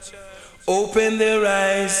Open their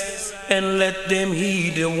eyes and let them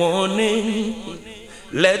heed the warning.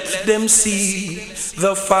 Let them see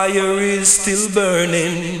the fire is still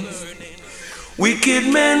burning. Wicked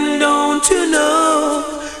men, don't you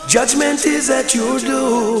know? Judgment is at your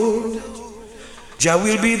door. Jah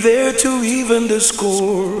will be there to even the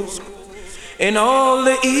score. And all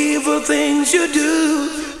the evil things you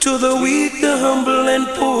do to the weak, the humble, and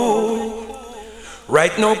poor.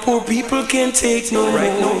 Right now, poor people can't take no.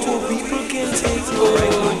 Right now, poor people can't take no.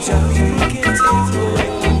 Right now, Jah people can't take no. Right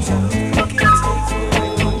now, Jah people can't take no.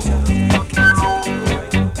 Right now, Jah people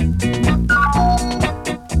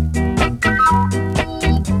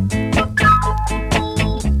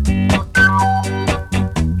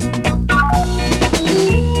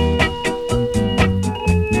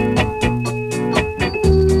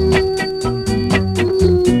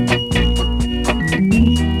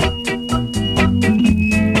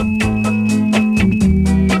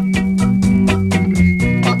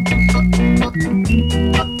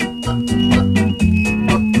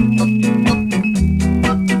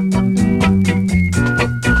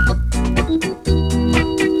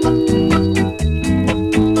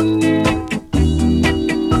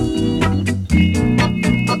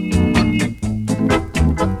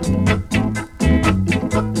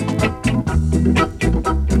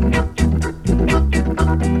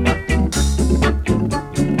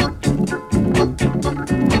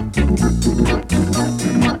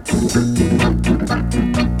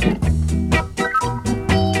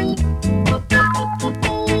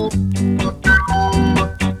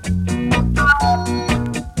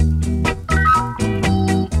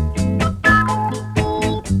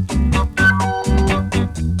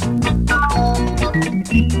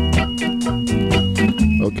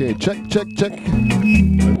Check. I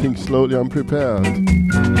think slowly I'm prepared.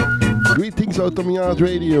 Greetings out of Yard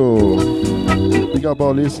Radio. Big up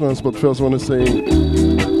our listeners, but first I want to say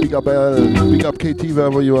big up L, big up KT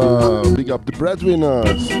wherever you are, big up the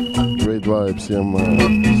breadwinners. Great vibes, yeah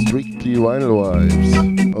man. Strictly vinyl vibes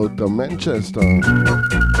out of Manchester.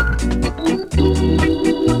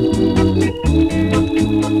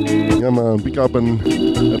 Yeah man, big up and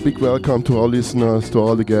a big welcome to our listeners, to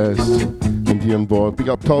all the guests. And here on board, big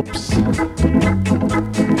up Tops,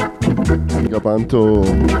 big up Anto,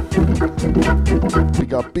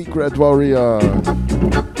 big up Big Red Warrior.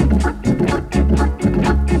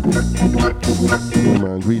 Oh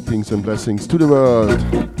man, greetings and blessings to the world.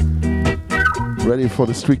 Ready for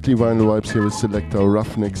the Strictly Vinyl vibes here with selector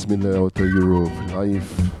Ruffneck-Smille out of Europe,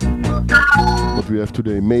 live. What we have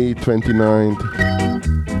today, May 29th,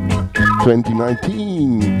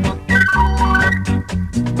 2019.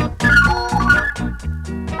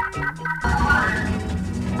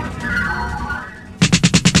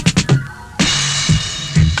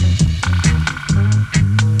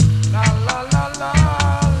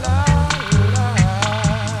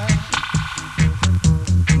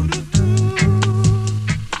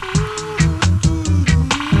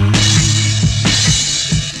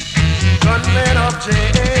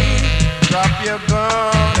 Drop your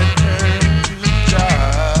gun and turn to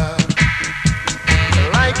job. The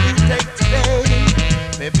life you take today,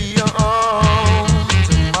 maybe your own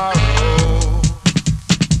tomorrow.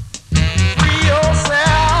 Free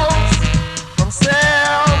yourselves from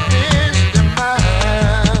selfish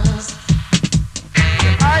demands.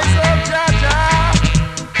 The eyes of Jaja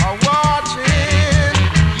are watching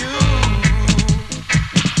you.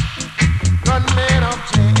 Gunmen of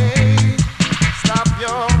change, stop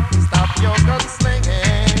your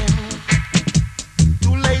gunslinging.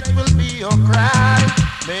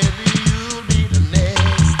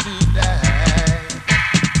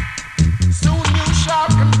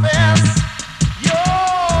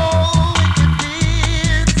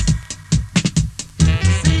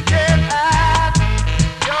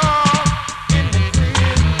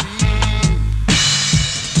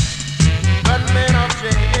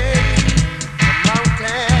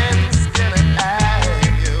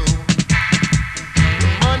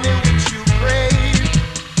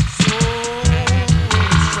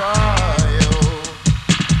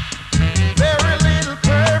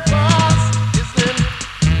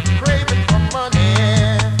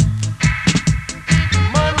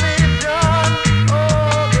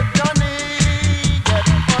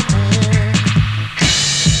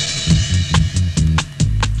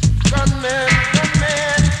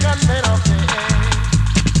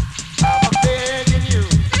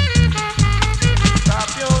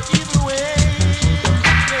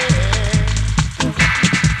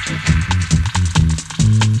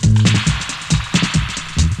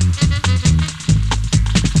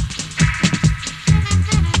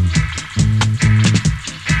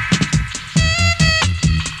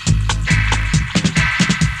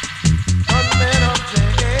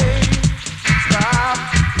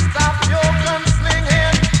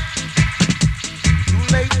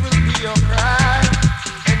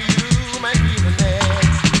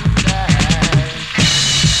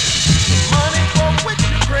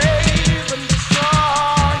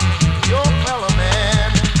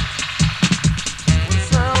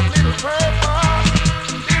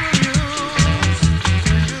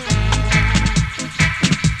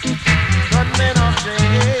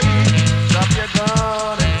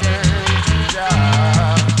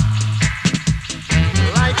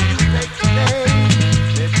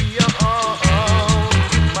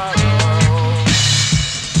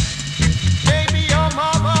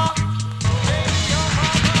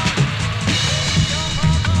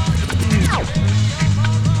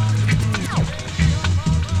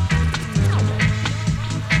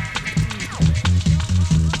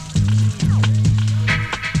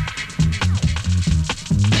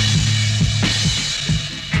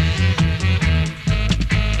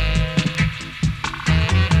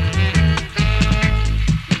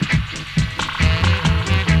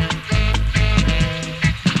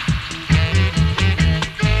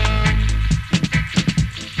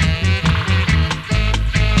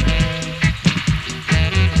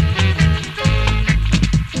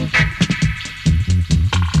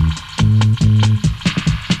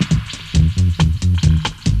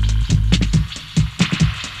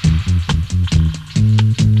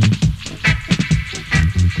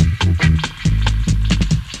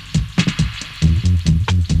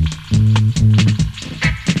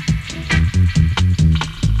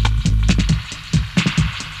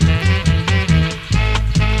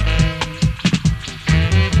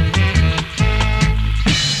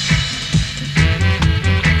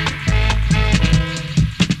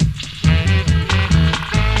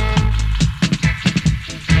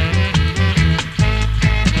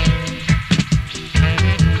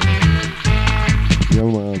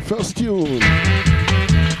 First tune.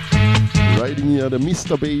 Riding here the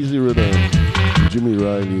Mr. Basie rhythm. Jimmy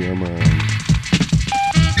Riley, yeah man.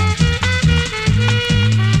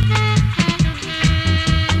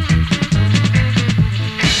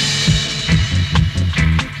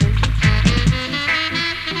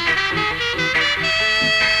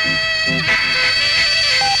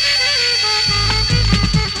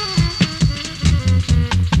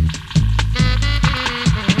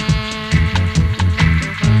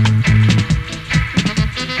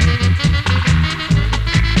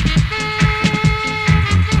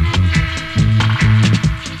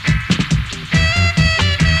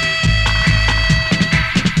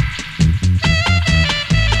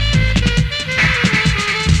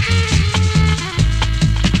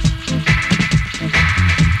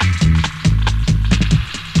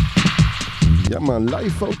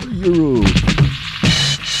 Life out of Europe.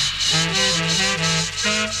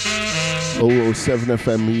 007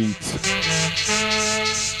 FM Heat.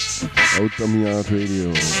 Outta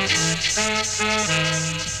Radio.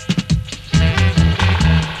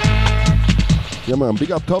 Yeah man,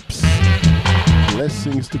 big up tops.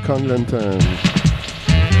 Blessings to Conglanton.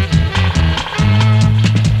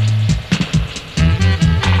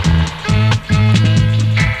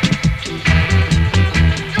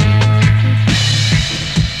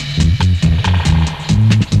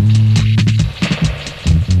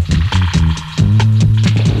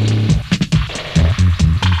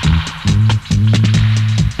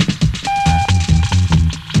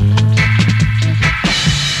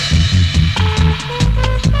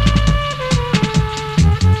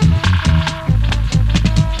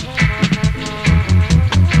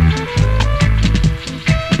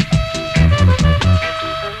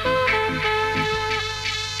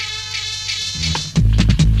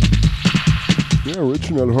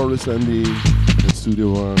 Horace Andy in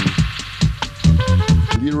Studio One.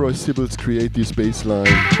 Leroy Sibbles create this bass line.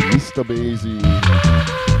 Mr. Basie.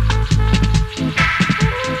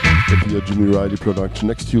 But here Jimmy Riley production.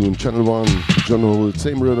 Next tune, Channel 1, John Holt,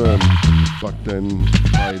 same rhythm. Back then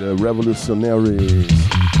by the Revolutionaries.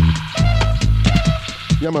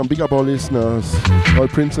 Yeah man, big up all listeners. All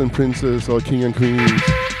prince and princess, all king and queens.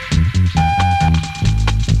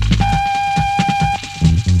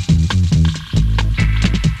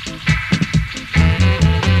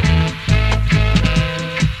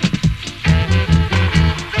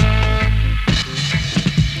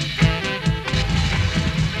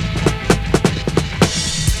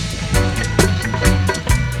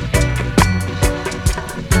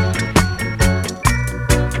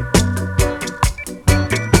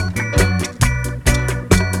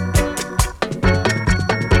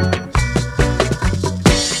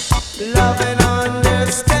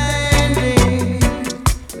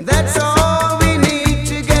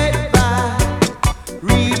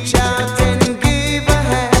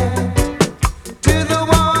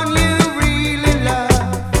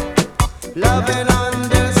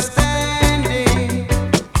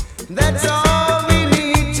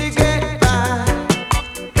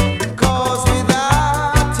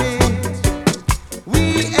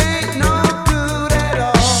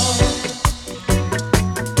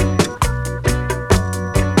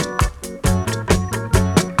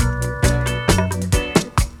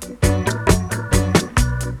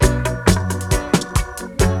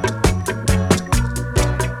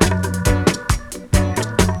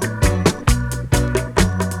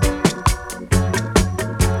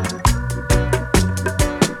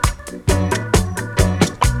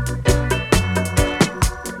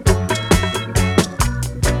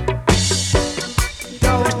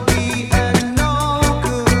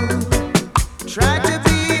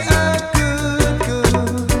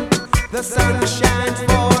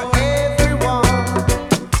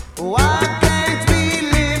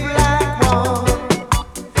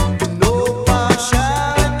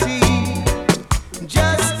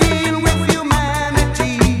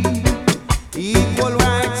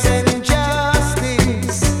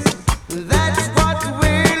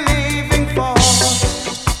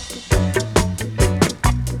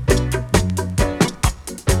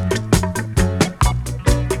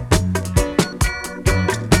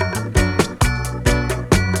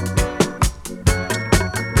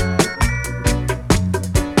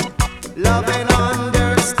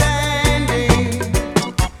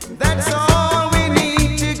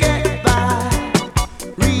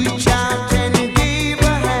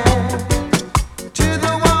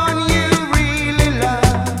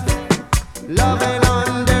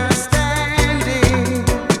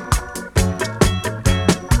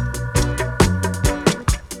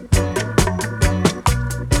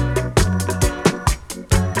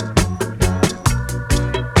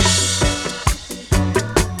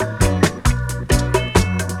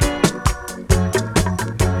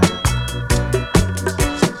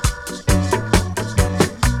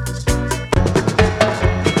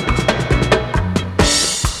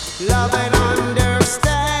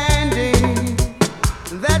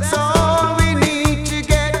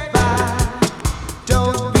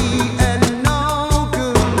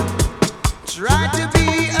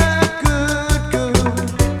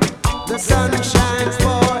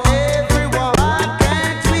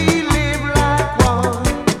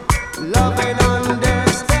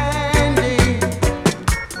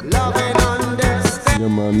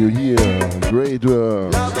 man, you here. Great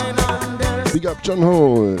work. Big up John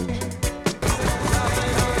Holt.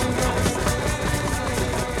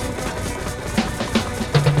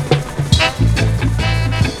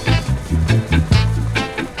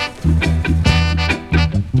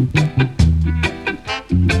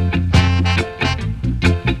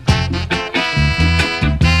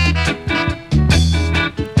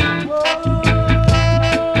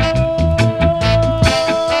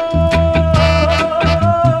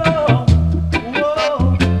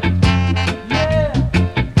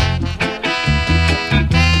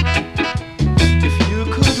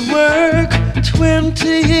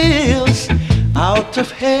 Out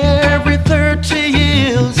of every 30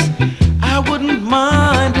 years, I wouldn't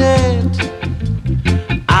mind it.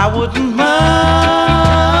 I wouldn't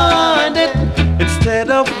mind it. Instead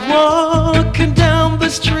of walking down the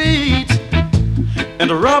street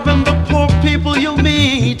and robbing the poor people you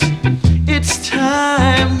meet, it's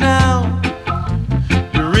time now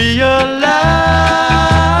you realize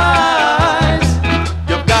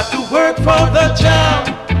you've got to work for the job.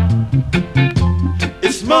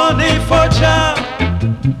 It's money for job.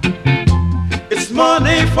 It's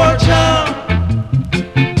money for job.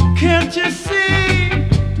 Can't you see?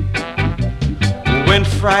 When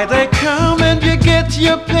Friday come and you get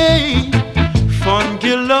your pay, fun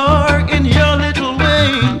galore in your little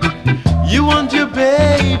way. You and your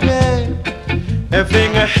baby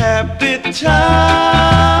having a happy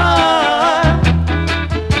time.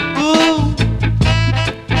 Ooh.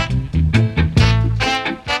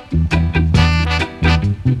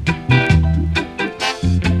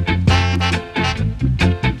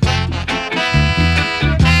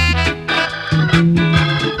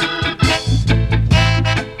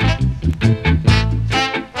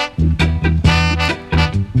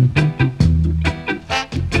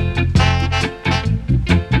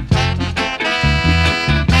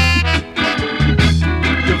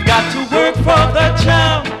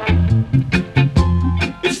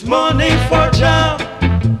 It's money for job.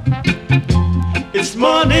 It's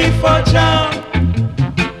money for job.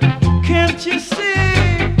 Can't you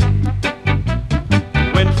see?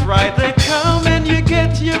 When Friday come and you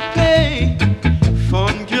get your pay,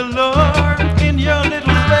 fun galore in your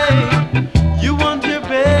little way. You want your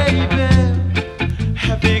baby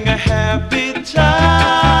having a happy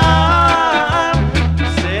time.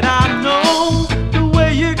 Said I know the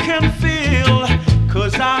way you can feel,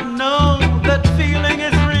 'cause I know that feeling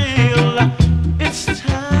is real. It's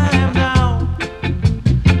time now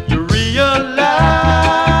you realize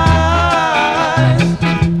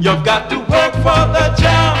you've got to work for the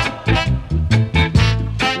job.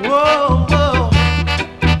 Whoa, whoa,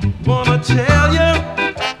 wanna tell you,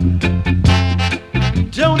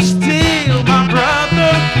 don't steal my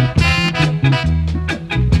brother.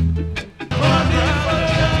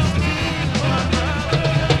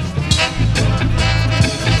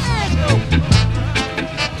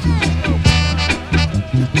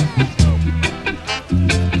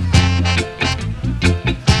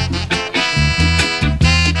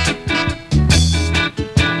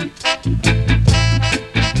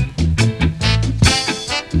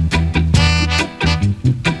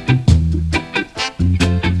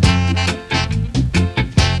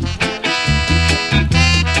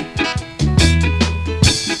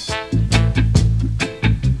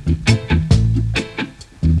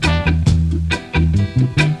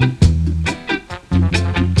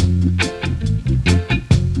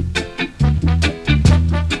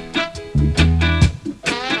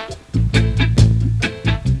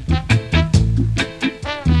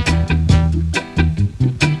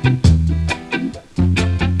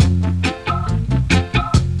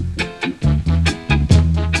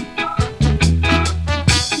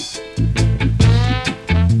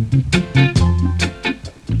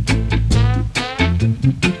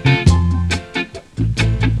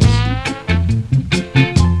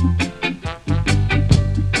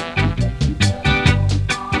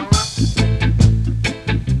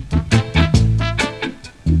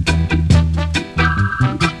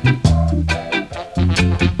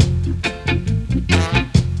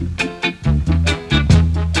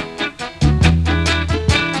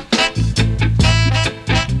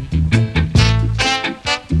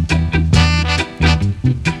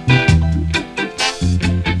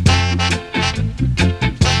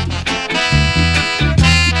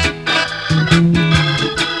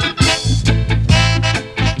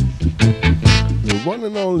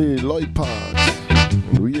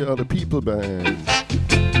 Band.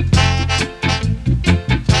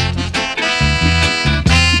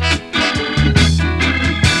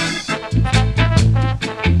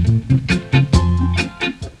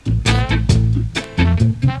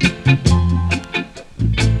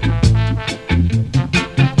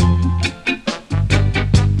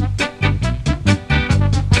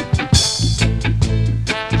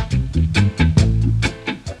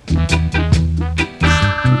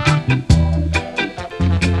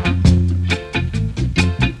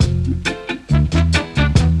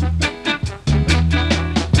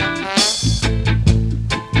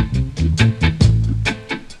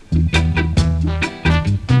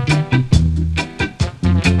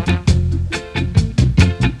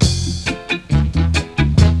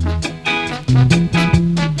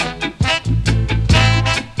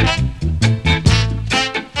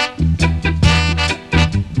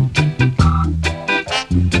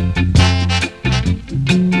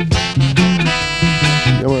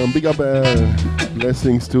 Big up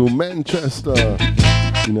blessings to Manchester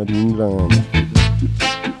in England.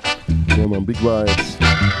 Yeah man, big vibes.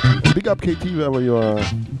 And big up KT wherever you are.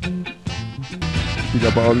 Big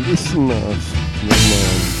up our listeners. Yeah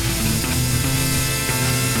man.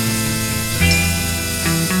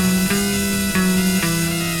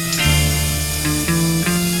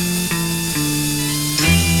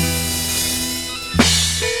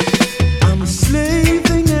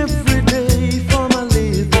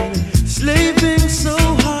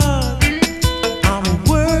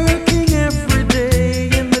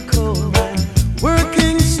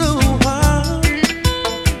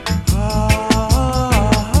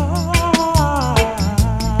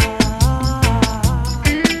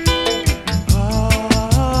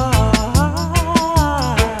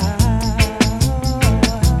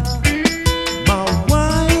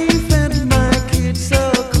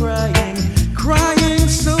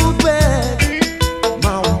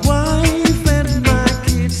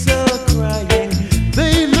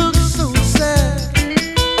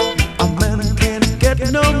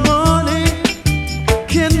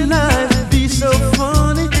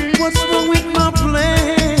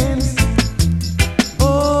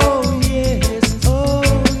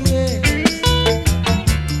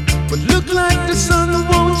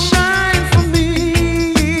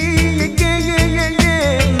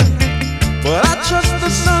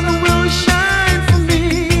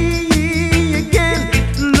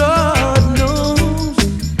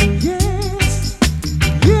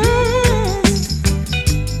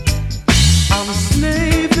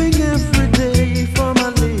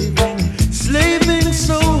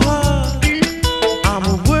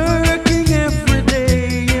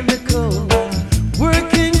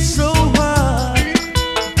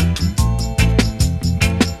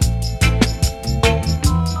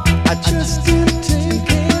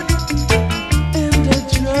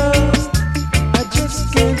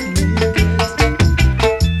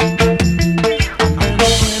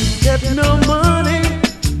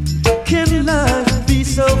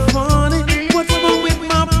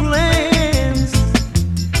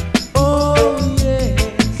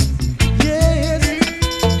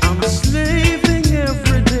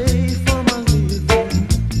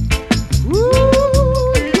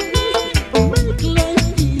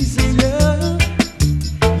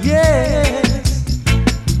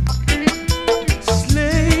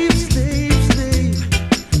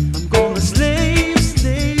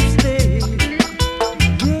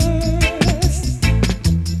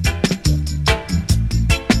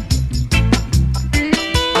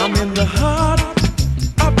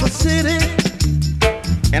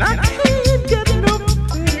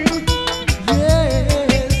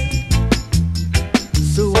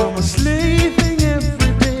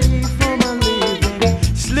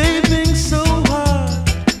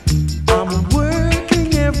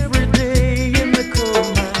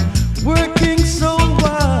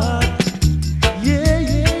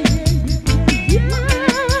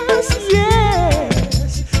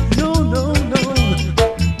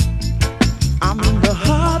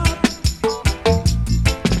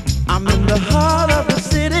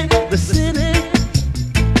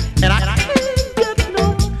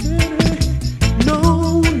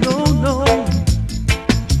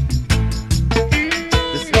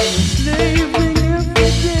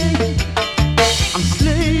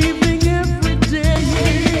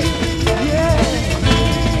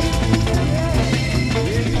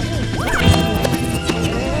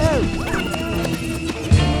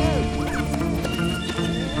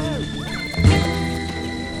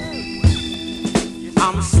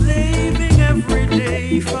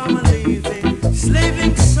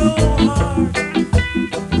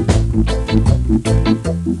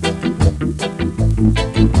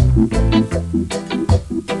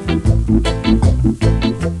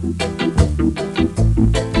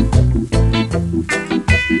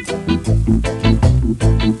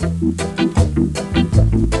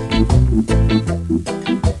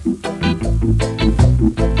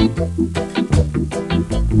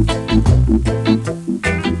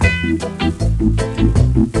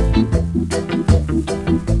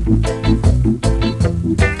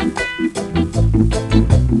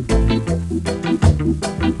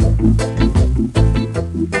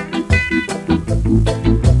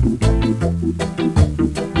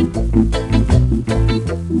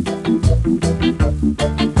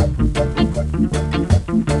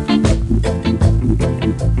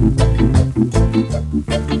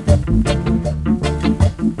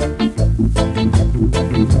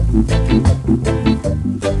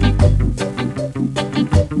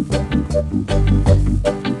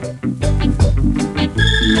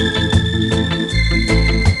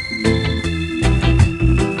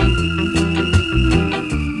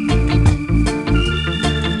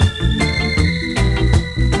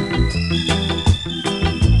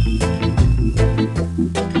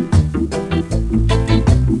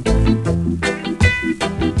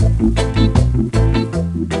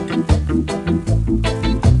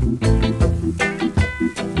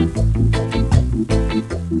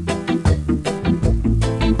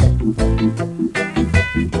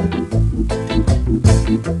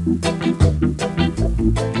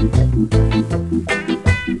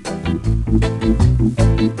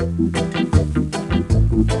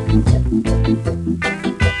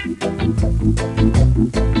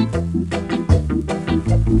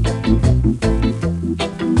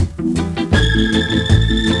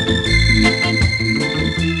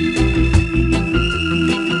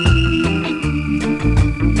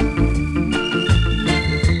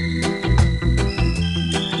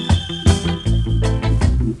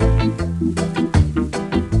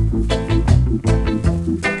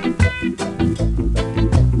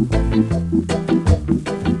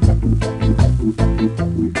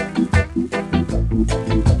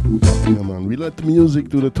 Music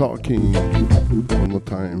do the talking. One more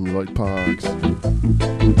time, Lloyd Parks,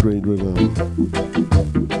 great rhythm,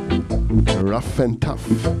 rough and tough.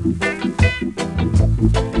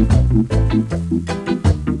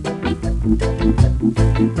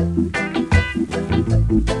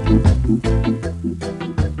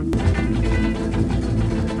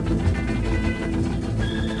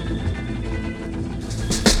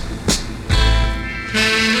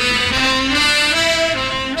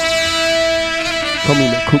 Tommy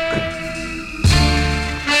McCook.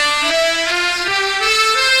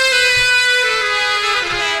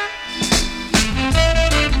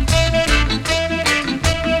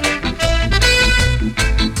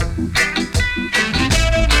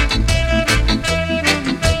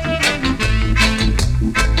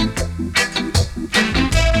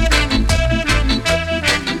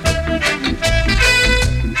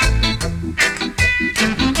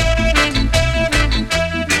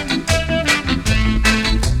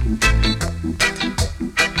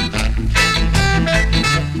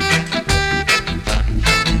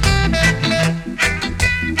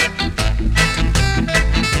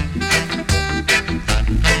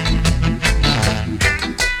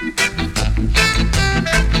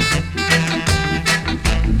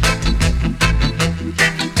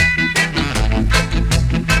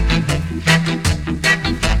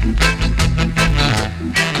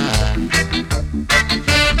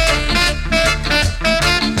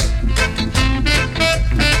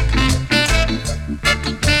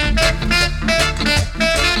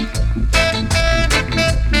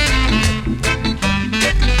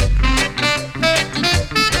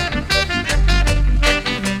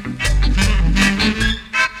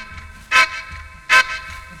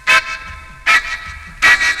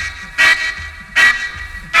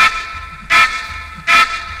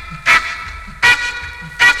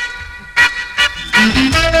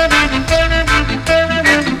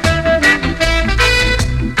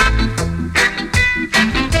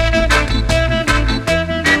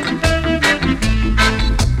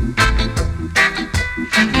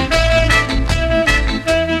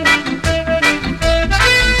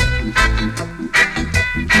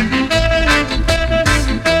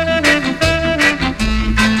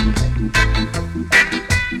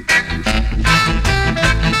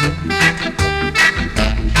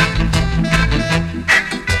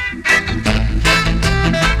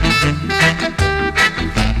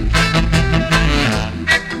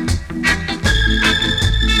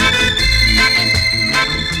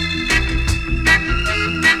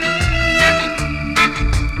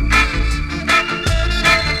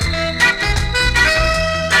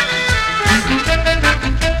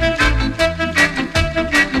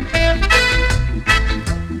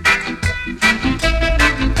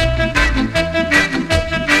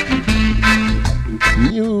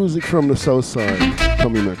 From the south side,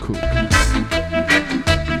 Tommy McCook.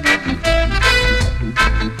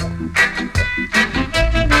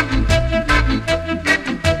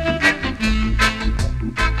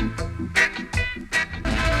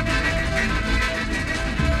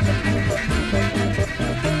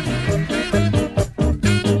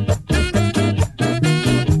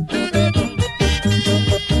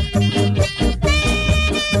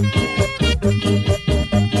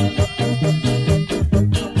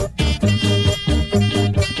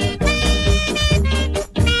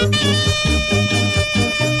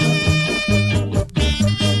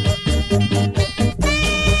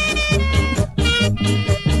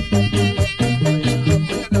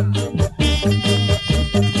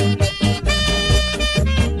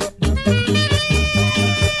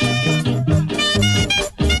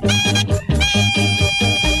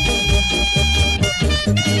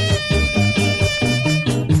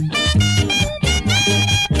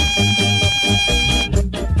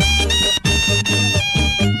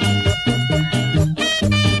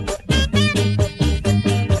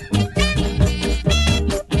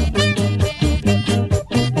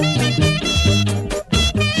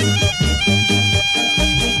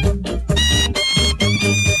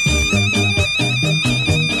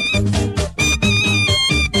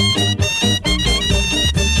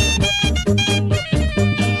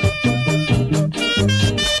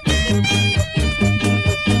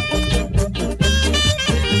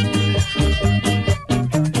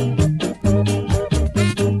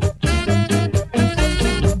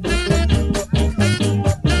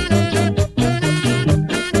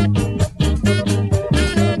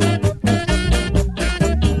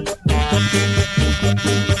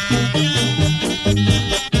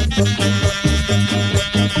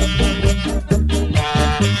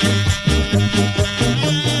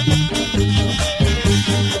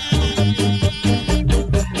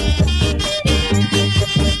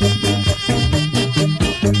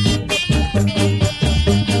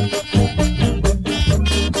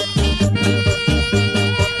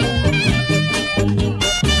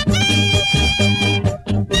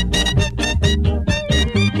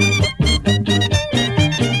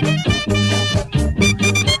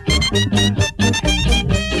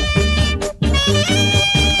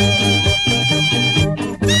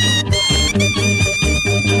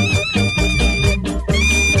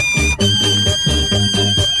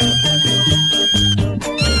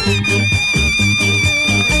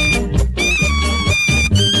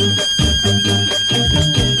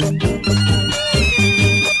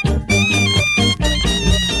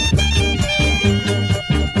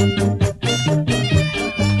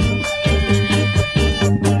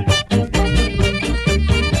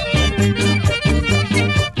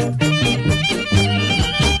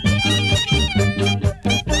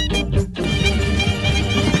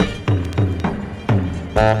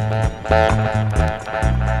 Yeah,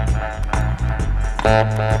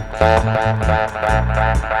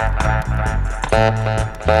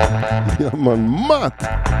 man, Matt.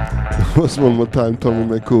 What's one more time, Tommy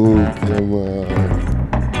McCook? Yeah,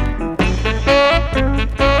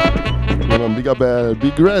 man. Big Bell,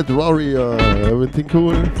 Big Red Warrior. Everything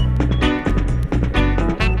cool?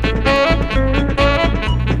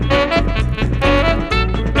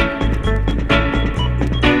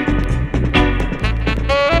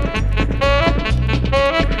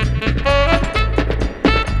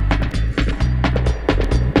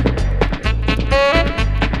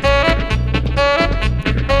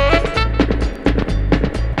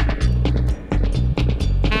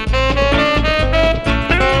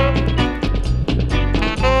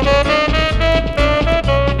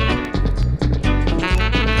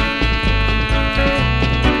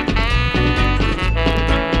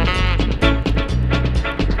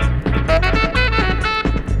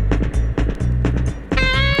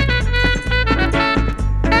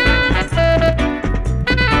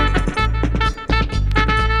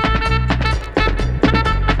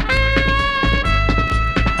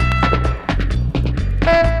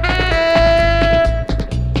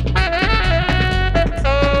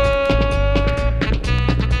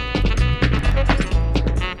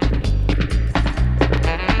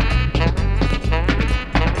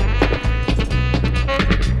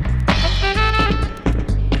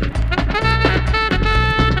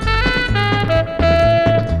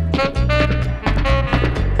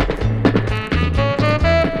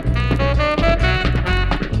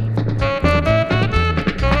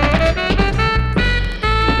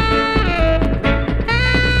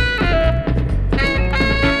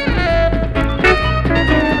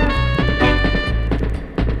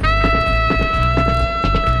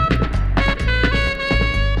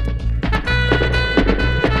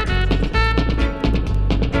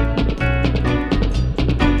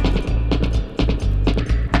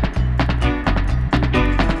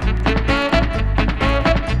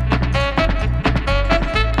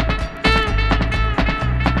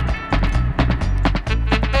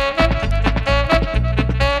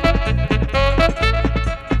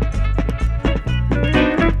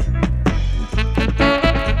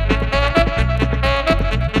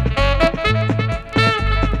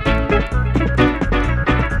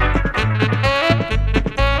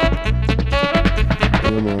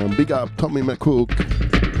 Tommy McCook,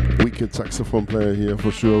 wicked saxophone player here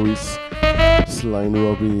for sure with Sly and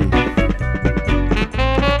Robbie.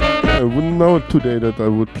 I wouldn't know today that I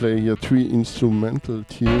would play here 3 instrumental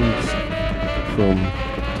tunes from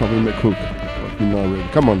Tommy McCook. But we're not ready.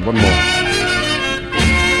 Come on, one more.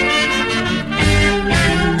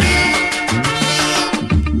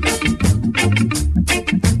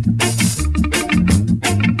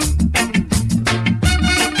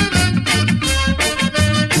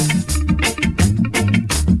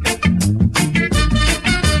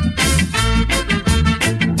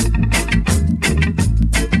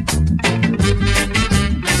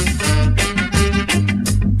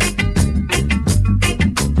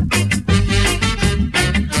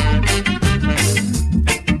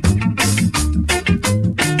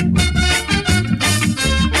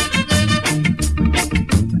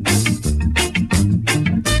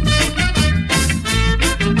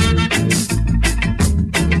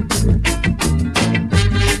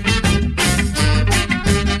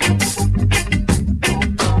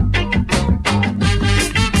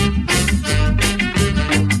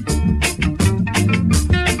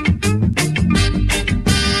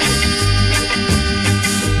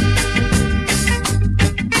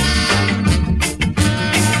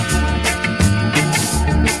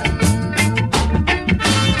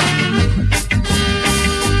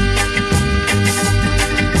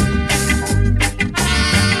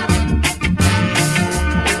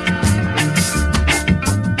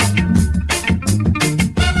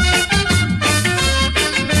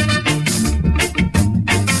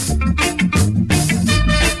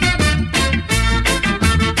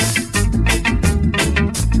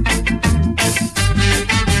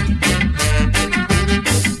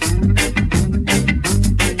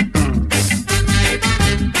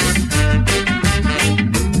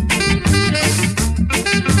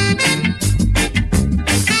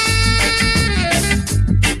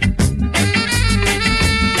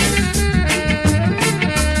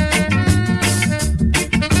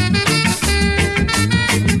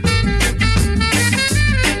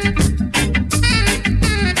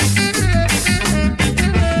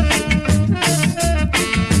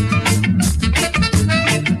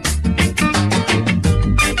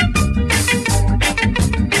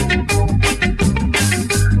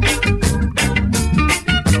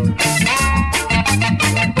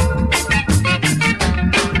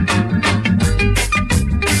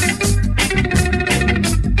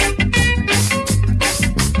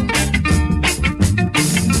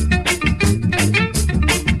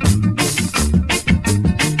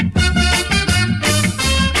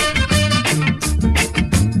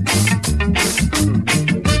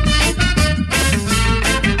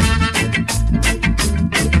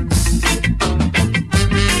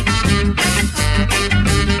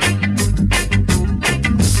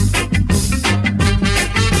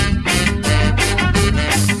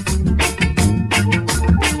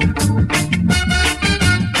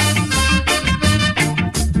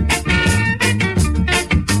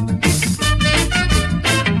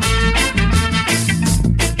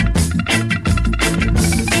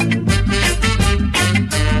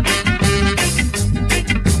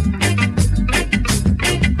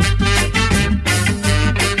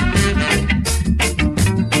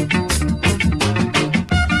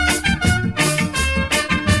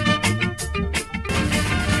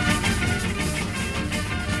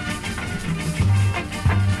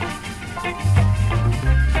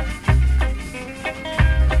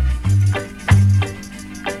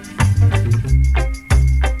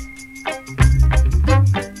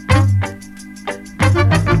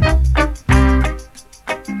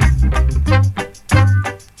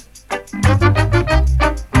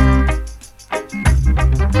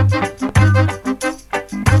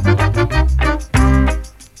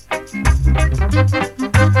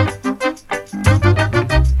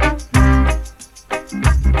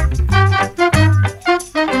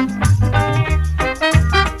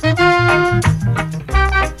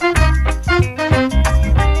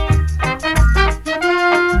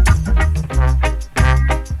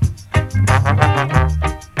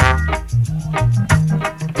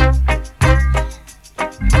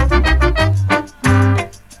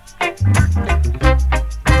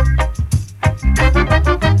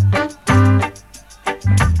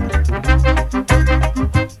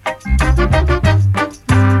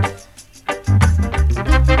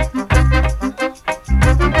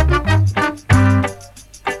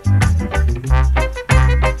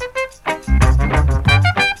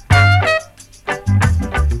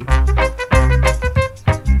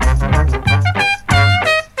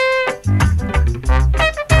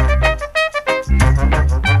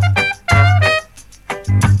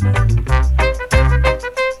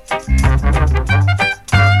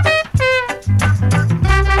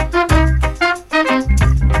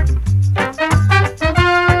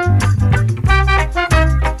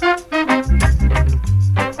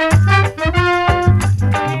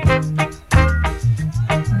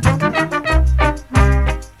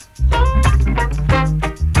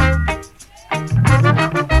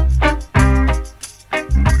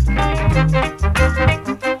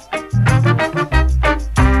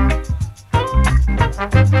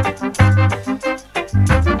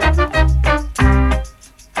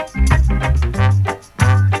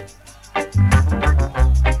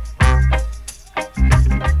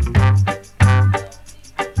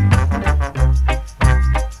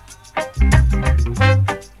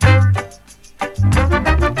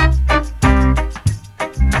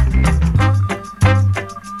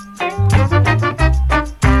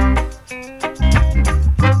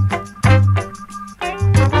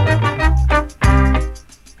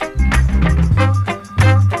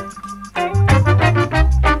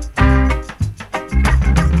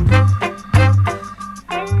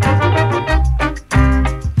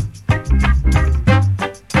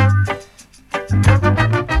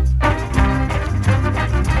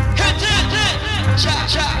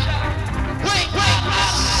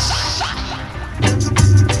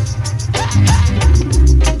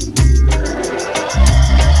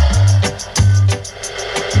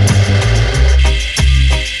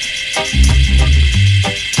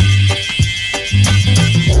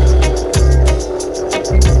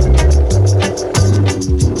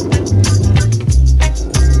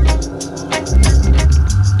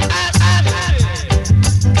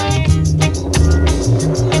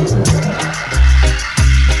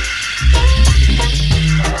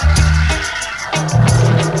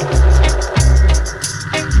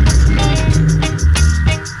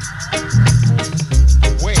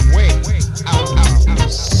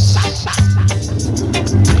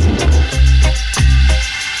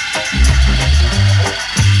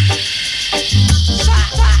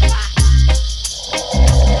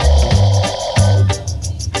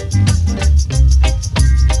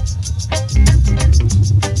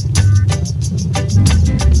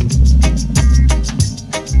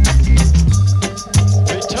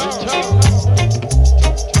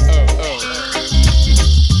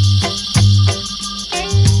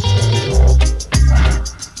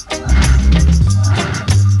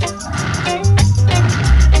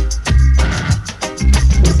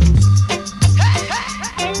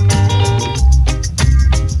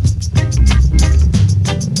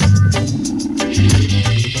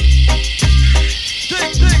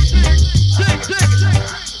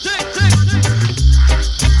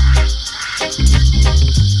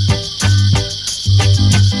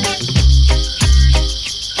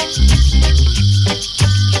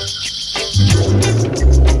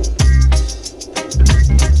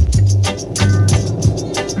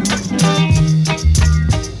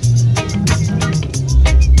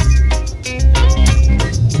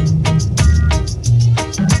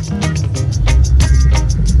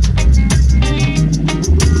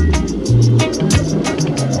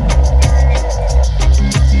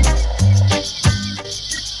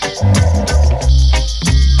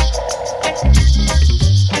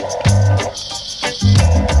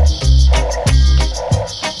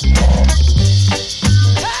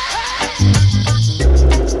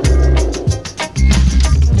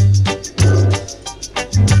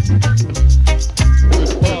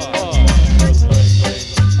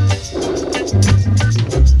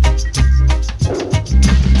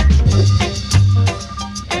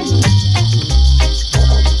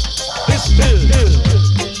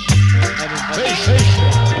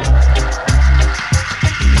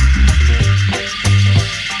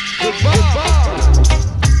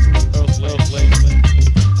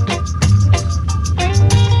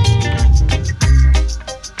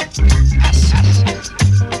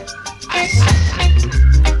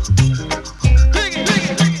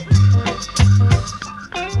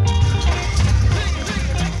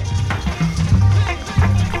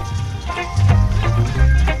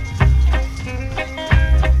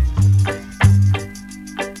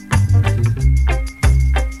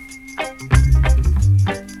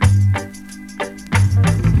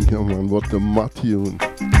 mud tune.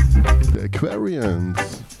 The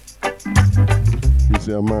Aquarians. He's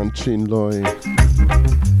their man Chin Loy.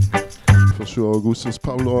 For sure, Augustus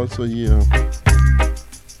Pablo also here.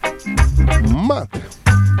 Mud.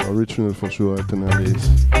 Original for sure, Tenerife.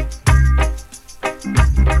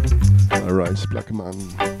 Arise, Black Man.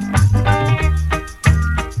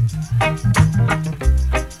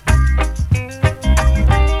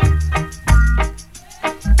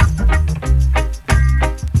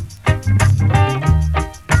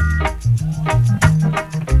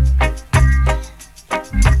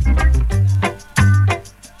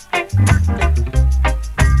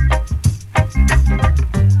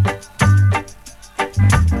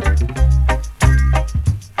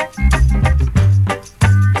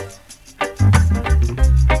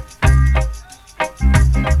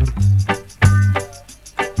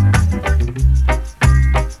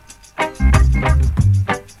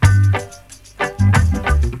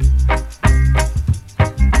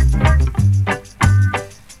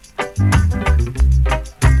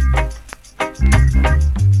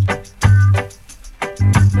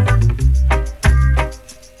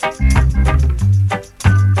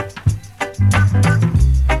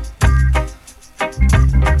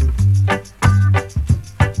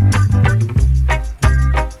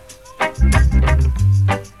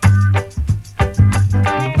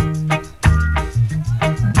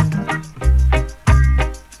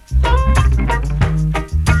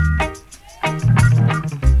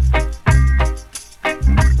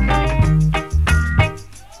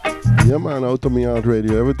 Outta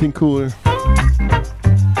Radio, everything cool.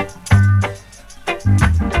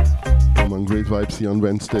 Come on, great vibes here on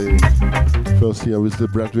Wednesday. First here with the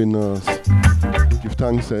breadwinners. Give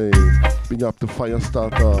thanks, hey. Big up the fire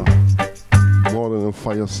starter. More than a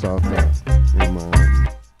fire starter. Yeah, man.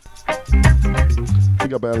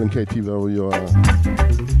 Big up Al and KT wherever you are.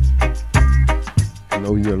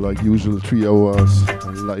 Now here like usual 3 hours.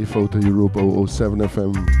 Live out of Europe 007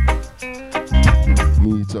 FM.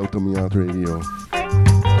 Meets Outta Radio.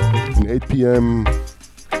 And 8 p.m.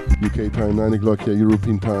 UK time, 9 o'clock here,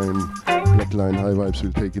 European time. Black Line High Vibes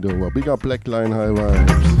will take it over. Big up Black Line High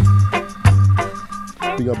Vibes.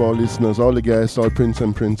 Big up all listeners, all the guests, all prince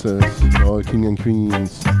and princess, all king and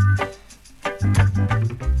queens.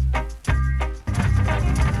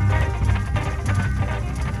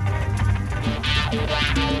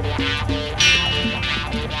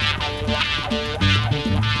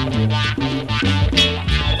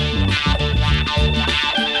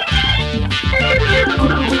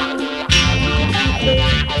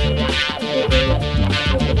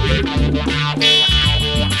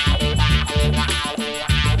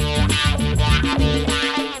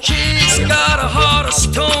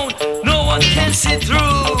 Stone, no one can see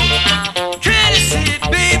through. Can you see it,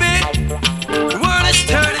 baby? The world is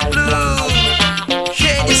turning blue.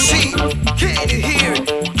 Can you see? Can you hear it?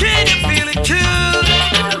 Can you feel it too?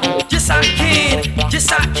 Yes, I can.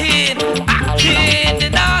 Yes, I can. I can't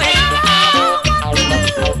deny it.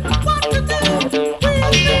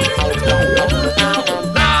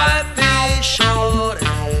 Life is short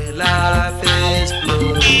and life is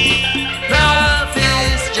blue. Life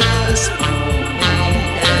is just blue.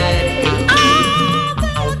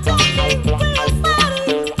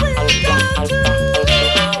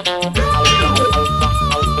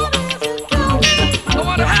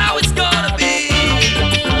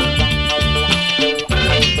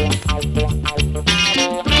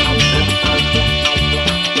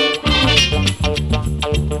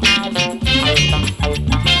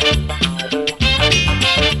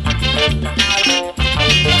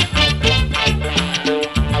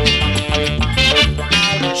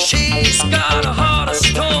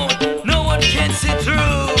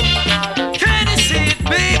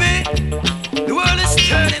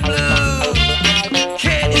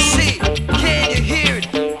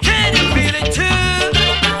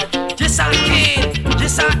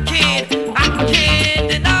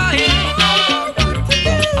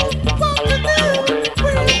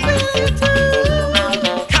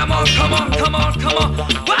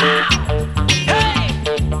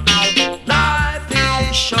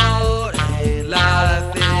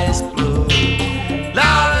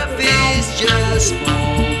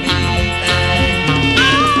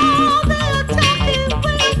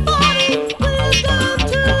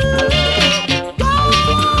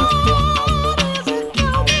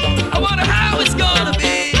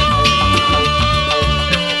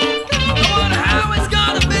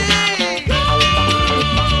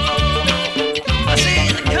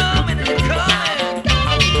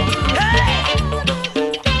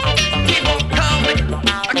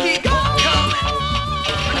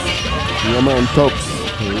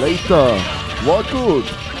 Later. What good?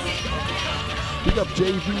 Big up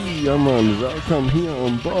JB, yeah man. Welcome here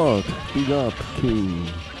on board. Big up King.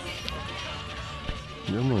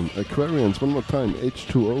 Yeah man. Aquarians, one more time.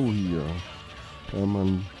 H2O here. Yeah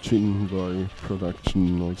man. Chinroy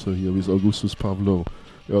production also here with Augustus Pablo.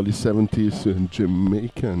 Early 70s in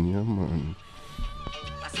Jamaican, yeah man.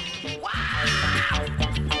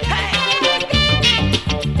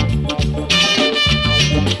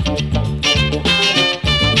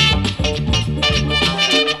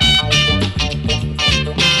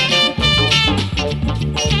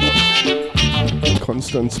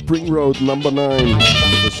 Constant Spring Road number 9.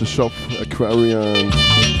 That's the shop Aquarians.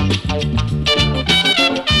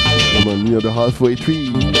 Near the halfway tree.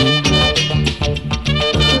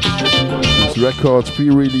 These records,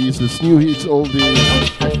 pre-releases, new hits, oldies,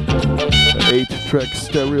 8-track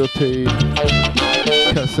stereo tape,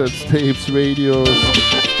 cassettes, tapes, radios,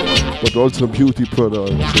 but also beauty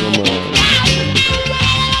products.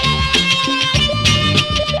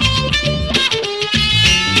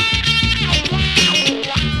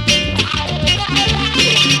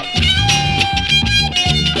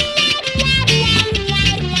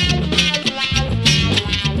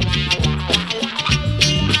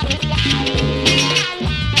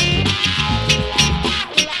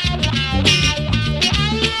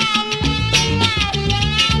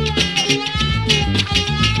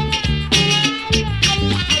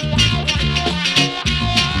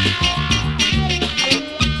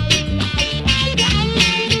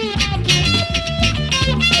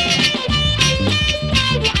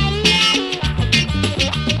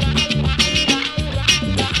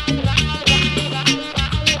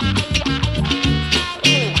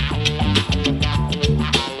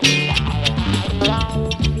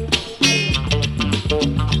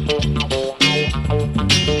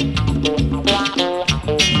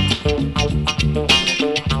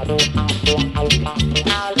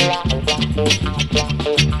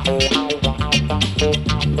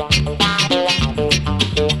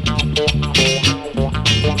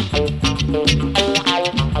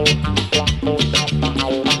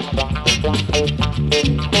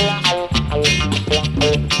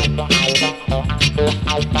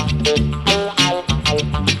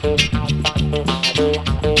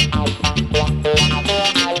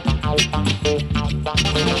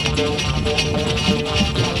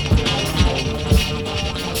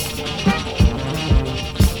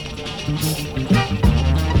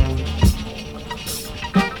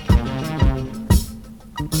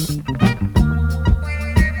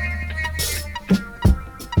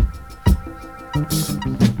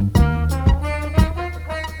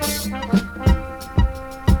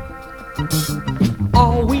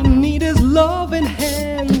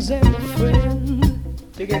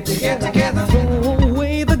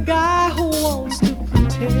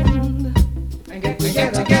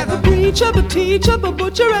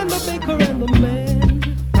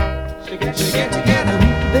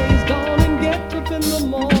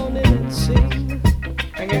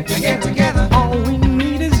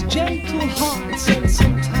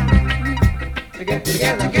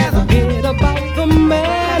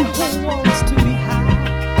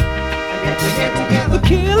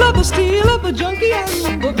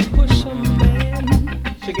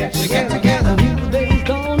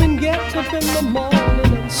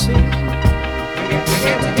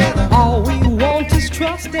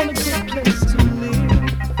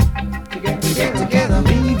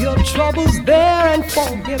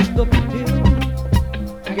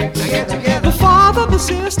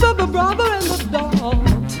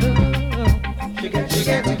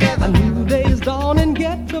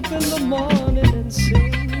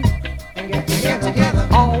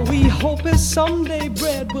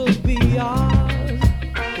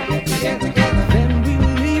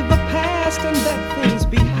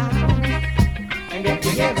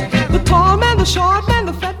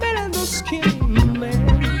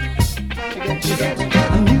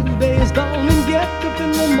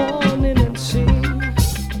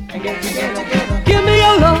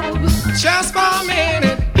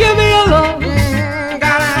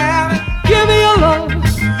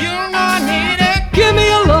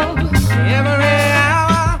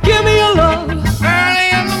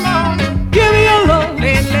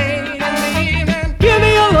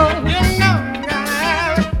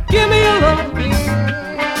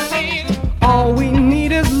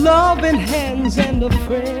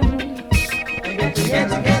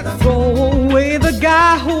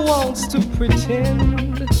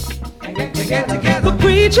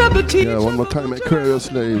 Yeah, one more time,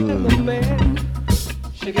 Aquarius label.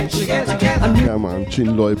 Yeah man,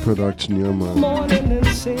 Chin Loy production, yeah man.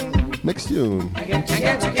 Next tune.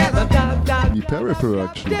 The Perry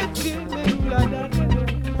production.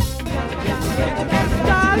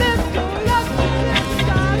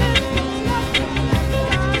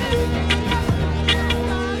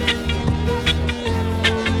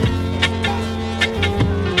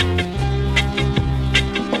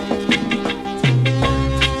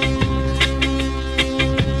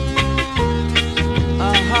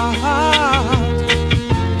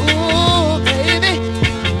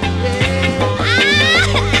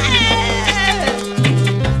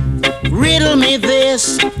 Riddle me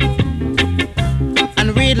this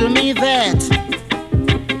and riddle me that.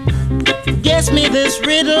 Guess me this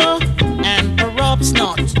riddle and perhaps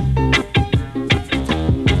not.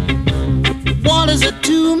 What is the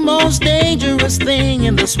two most dangerous thing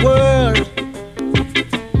in this world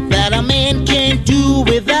that a man can't do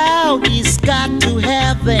without? He's got to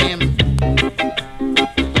have them.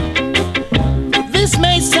 This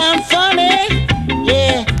may sound funny,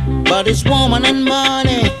 yeah, but it's woman and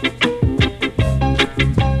money.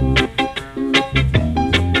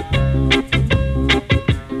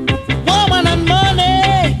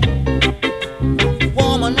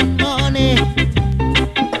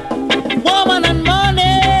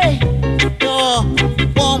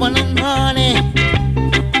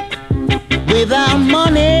 Without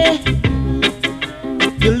money,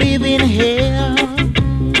 you live in hell.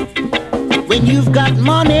 When you've got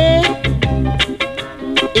money,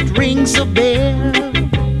 it rings a bell.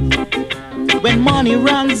 When money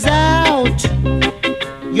runs out,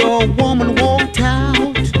 your woman walked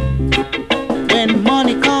out. When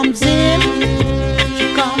money comes in,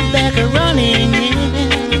 she comes back running in.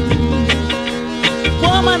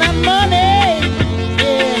 Woman and money,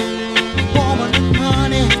 yeah, woman and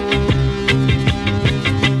money.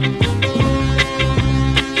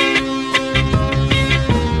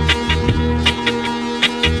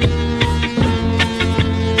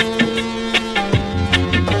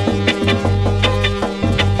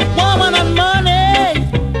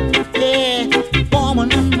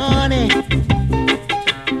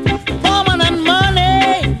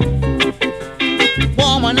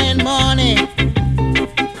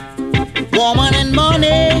 Woman and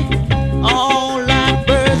money, all like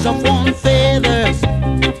birds of one feather.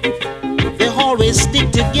 They always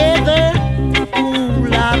stick together, ooh,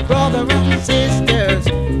 like brother and sisters.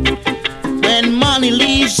 When money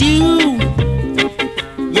leaves you,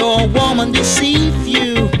 your woman deceives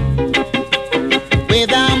you.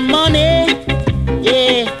 Without money,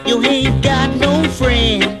 yeah, you ain't got no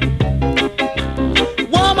friend.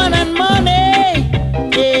 Woman and money,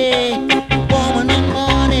 yeah, woman and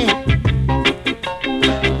money.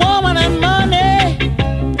 Woman and money,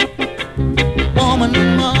 woman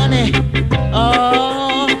and money,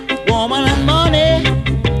 oh, woman and money,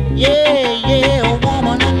 yeah, yeah, oh,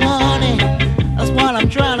 woman and money. That's what I'm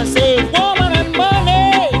trying to say. Woman and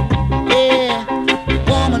money, yeah,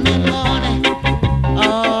 woman and money,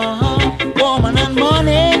 woman and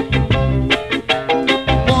money,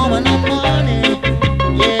 woman and money,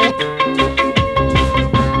 yeah.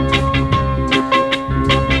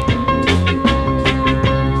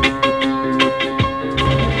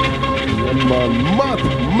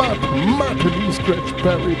 Matt, the Scratch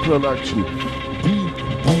Perry production.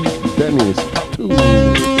 Dennis 2.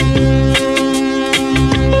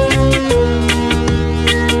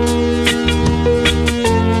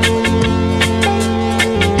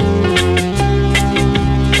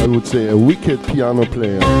 I would say a wicked piano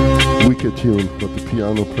player. Wicked tune, but the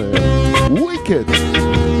piano player. Wicked!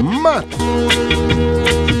 Matt!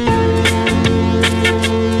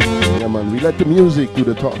 Yeah man, we let the music do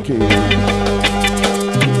the talking.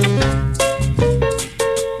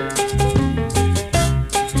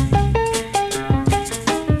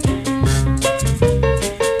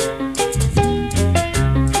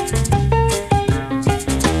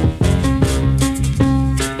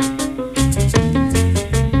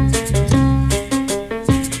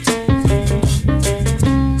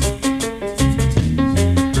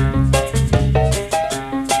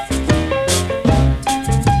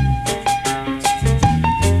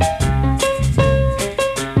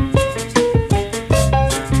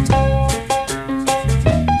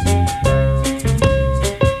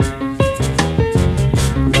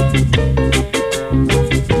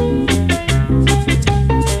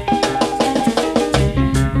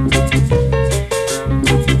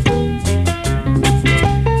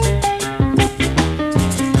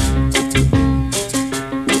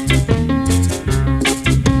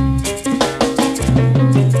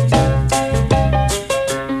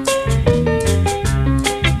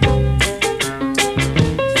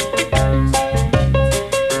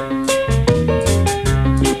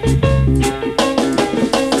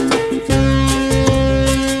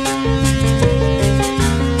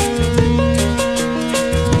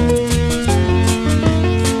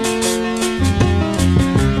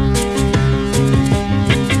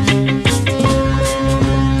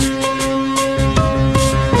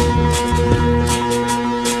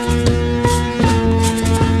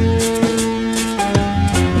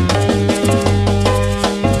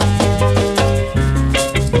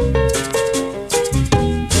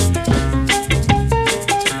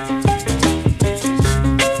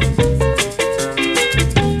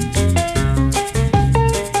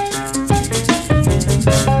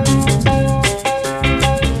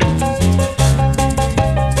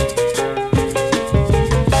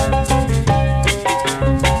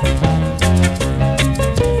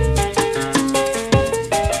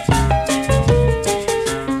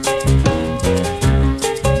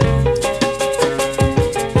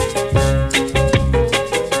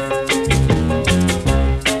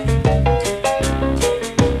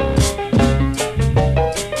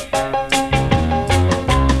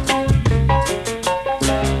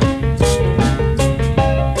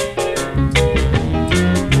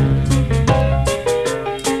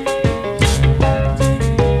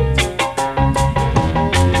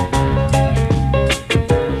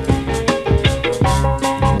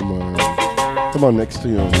 Come on, next to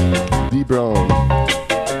you. D Brown.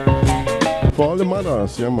 For all the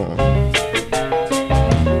mothers, yeah man.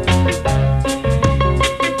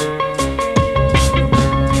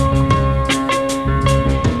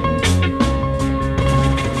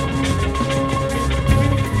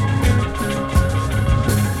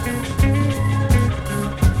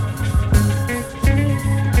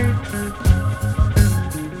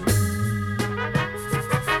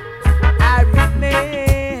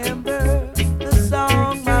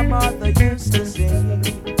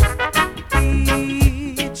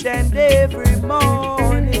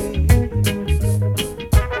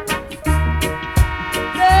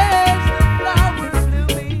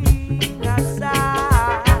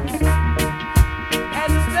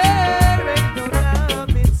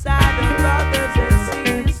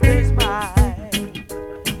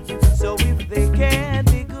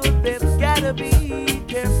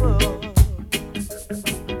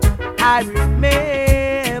 I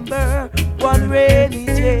remember one rainy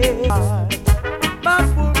day. My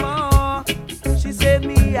poor mom, she sent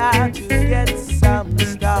me out to get some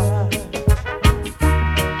starch.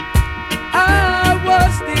 I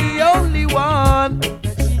was the only one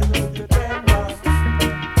that she could depend on.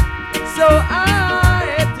 So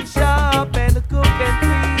I had to shop and cook and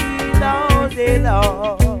clean all day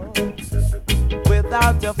long.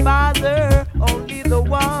 Without a father, only the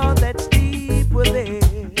one that's deep within.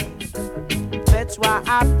 That's why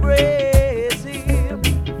I praise him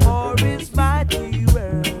for his mighty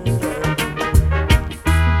word.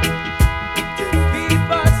 To keep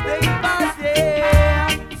us day by day.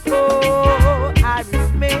 Oh, I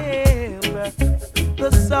remember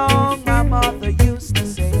the song my mother used to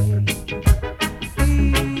sing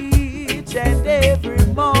each and every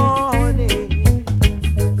morning.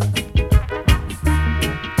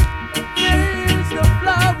 There's the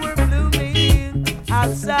flower blooming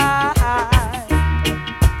outside.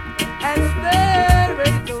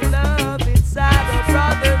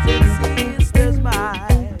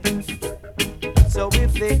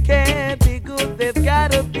 They can't be good, they've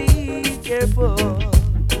gotta be careful. Oh,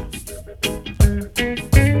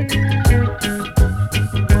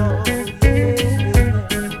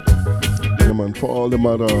 yeah man, for all the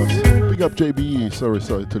mothers. Big up JB, sorry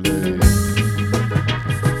to late.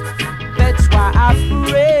 That's why I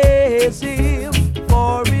praise him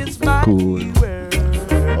for his mighty word.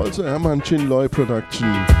 Also, yeah man, Chinloy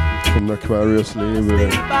production from the Aquarius label.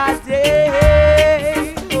 Day by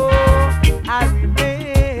day, oh, I remember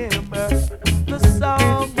the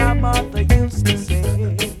song my mother used to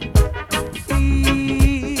sing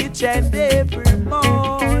each and every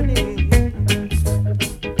morning.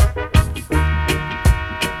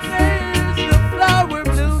 There's the flower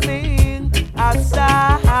blooming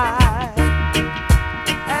outside,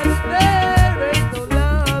 and there ain't no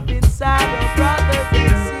love inside of brothers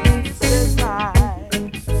and sisters'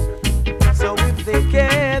 minds. So if they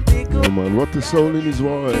can't be good, oh man, what the soul in his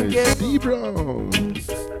voice. D Brown.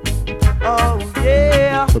 Oh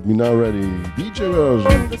yeah. But me now ready. DJ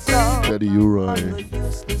version. Daddy Uri.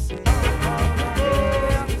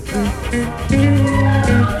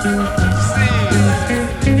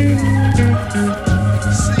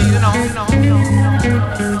 See, no.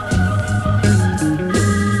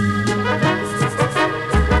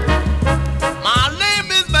 My name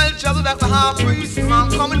is Melchizedek, that's the high priest. I'm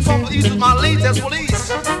coming from the east with my latest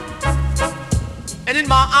release. And in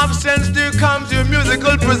my absence, there comes your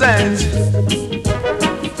musical present.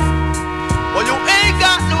 Well, you ain't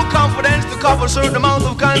got no confidence to cover certain amounts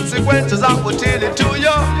of consequences. I will tell it to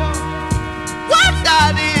you. What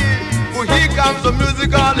that is? Well, here comes the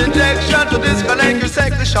musical injection to disconnect your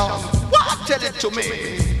section. What? Tell it to me.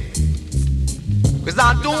 Cause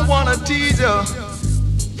I don't wanna tease you.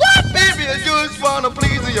 What, baby? I just wanna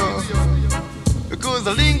please you. Because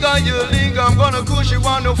the linger, I'm gonna push you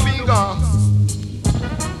on your finger.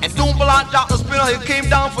 And don't like Dr. Spinner, he came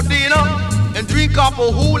down for dinner and drink up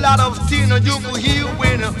a whole lot of tin and you could hear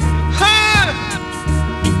when hey!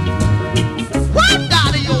 What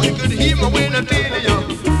daddy, you could hear me when I tell you.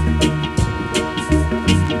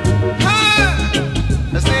 Hey!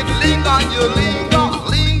 I said linger.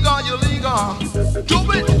 Do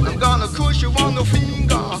it, I'm gonna push you on the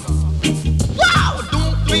finger. Wow,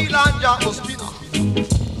 don't be like Dr. Spinner,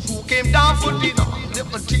 who came down for dinner, let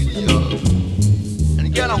me tell you.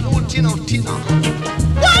 Get a whole tin of tina.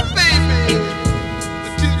 What, baby?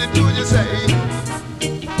 Do you say?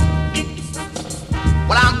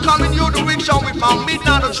 Well, I'm coming your direction with my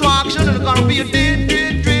midnight attraction, and it's gonna be a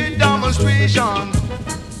dead demonstration.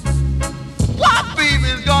 What, baby,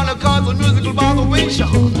 is gonna cause a musical violation?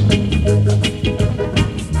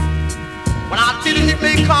 When I tell you it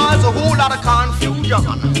may cause a whole lot of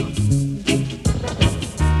confusion.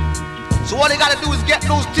 So what they gotta do is get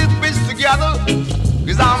those tidbits together,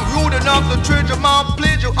 cause I'm rude enough to treasure my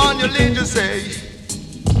pleasure on your leisure, say.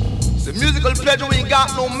 It's a musical pleasure we ain't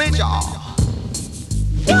got no measure.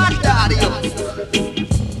 What that is?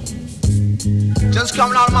 Just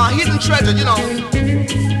coming out of my hidden treasure, you know.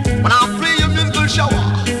 When I play your musical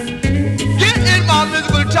shower, get in my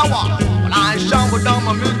musical tower. When I shower down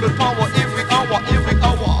my musical power every hour, every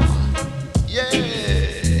hour. Yeah.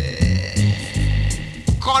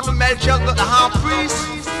 Call me Melchizedek the high priest.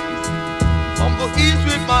 From the east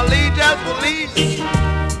with my latest police.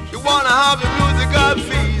 You wanna have a musical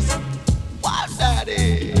feast? What that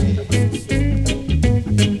is?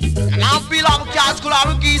 And I'll be like a cat school out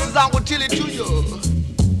of geese, I'm gonna tell it to you.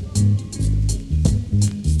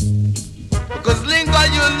 Because linger,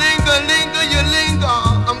 you linger, linger, you linger.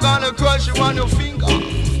 I'm gonna crush you on your finger.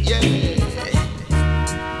 Yeah.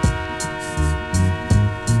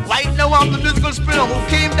 Right now I'm the musical spinner who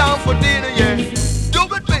came down for dinner, yeah. Do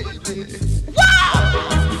it, baby. Wow!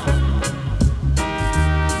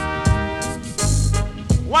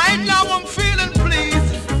 Right now I'm feeling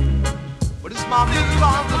pleased. But it's my music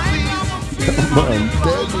on the please. Man,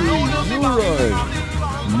 Daddy Leroy.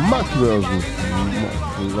 Mac version.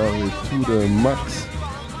 Love it to the max.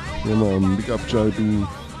 Yeah man, big up JB.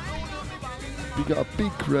 Big up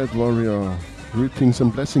Big Red Warrior. Greetings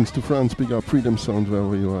and blessings to France. Big up Freedom Sound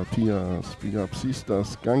wherever you are. Tias. Big up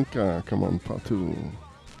Sisters. Ganka. Come on, Patu.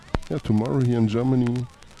 Yeah, tomorrow here in Germany,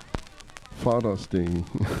 Father's Day.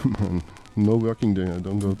 Man, no working day. I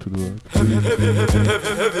don't go to the work.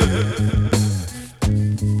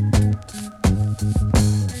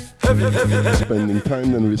 Spending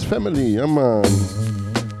time then with family. Yeah, man.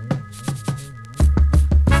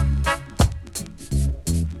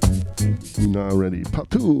 Now ready. Part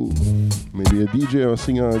 2. Maybe a DJ or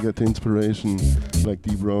singer get inspiration like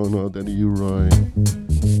D Brown or Daddy Uroy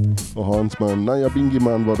or Hansman, Naya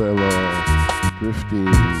Bingiman, whatever. Drifting.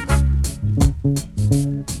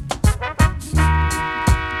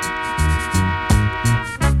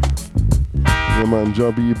 Yeah man,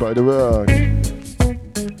 Jobby by the work.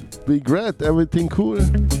 Big Red, everything cool?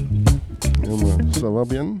 Yeah man, ça va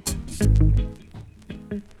bien?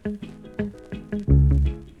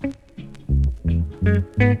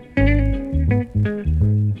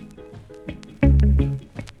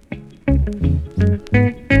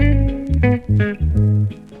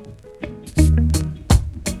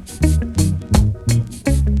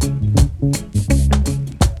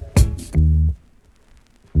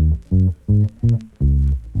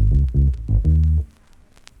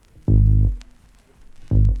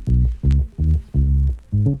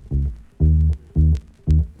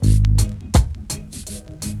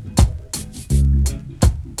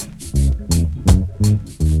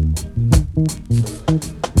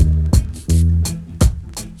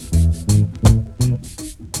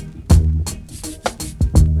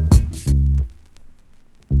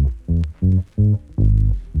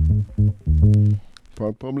 Pas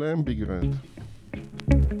de problème, Big Red.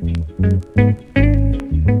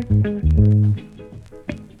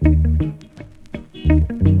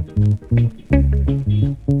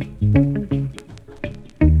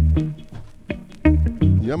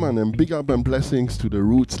 Yeah man, and big up and blessings to the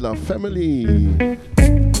Roots Love family.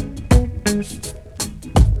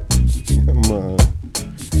 Yeah man.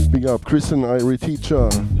 Big up Chris and Irie teacher,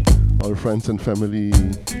 all friends and family.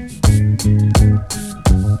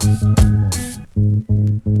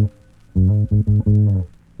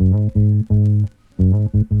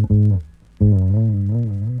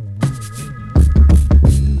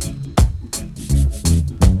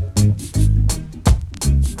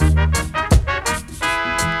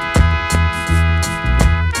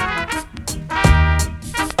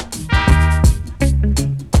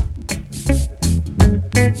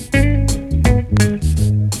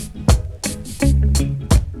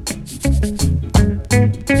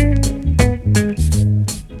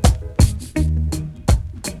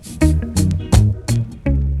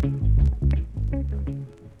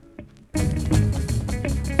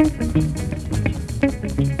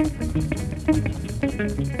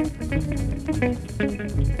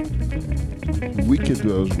 Wicked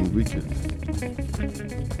version, wicked.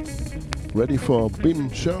 Ready for Bim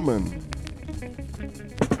Sherman.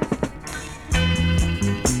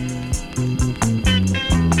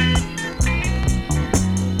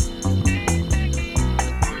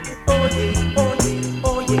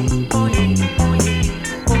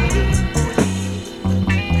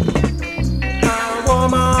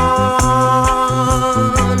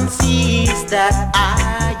 That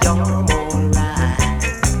I am alright.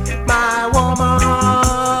 My woman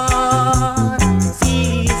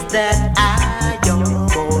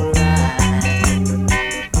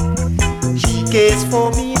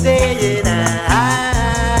saying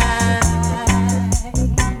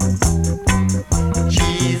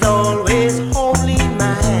she's always holding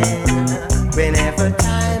my hand whenever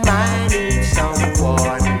time I need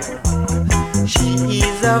someone. She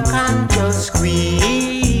is a conscious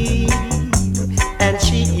queen, and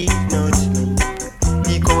she ignores me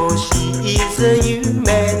because she is a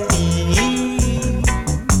human being.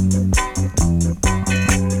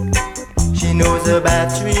 She knows about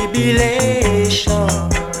tribulation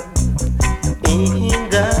in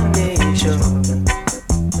the nation,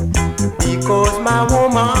 because my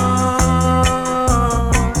woman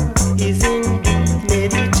is in deep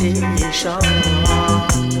meditation.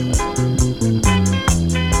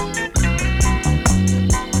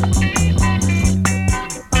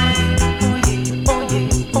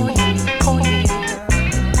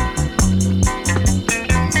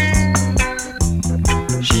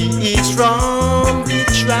 She is from the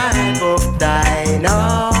tribe of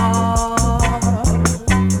Dinah.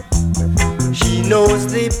 She knows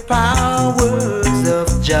the powers of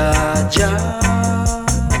Jaja.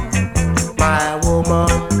 My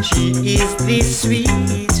woman, she is the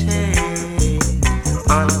sweetest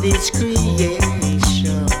on this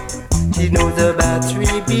creation. She knows about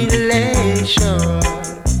tribulation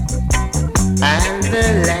and the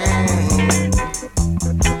land.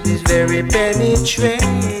 She's very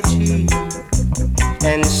penetrating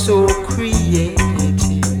and so creative.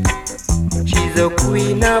 She's a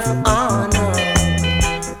queen of honor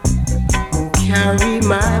who carry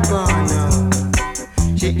my banner.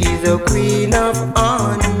 She is a queen of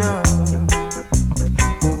honor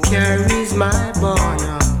who carries my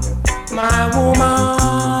banner. My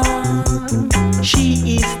woman,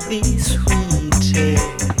 she is the sweetest.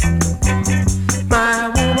 My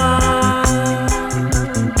woman,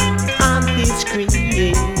 on this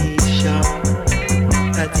creation,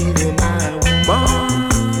 I tell you, my woman,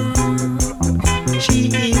 she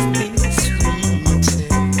is the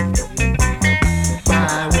sweetest.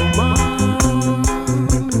 My woman,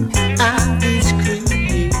 on this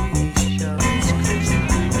creation.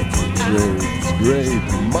 Great.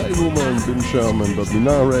 My woman, Ben Sherman, but we're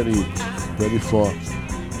now ready for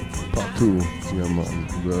part 2, yeah man,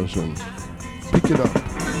 version. Pick it up.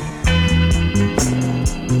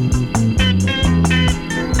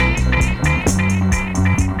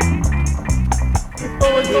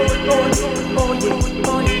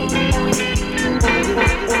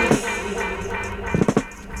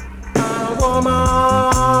 My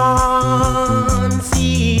woman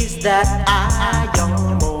sees that I am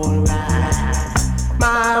alright.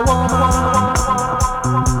 My woman,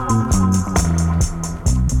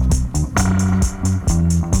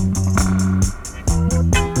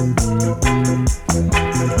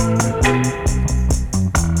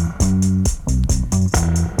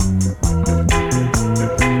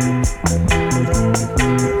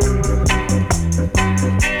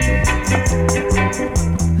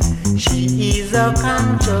 she is a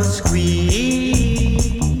conscious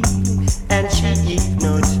queen, and she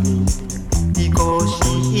ignores me because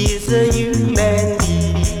she is a human being.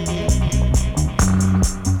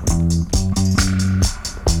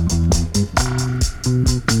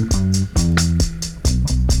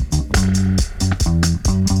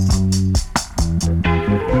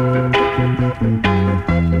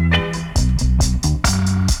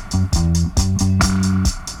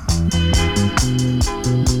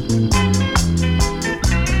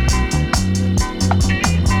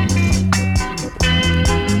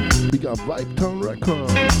 Big up Vibe Town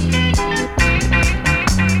Records.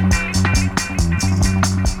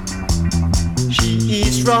 She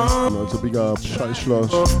is And from also big up Schei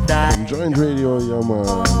Schloss from Joint Radio, yeah man.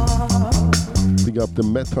 Big up the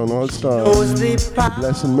Meton All Stars. knows the The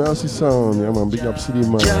Bless and Mercy sound, yeah man. Big up City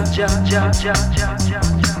Man. Yeah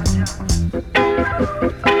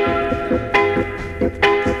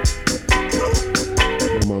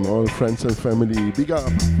man, all friends and family, big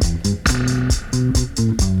up.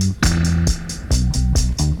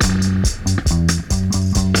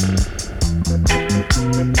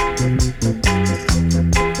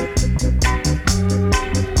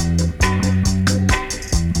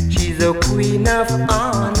 She's a queen of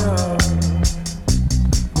honor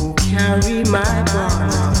who carry my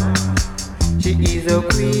banner. She is a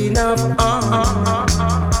queen of honor.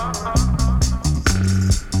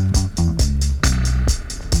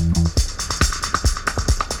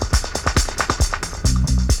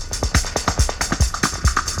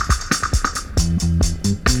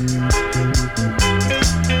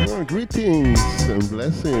 Oh, greetings and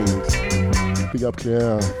blessings. Big up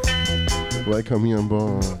Claire. Welcome here on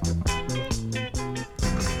board.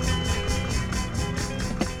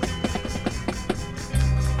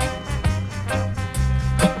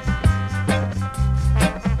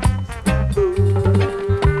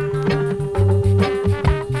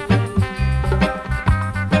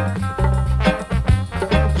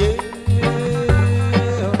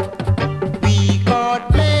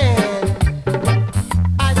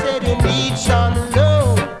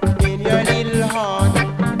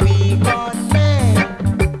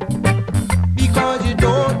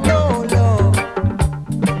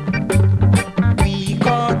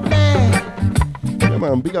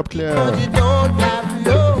 up, Claire. Cause you don't have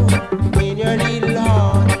love in your little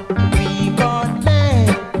heart. We got man.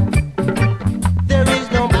 There is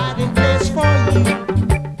no hiding place for you.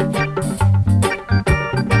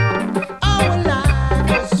 Our life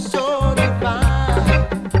was so divine,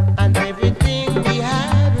 and everything we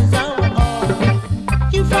have is our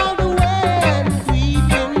own. You found a way and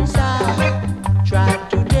creep inside, tried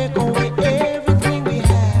to take away everything we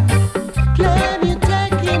have. Claim you're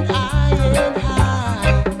taking high and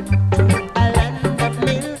high to a land of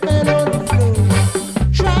milk and honey flow.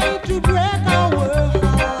 Try to break our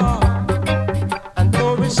heart and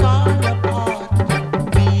throw us all apart.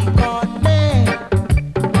 We got man.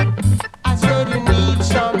 I said you need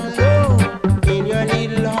some love in your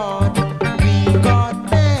little heart. We got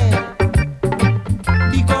man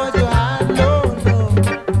because you have no love.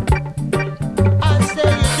 I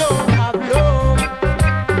said you don't have love.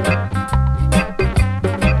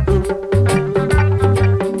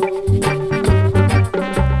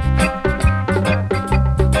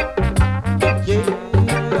 Yeah.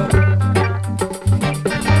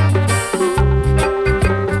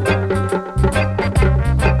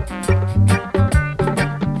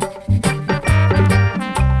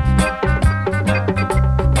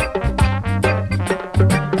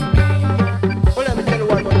 Well, let me tell you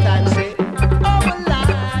one more time, say, our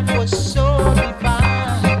life was so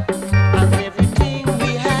divine, and everything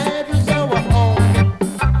we had was our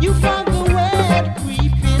own. You found the way to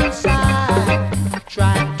creep inside,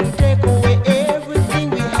 tried to take away everything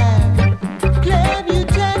we have. Claim you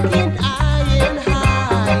taking high and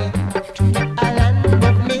high to a land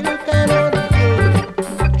of milk and honey.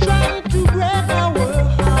 Trying to break our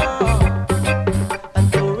heart and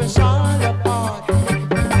throw us all apart.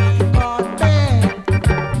 We got bad.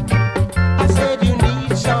 I said you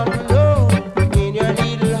need some love in your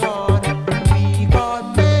little heart. We got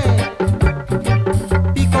bad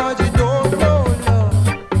because you don't know love.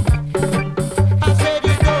 I said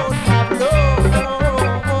you don't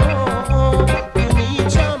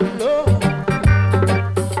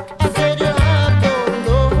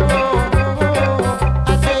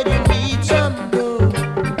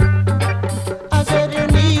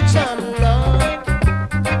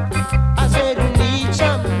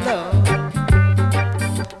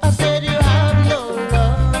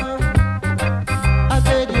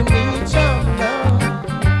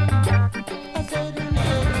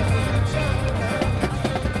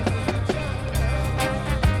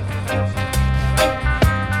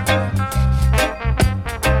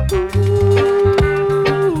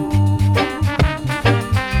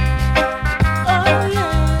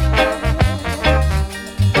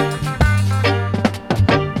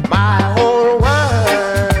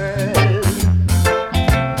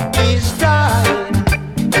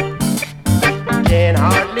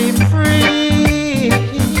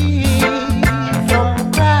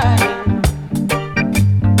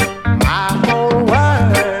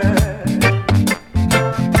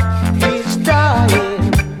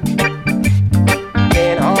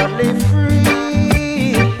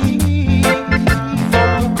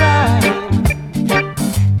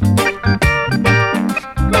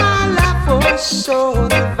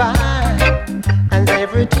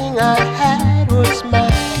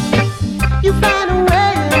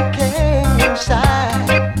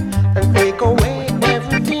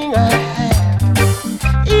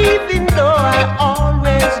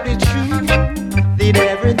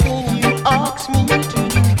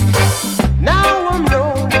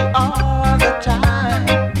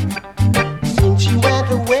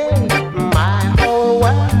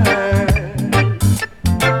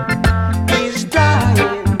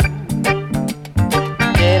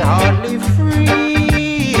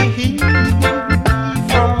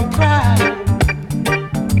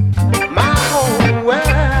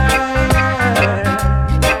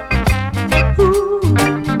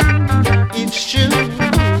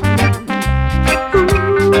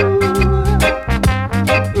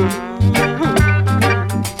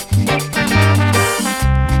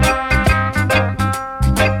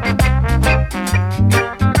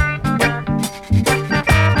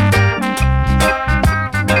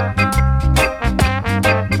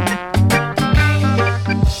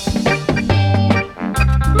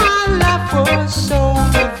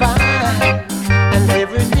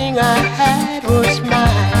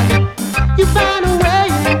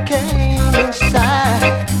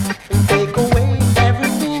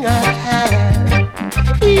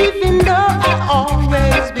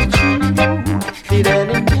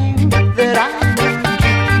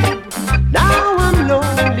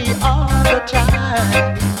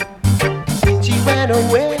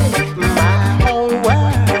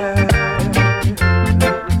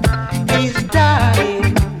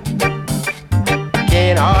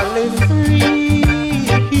hardly free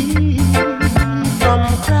from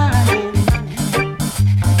crying.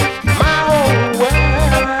 My whole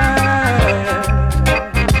world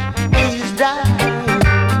is dying.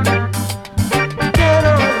 Get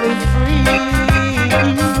only free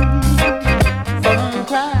from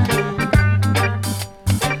crying.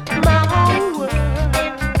 My whole world.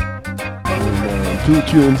 Two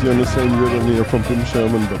tunes here on the same rhythm here from Tim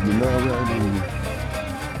Sherman, but we're not ready.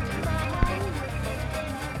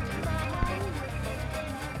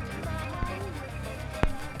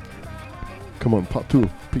 Come on, part two,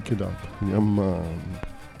 pick it up. Yeah, man.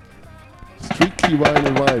 Strictly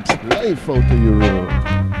vinyl vibes, live out of Europe.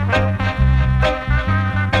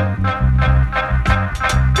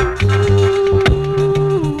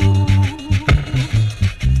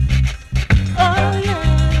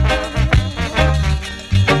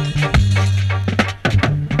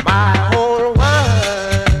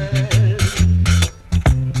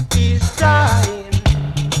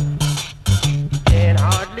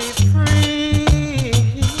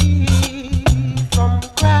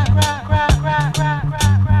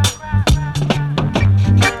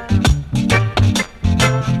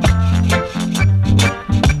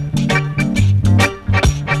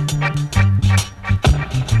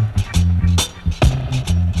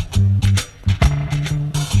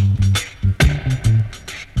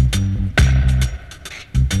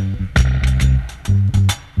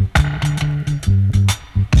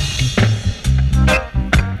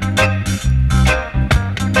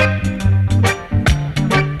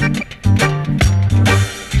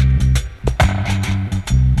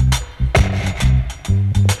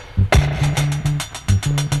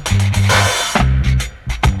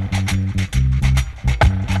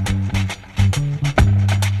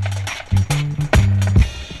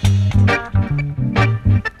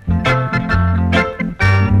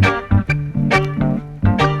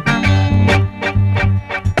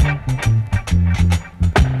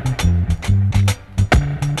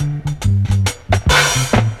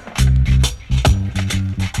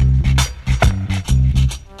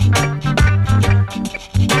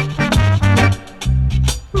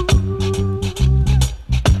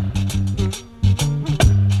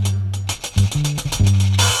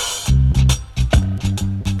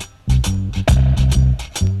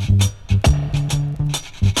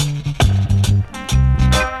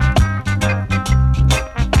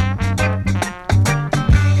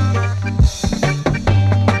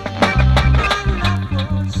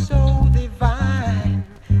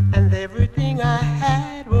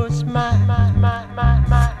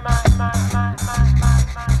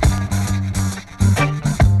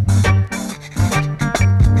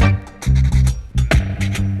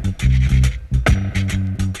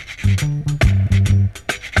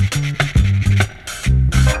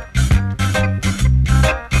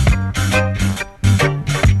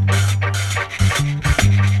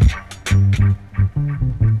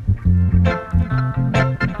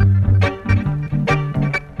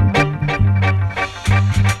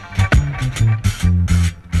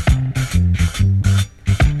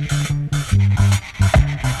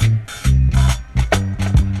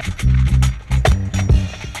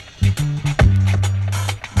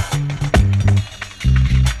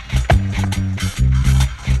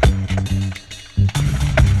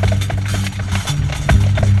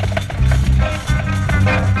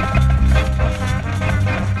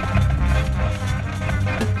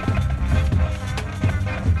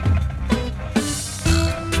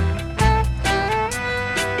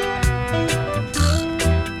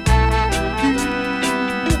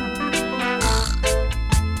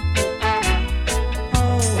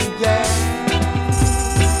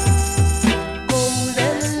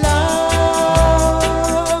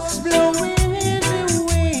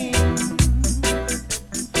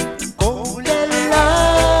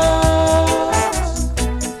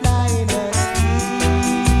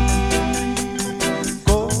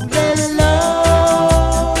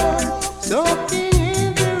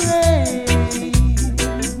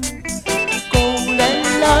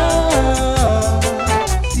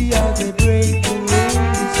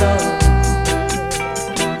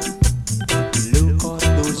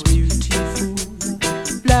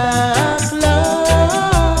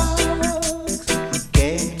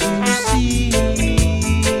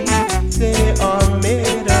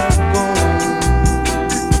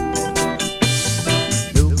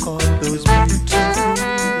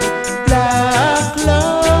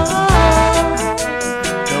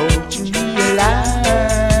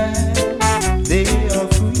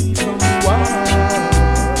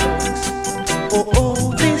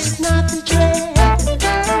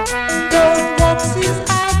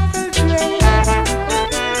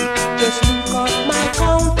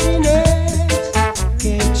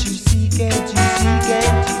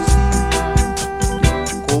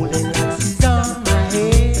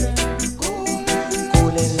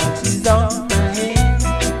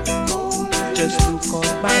 Just look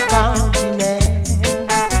on my countenance.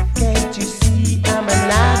 Can't you see I'm a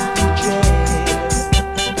laughing dread?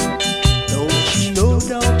 Don't you know,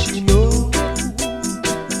 don't you know?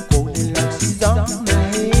 Golden locks is on my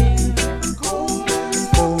head.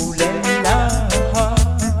 Golden locks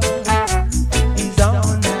is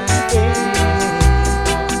on my head.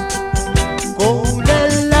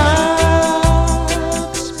 Golden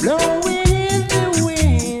locks blowing in the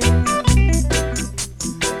wind.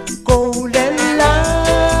 Golden locks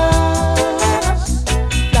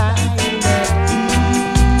flying at ease.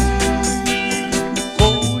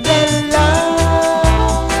 Golden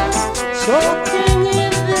locks soaking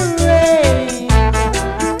in the rain.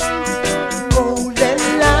 Golden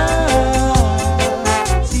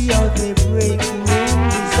locks, see how they're breaking in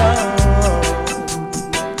the sun.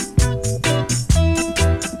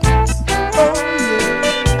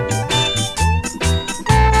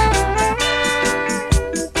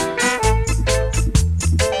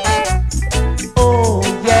 Oh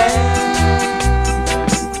yeah. Oh yeah.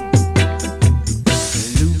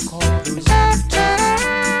 Look on those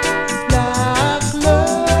beautiful black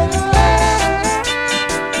mothers.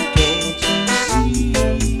 Can't you see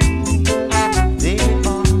they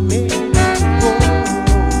are made of gold?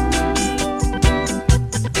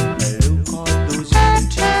 Look on those beautiful black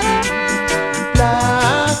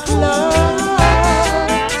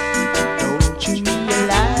locks. Don't you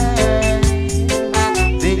realize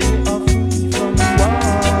they are free from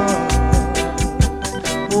war?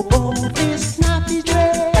 Oh, this snappy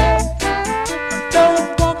dread,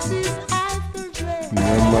 those boxes after dread.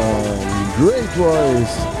 Yeah, man. Great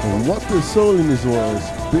voice. And what a soul in his voice.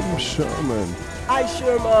 Bim Sherman. I,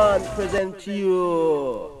 Sherman, present to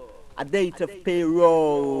you a date of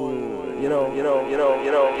payroll. You know.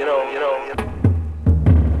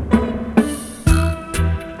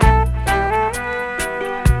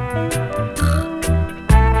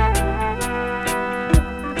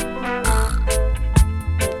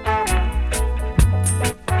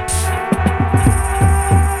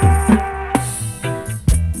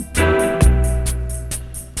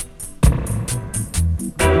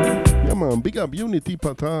 Yeah, man. Big up Unity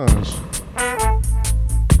Partage.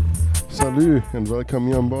 Salut and welcome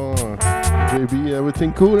you on board. JB,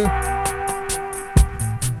 everything cool?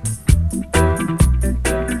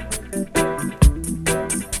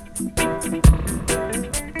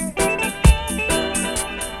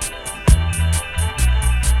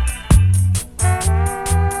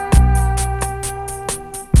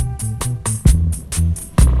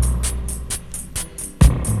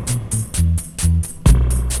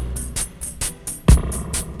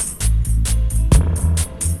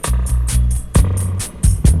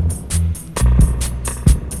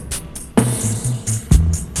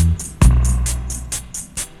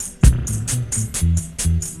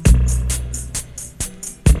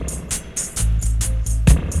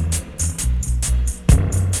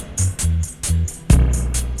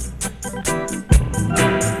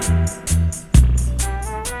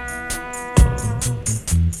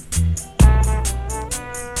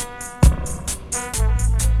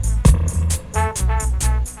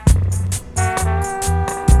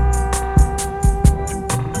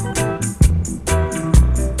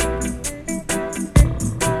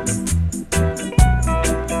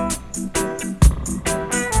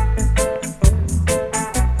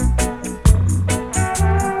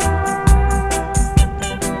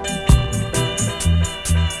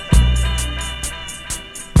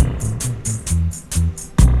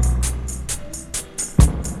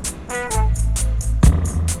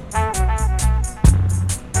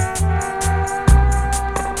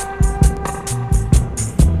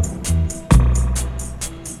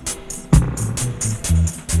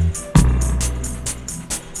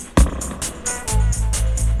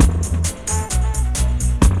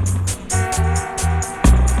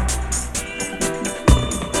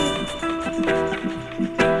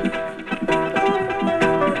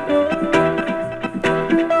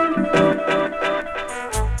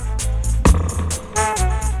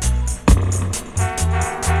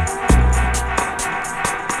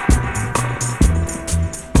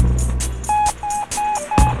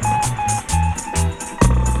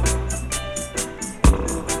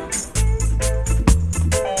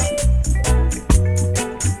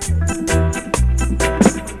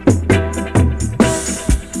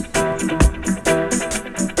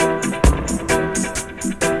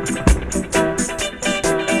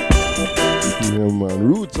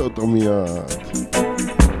 out on me yard.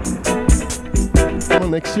 My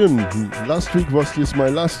next tune. Last week was this my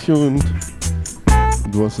last tune.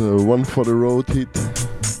 It was a one for the road hit,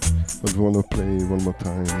 but we wanna play one more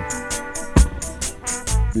time.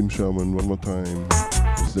 Bim Sherman one more time.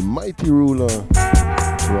 It's the mighty ruler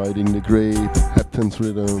riding the great Hepton's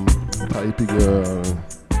rhythm, Typey Girl.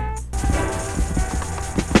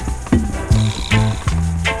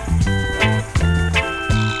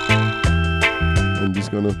 And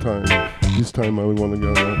this time I wanna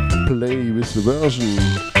gonna play with the version.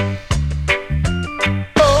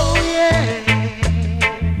 Oh yeah.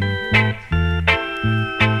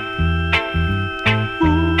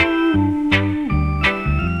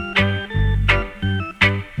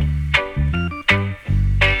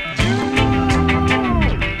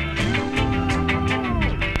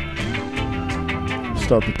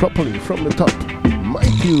 Started properly from the top.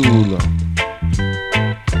 Mighty ruler.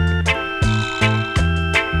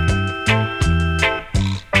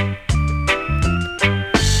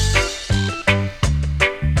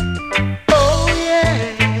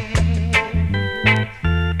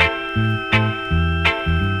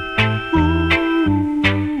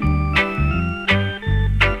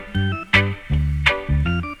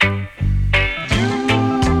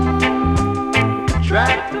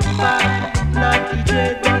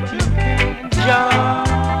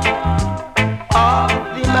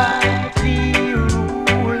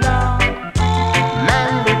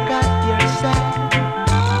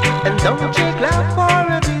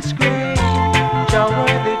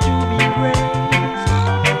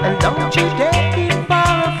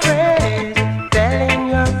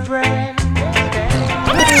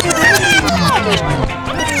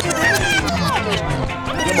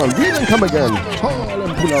 Come again, haul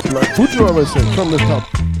and pull up like Bourgeois said from the top.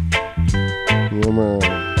 Yeah man,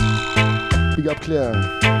 big up Claire.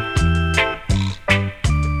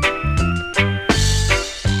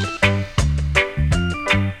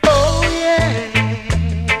 Oh yeah.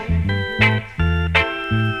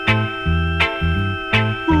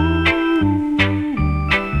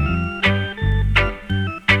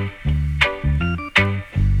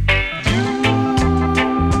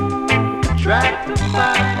 Try to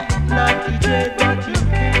find not the dread, but you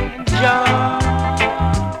can jump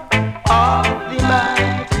off the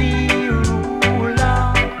mighty ruler.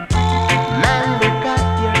 Man, look at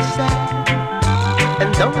yourself and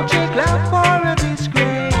don't take love for a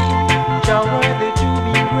disgrace. You're worthy to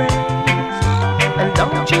be praised, and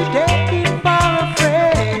don't you take it for a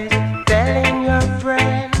phrase. Telling your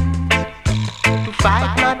friends to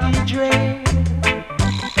fight not the dread.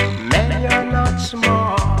 Man, you're not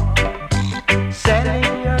small.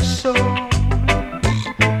 Selling your soul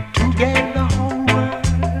to gain the whole world.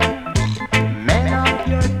 Men of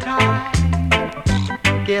your time,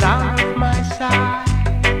 get out of my sight.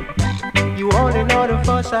 You only know the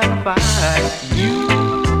fuss and fight. You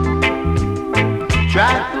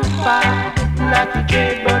try to fight, not to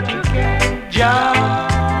trade, but you can't jump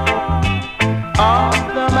off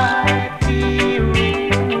the mighty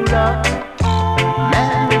ruler.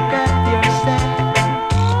 Man, look at yourself.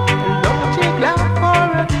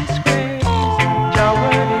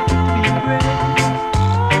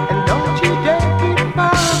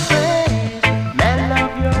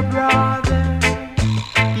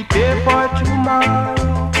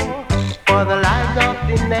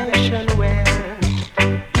 Nation where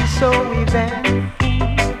he's so eventful.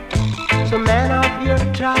 So man of your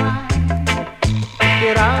time,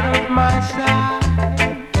 get out of my sight.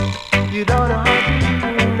 You don't know how to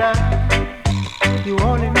unite. You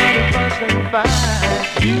only know the fuss and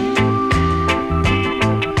fight. You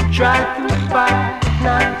try to fight,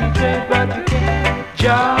 not to trade, but you can't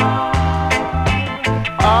jump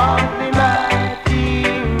on the mighty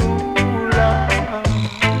ruler.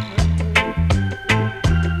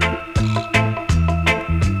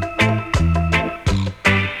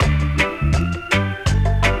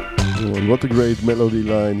 What a great melody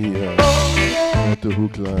line here. What a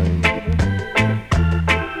hook line.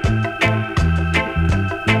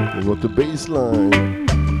 And what a bass line.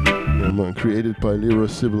 Yeah, man, created by Lyra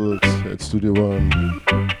Sybils at Studio One.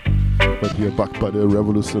 But here backed by the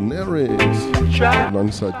Revolutionaries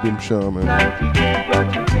alongside Bim Sherman.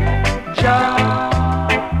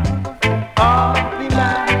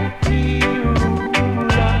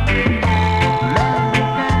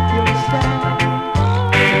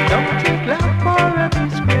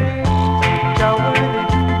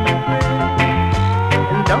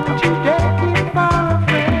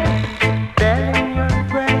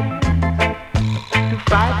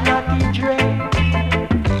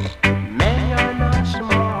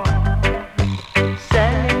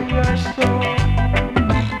 Selling your soul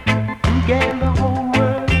to gain the whole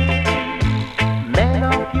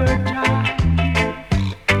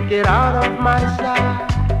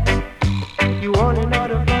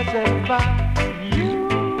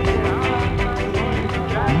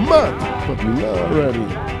start, but we're not ready.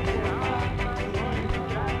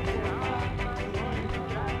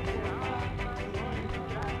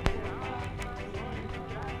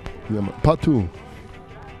 Yeah, man. Part 2.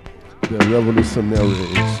 The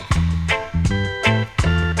Revolutionaries.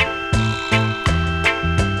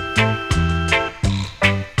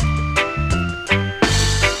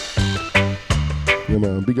 Yeah,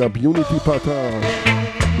 man. Big up Unity Pattern.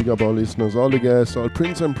 Big up our listeners, all the guests, all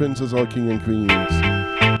prince and princess, all king and queens.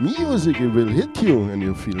 Music, it will hit you and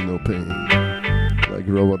you feel no pain. Like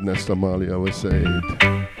Robert Nesta Marley always said.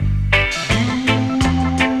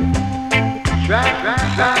 Try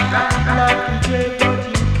not to dread, but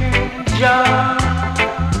you can't jump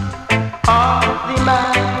off the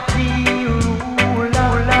mighty rule.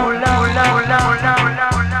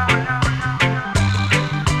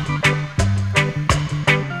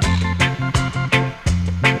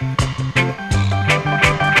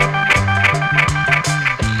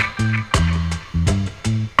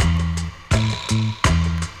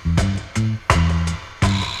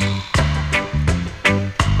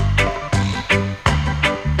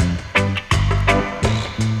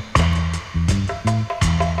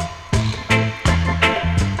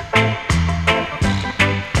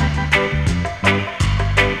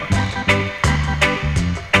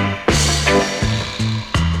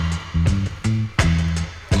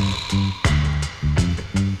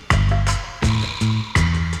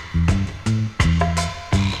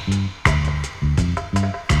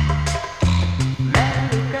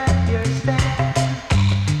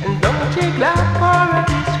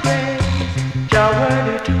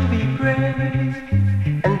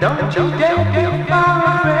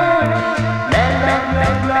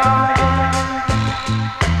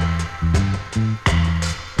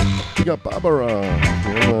 Big up Barbara.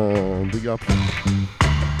 Yeah, man. Big up.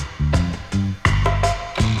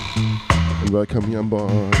 And welcome here on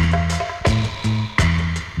board.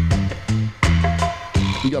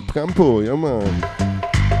 Big up Campo. Yeah, man.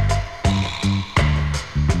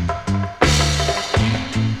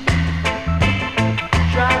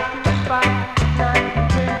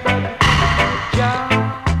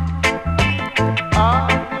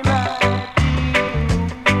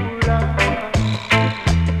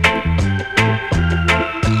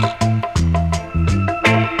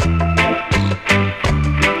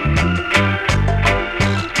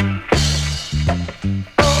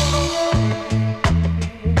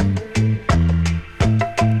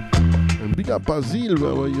 Basil,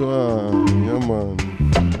 wherever you are. Yeah, man.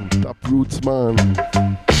 Top roots, man.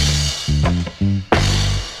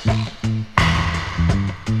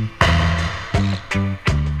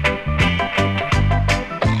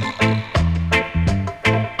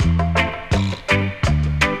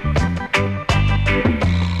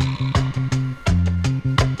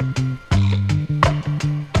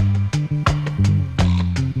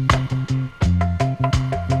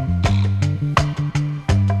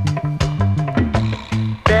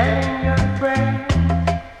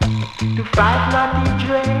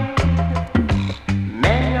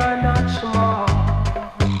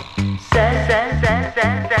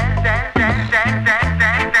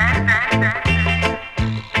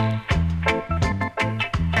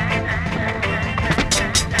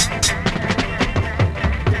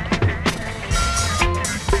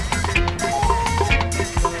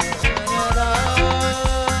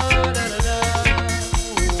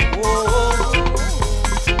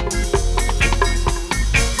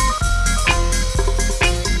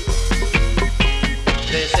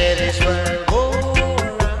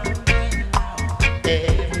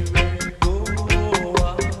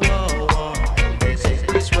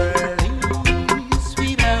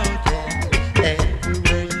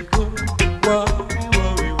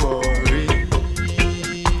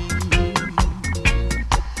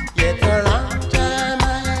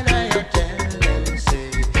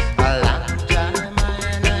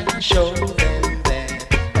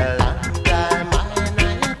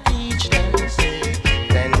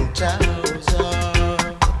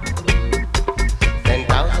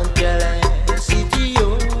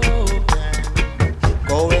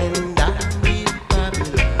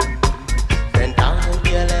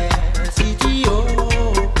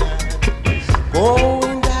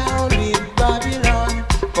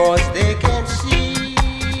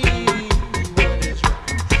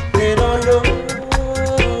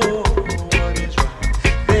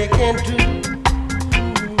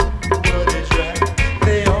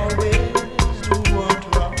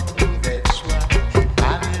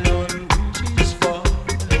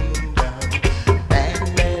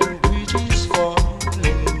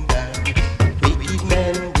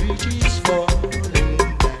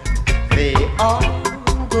 They all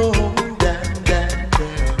go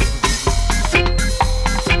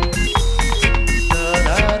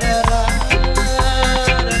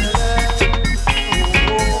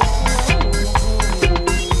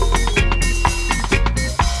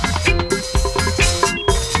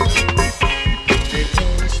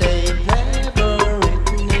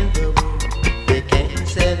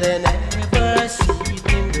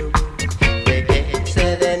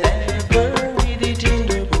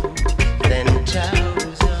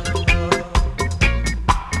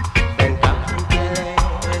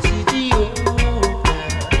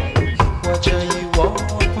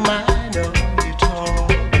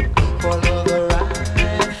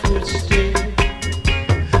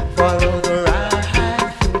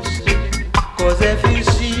if you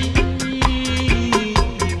see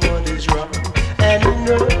what is wrong, and you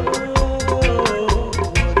know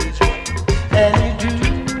what is wrong, and you do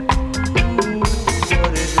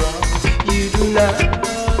what is wrong, you do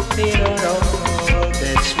nothing at all.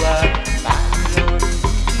 That's why Babylon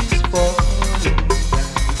is falling down.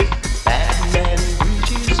 Batman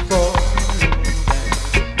Bridge is falling down.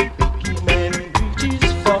 Wicked Man Bridge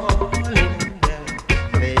is falling down.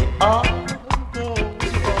 They all go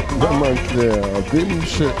Yeah, man, clear. Vim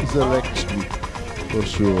selection for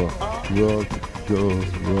sure. World goes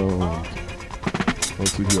round.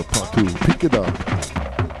 Also here, part 2. Pick it up.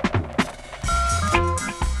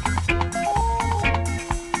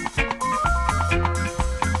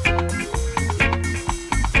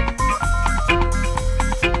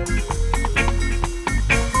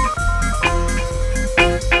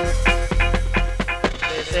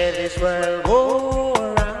 They say this world go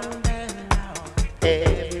around and round,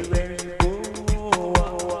 everywhere you go.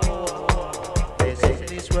 They say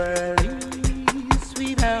this world is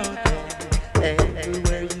without end,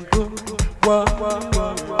 everywhere you go. Whoa, whoa,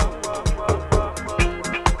 whoa, whoa.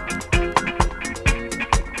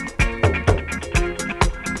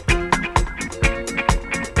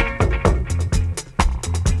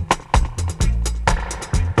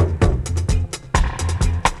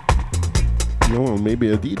 No, maybe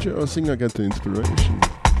a DJ or singer get the inspiration.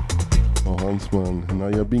 Or Hansman,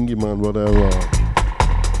 Naya Bingy Man, whatever.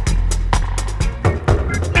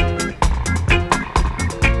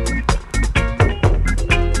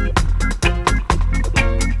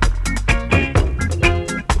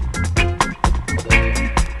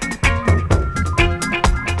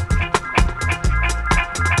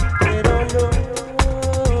 They don't know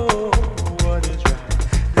what is right.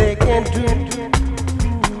 They can't do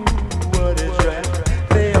what is right.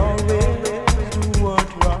 They always do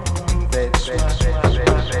what's wrong. That's why.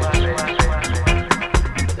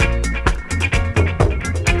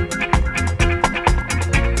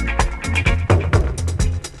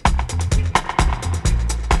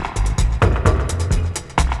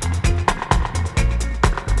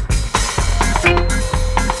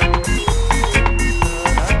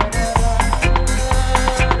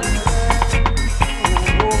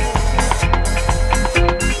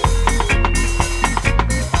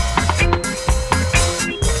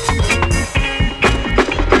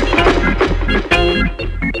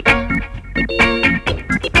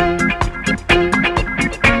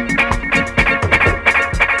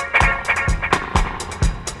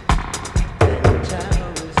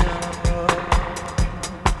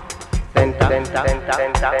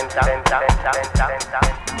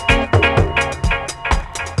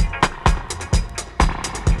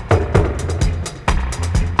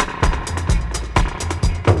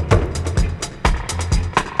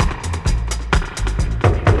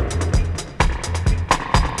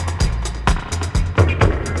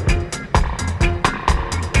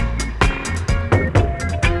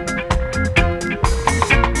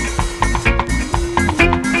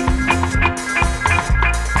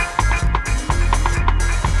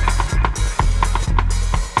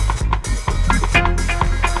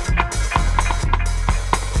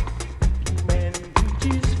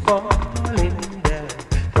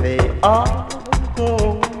 All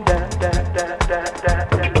go down, down, down, down, down,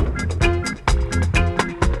 down.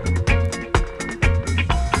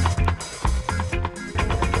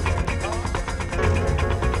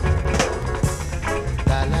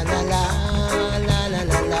 La la la la la la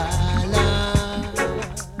la la la.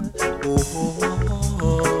 Oh, oh, oh,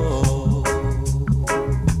 oh.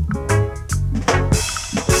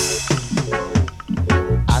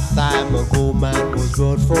 A time ago, man was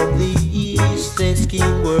brought from the east. Their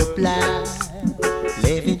skin were black,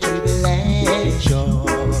 living through the land shore.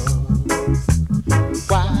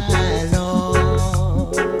 While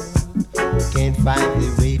all can't find the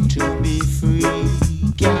way to be free,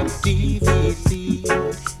 captivity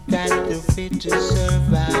got the fit to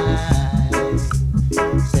survive.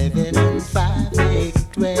 7 and 5, 8,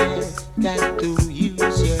 12, got to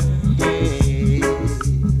use your head.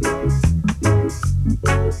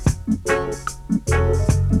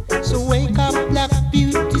 So wake up, black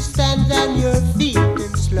beauty, stand and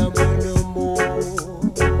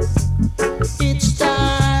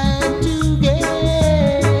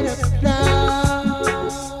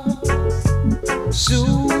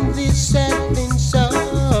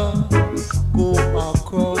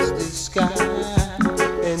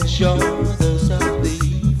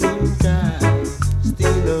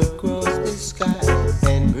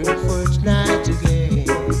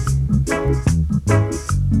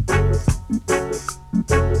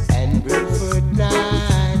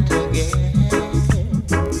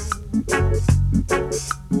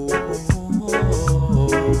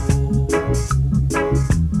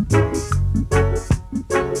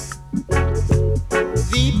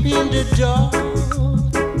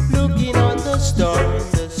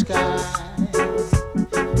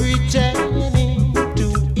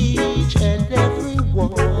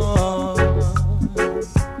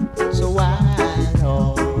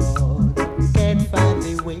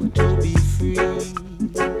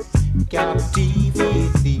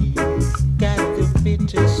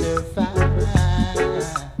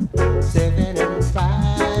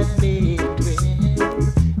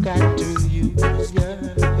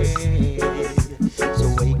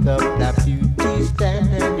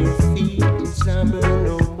slumber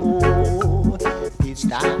no more. It's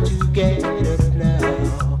time to get up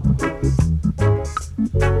now.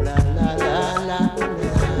 La la la la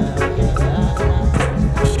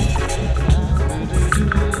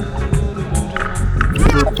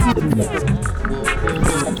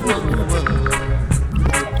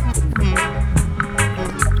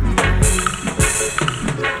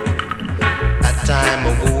A time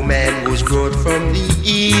ago man was brought from the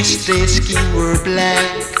east, their skin were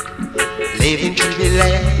black, living tribulation.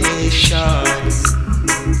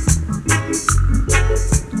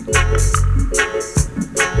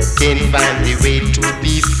 Can't find the way to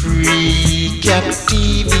be free.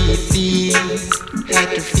 Captivity had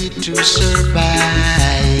to fit to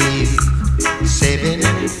survive. 7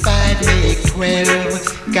 and 5 make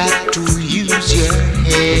 12. Got to use your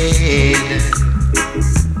head.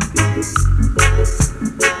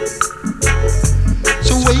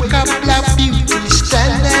 So wake up, black beauty,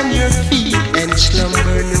 stand on your feet and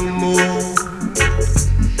slumber no more.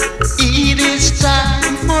 It is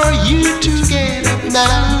time for you to get up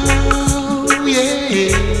now,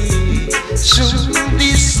 yeah. Soon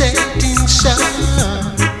the setting sun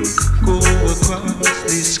go across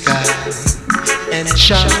the sky and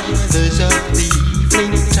shadows of the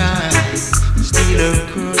evening time steal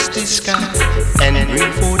across the sky and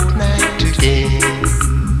bring forth night again.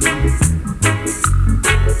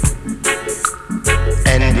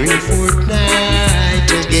 And bring forth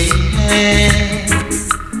night again.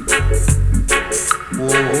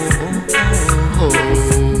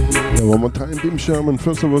 Yeah, one more time, Bim Sherman.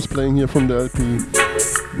 First I was playing here from the LP,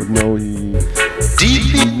 but now he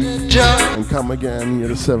Deep in the dark, and come again here,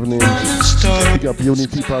 the 7-inch. Big up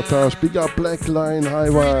Unity Partage, big up Black Line High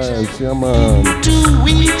Vibes, yeah man. to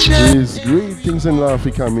each other. These greetings and love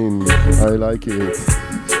come in, I like it.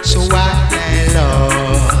 So I,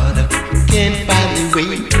 Lord, can't find the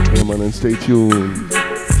way to Yeah man, and stay tuned.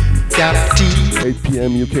 captive. 8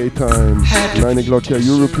 p.m. UK time, 9 o'clock here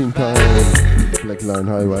European time. Black Line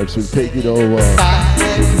High Vibes will take it over.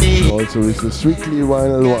 Find me, Also it's the strictly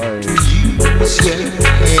vinyl vibe. use your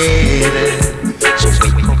head. So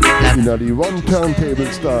wake up, black In the one turntable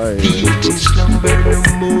style. feet and slumber no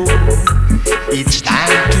more. It's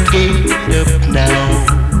time to get up now.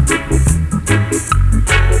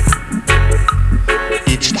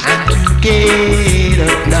 It's time to get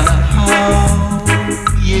up now.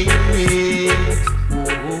 Yeah.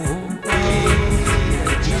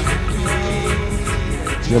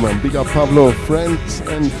 Yeah man, big up Pablo, friends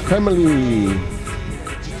and family.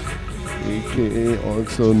 AKA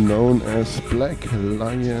also known as Black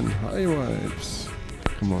Lion High Vibes.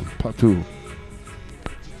 Come on, part 2.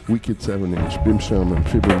 Wicked 7-inch, Bim Sherman,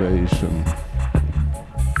 Tribulation.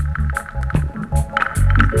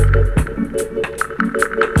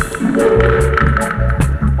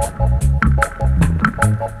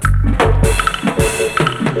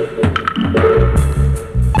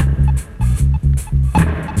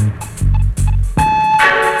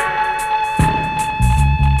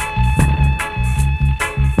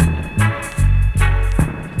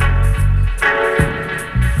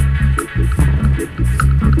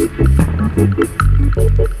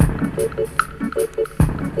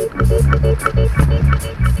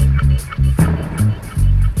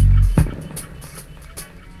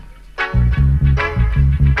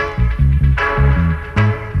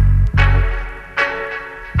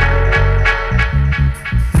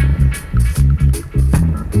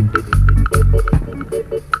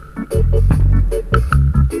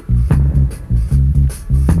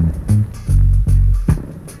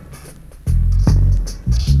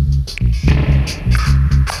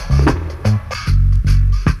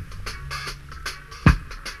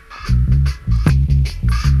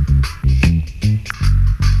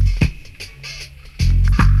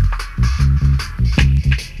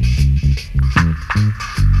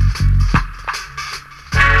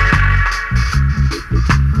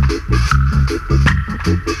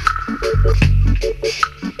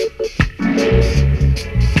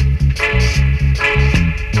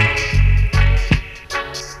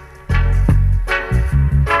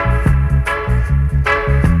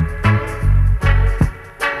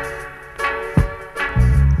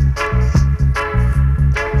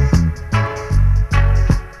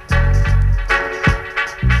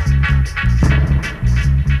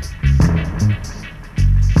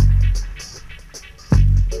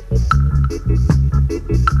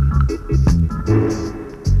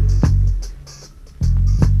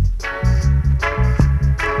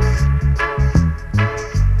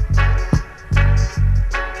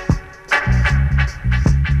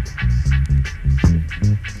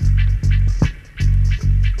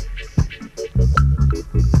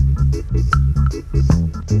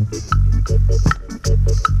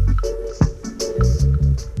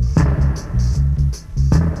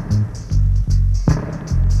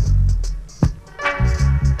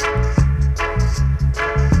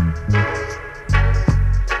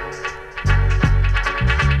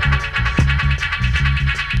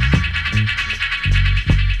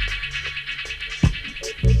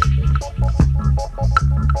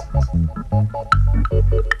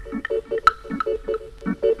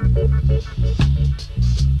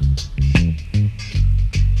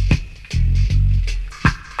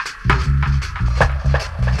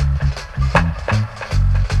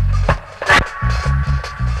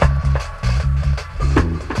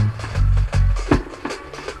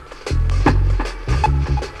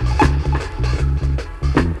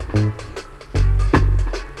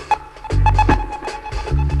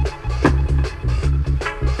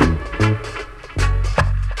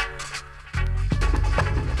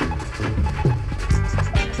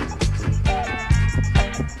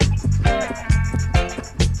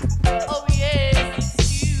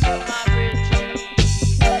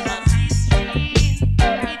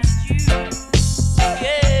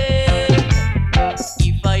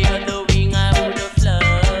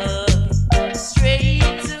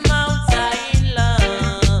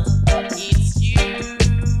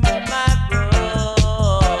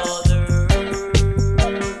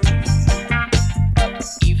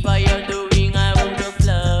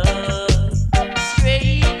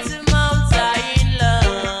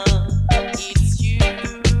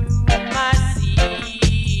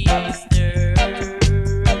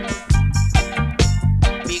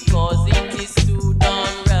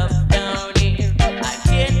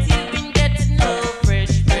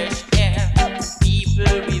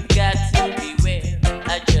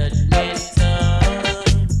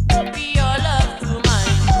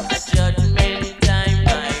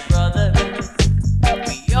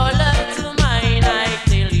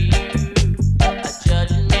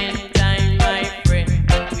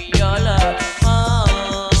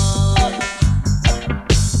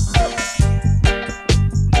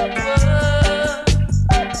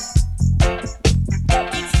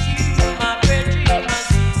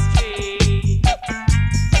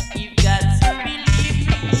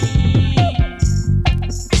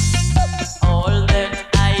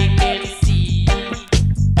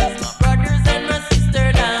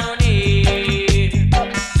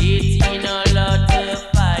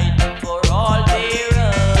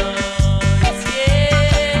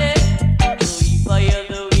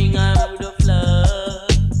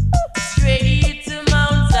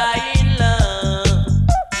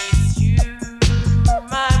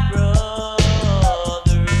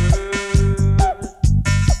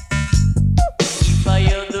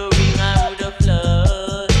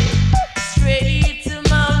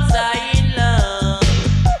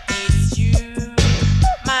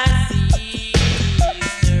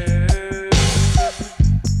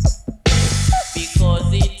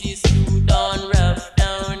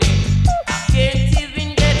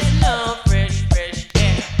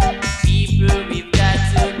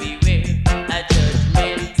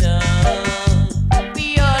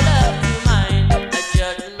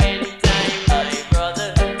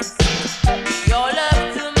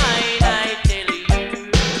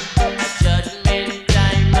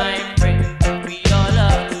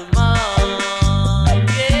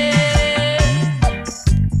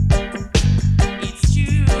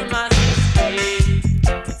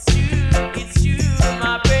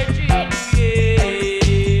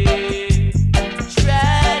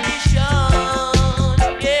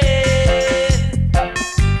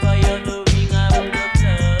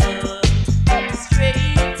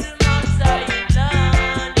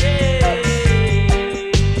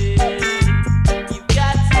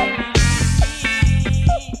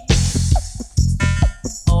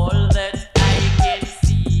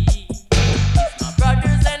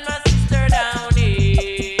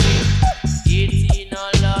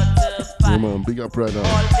 up, brother.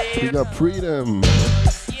 Big up Freedom.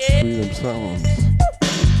 Freedom Sounds.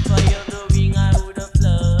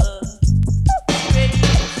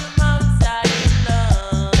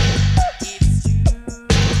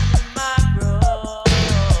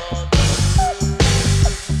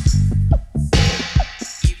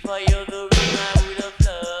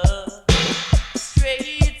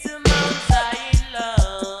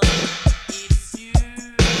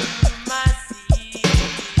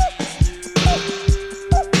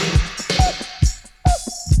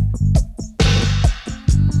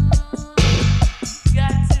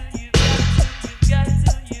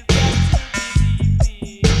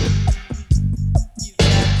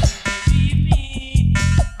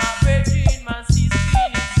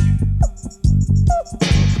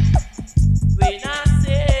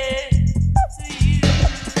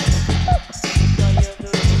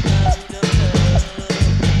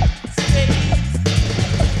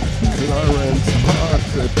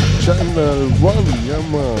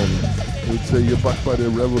 You're back by the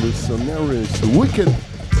Revolutionaries. Wicked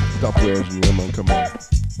top version, yeah man, come on.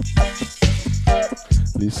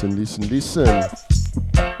 Listen, listen, listen.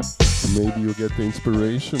 Maybe you'll get the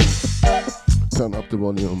inspiration. Turn up the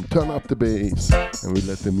volume, turn up the bass, and we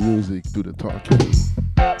let the music do the talking.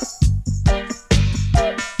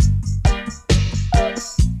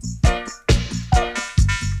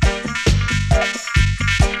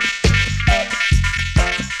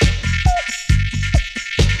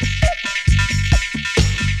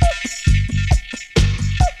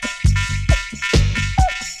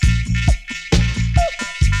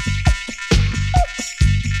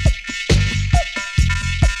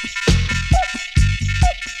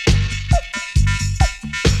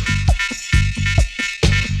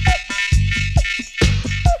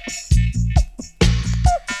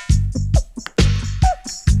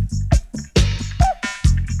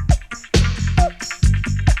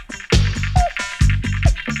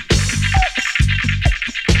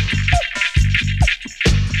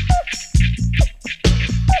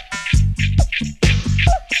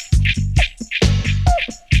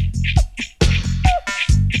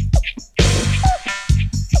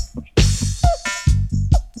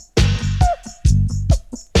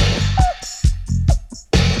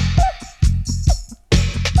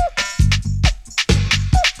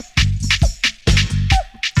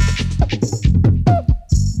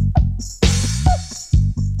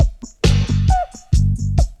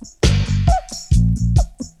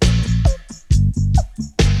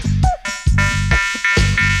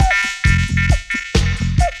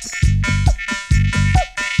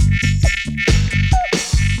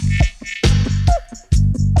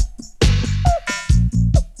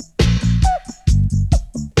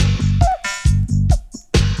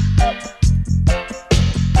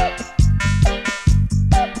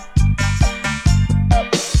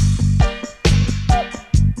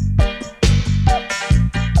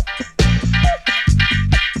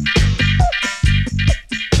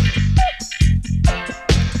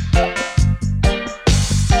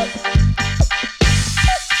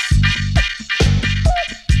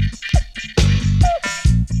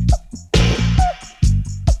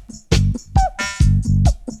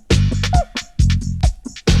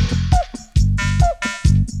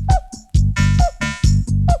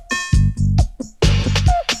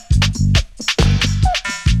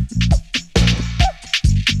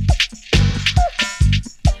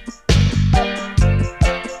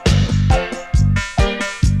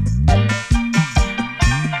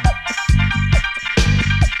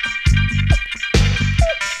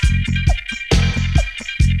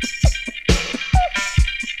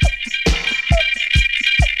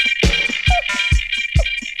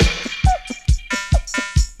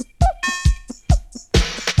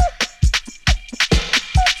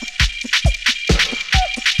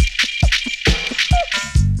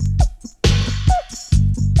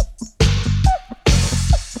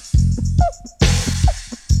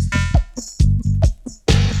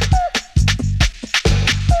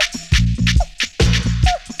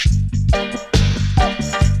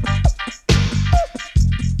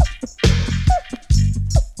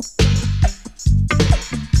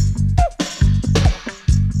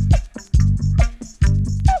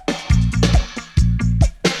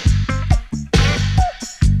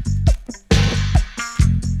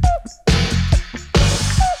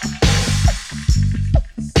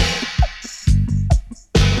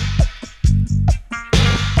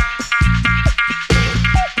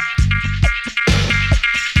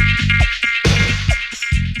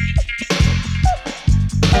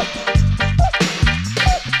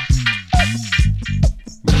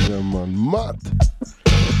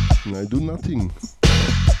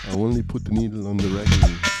 I only put the needle on the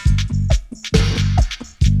reggae.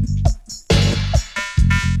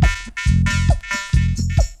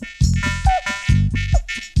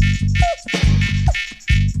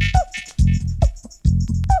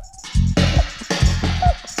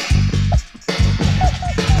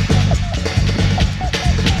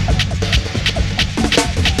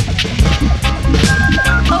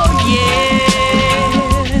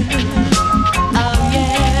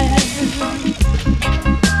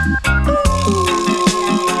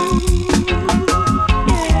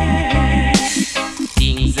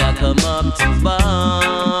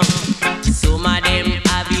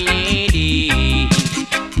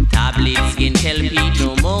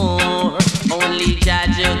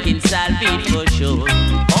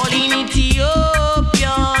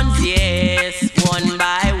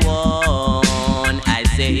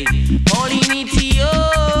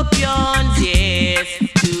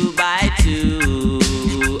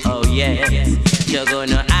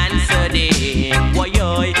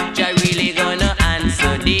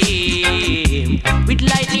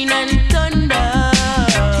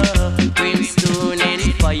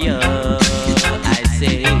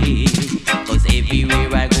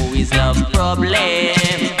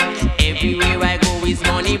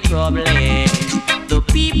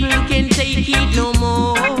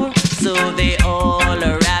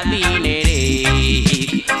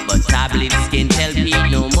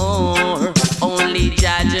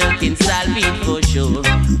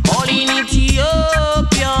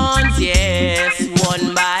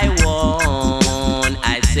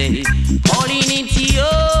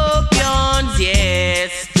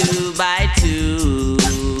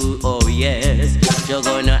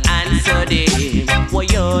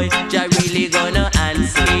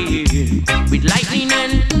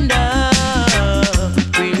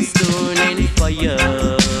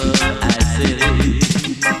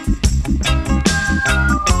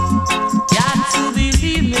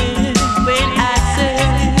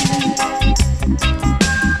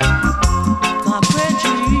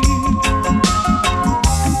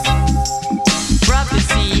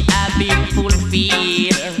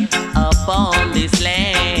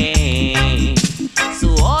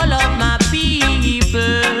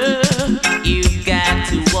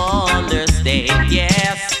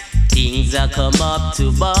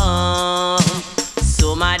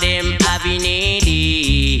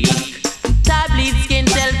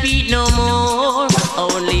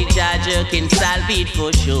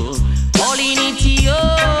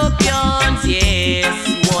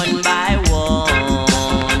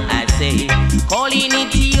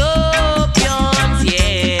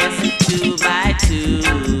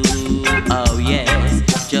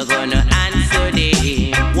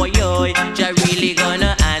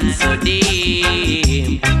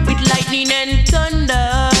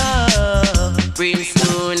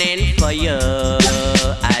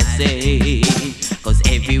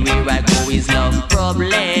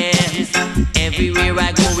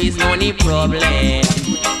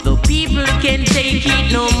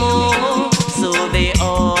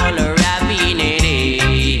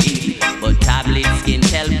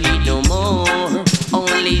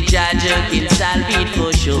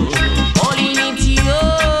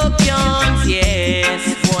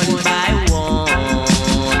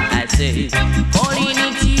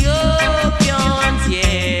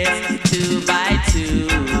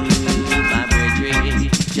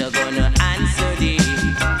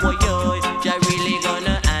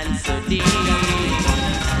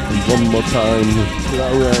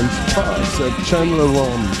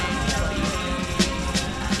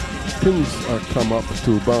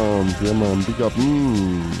 To bound, yeah man, big up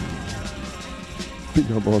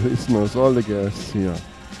all listeners, all the guests here.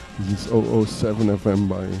 This is 007 FM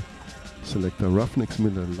by Selector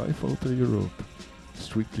Ruffneck-Smille, live out of Europe.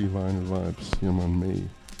 Strictly vinyl vibes, yeah man, May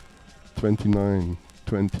 29,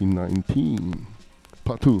 2019.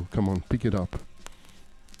 Part 2, come on, pick it up.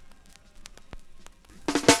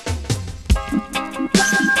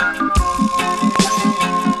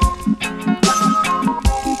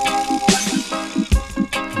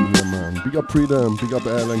 Big up Freedom, big up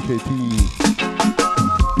Al and KT,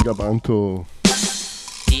 big up Anto.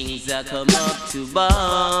 Things that come up to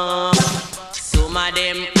bomb, some of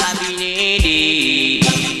them have been needy.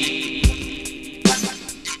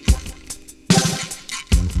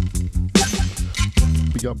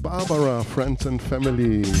 Big up Barbara, friends and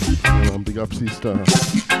family. Big up sister,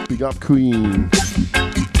 big up Queen,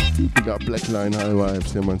 big up Blackline High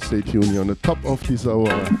Vibes. Yeah man, stay tuned. You're on the top of this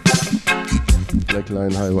hour.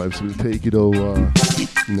 Blackline High Vibes will take it over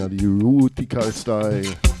in the erotical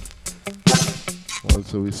style.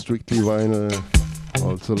 Also with strictly vinyl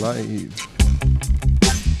Also live,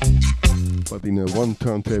 but in a one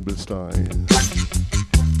turntable style.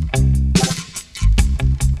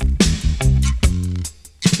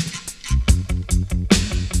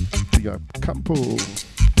 We got Campo,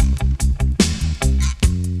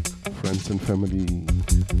 friends and family.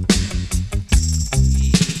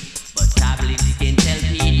 But tablets can tell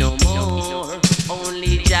me no more.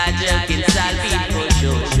 Only Jaja can solve it for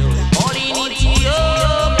sure. All in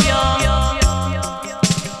Ethiopia.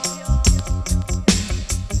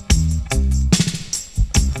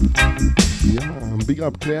 Yeah, big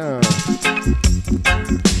up Claire.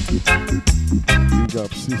 Big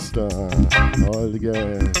up sister. All the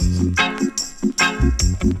guests.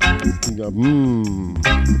 Big up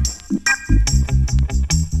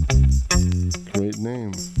Great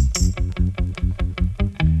name.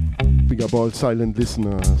 Big up all silent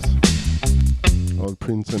listeners. All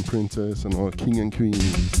prince and princess and all king and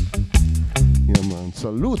queens. Yeah man,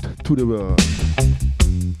 salute to the world.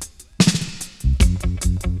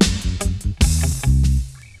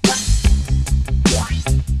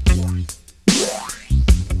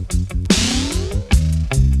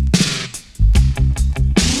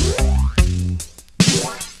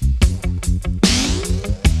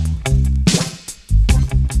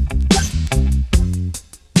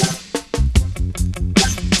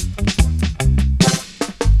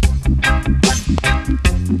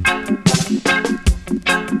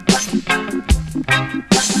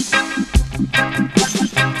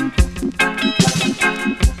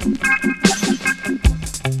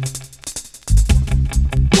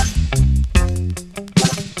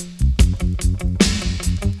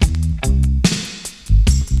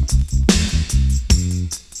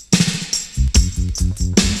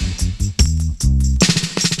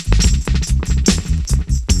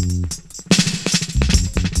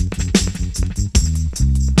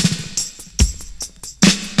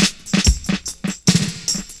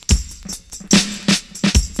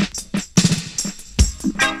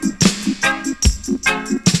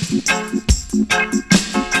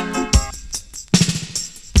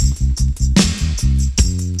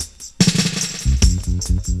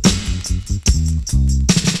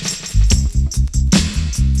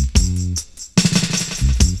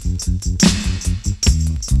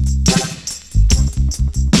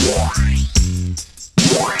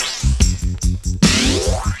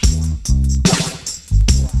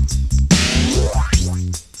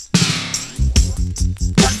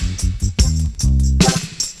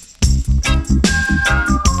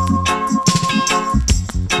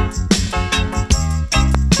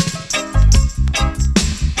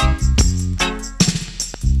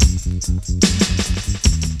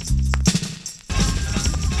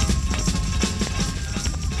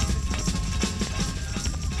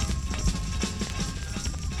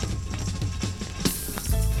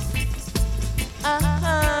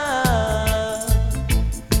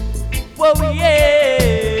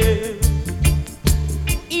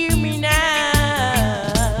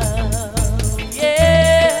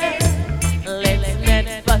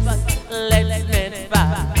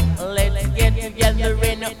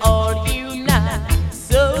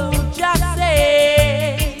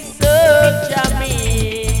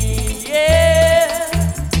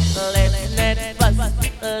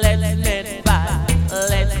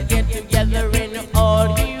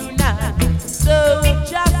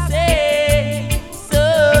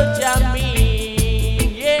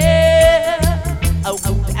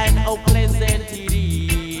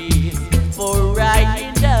 For I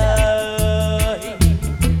and I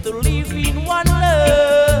to live in one love.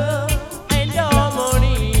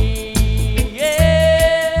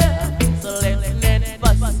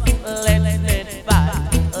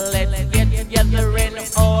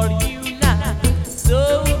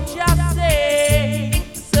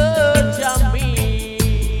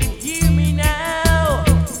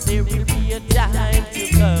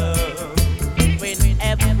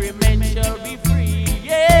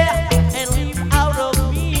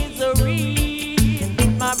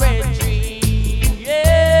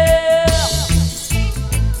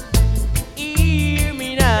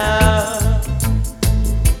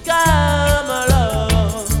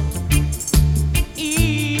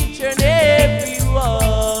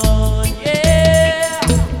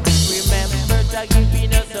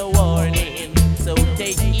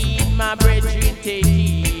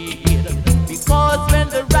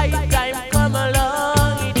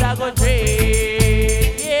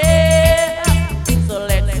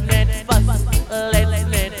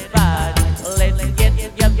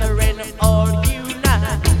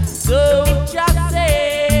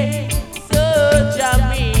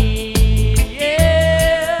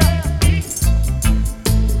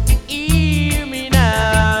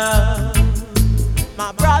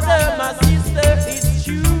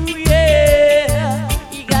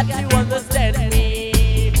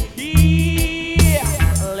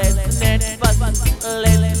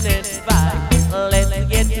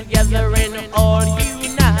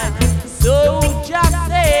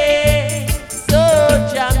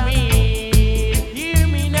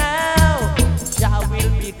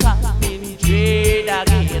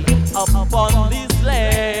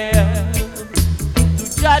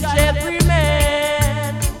 judge every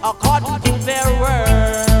man according to their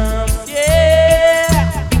works.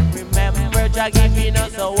 Yeah. Remember, Jah giving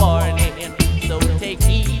us a warning. So take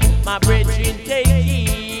heed, my brethren, take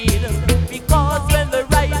heed. Because when the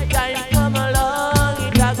right time come along,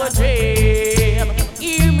 it a go dream.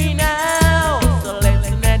 Hear me now. So let's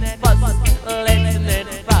not fuss, let's not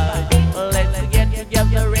fight. Let's get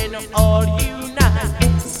together and all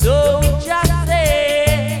unite. So just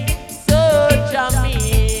say, so just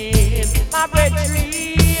mean, my brethren.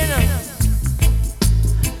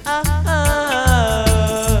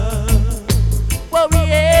 Well,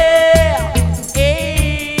 yeah,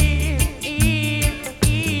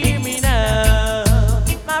 hear me now,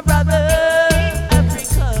 my brother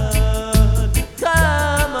African,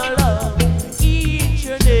 come along, each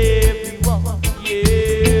and every one,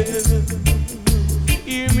 yeah.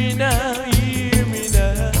 Hear me now, hear me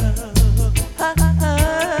now.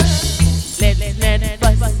 Let's not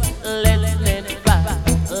fuss, let's not fight,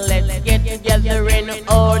 let's get together and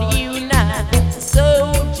all unite. So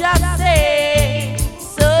just say,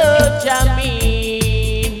 so just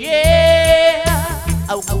mean, yeah.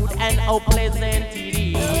 How good and how pleasant it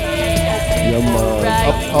is. Yeah, man.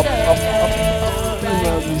 Up.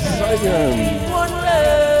 Zion. One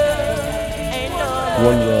love, ain't no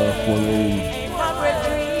One love, one aim. ain't my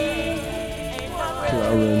brethren, ain't my brethren.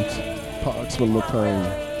 Clarence Parks one more time.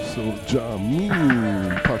 So Jamin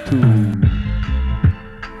Patu.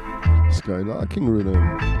 Skylarking rhythm.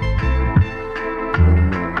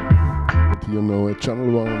 But you know it,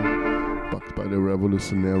 Channel 1, backed by the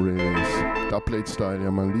revolutionaries. That plate style, yeah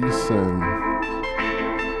man, listen.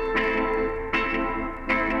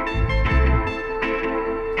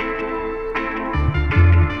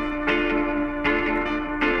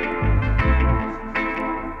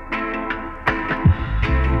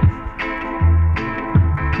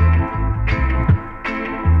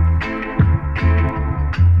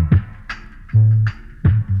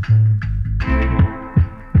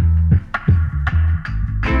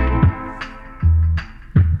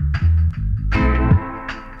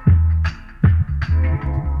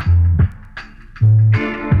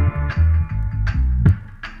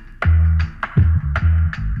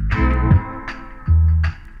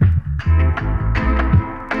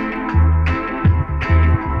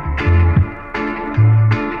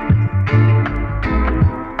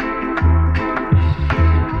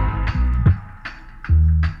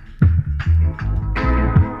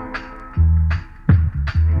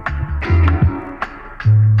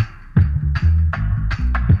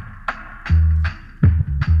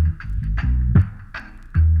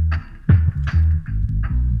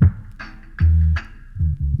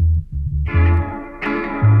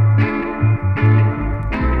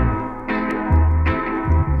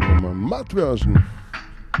 Version.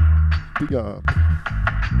 Big up.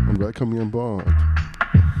 And welcome you on board.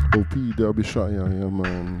 OP Derbyshire, yeah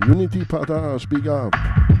man. Unity Partage, big up.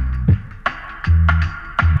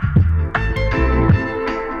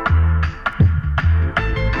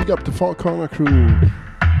 Big up the Four Corner crew.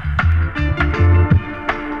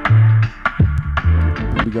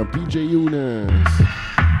 Big up DJ Eunice.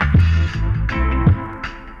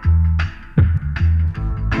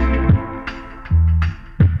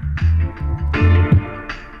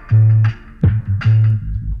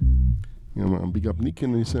 Big up Nick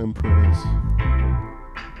and his Empress.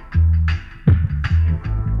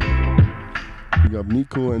 Big up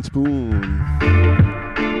Nico and Spoon.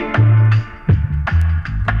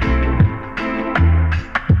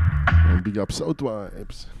 And big up South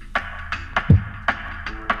Vibes.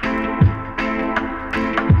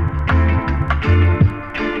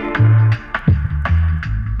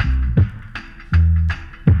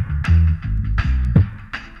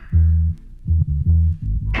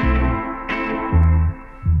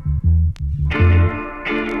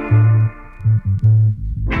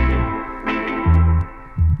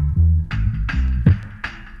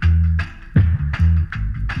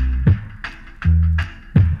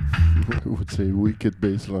 Wicked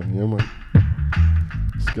bassline, yeah man.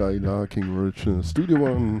 Skylarking original. Studio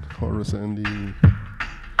One, Horace Andy,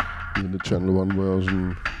 in the Channel 1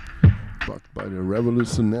 version, backed by the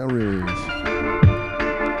revolutionaries.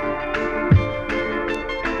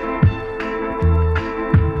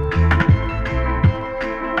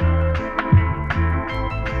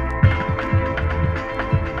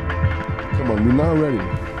 Come on, we're now ready.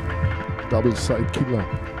 Double side killer.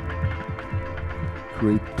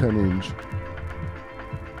 Great 10-inch.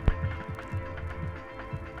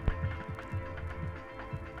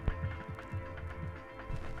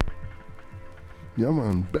 Yeah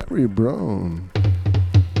man, Barry Brown.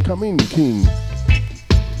 Come in, King.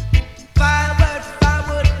 Forward,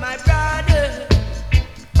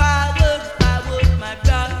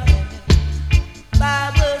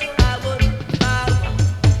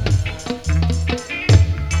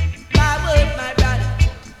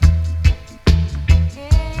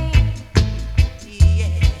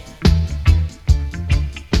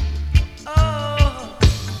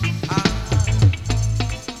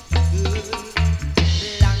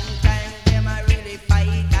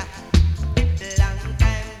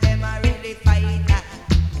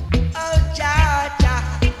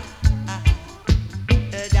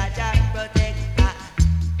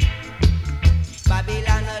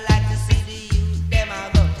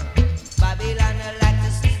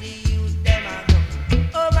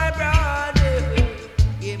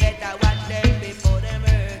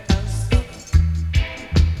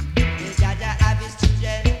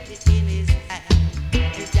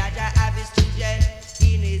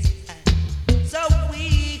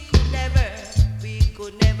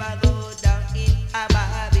 could never go down in a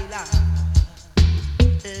Babylon.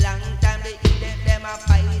 Long time the Eden them a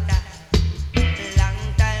fighter. Long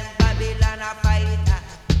time Babylon a fighter.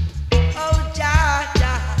 Oh Jah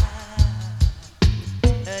Jah,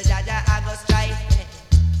 Jah Jah I go strike them.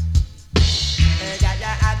 Jah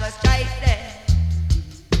Jah I go strike them.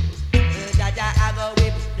 Jah Jah I go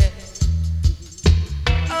whip them.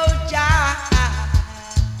 Oh Jah,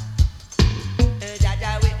 Jah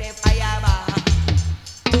Jah with the fire bar.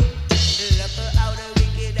 Look how the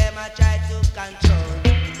wicked them a try to control.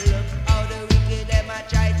 Look how the wicked them a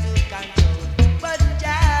try to control. But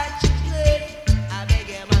Jah good, I beg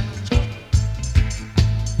him control.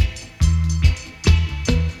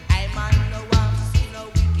 I man no want to see no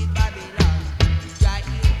wicked Babylon trying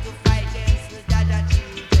to fight against the Jah Jah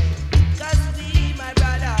children. 'Cause we, my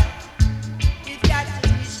brother, we've got to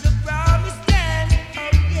reach the promised land.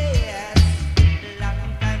 Oh yes, long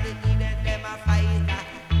time the Eden them a fighter.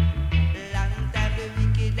 Long time the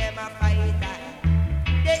wicked them a fighter.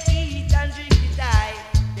 They eat and drink it high.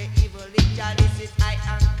 The evil in Janice is high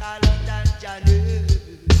and call out and Janice.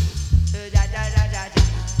 Da da da da da.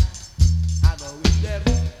 I go with them.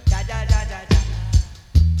 Da da da da da.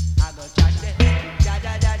 I go trash them. Da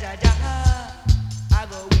da da da da. I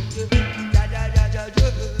go with them. Da da da da da.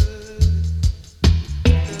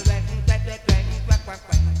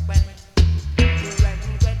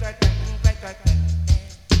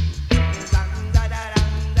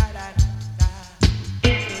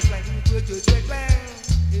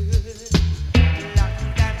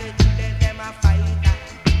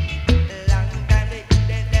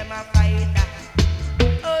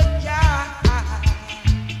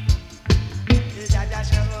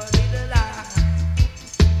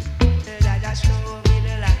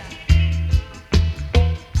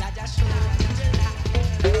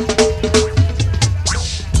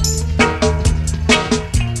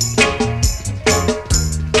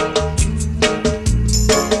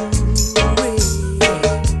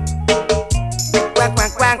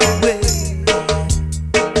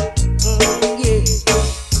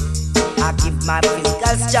 I give my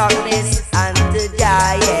physical strongness unto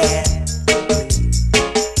Jah, yeah.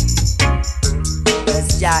 'Cause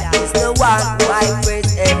Jah is the one who I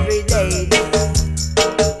praise every day.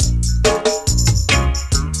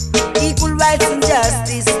 Equal rights and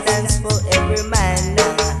justice stands for every man.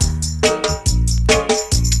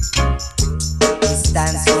 He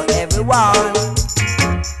stands for everyone.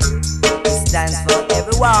 He stands for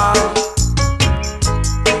everyone.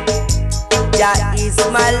 Jah is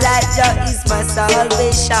my light, Jah is my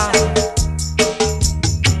salvation.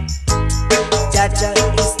 Jah Jah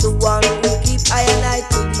is the one who keep I and I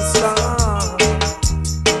to be strong.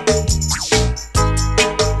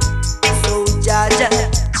 So Jah Jah,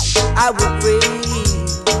 I will pray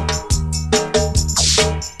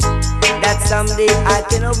that someday I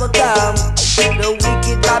can overcome the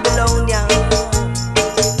wicked Babylonian.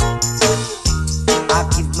 I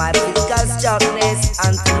give my physical strongness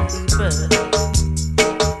unto the people.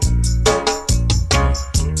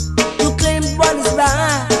 To claim what is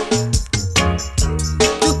right,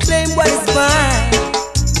 to claim what is mine.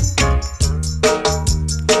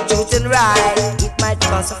 Truth and right, it might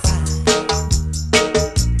cause a fight.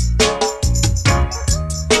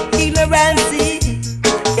 Ignorance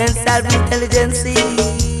can solve intelligence,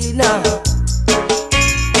 no.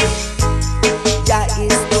 Jah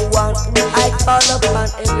is the one who I call upon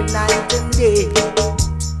every night and day.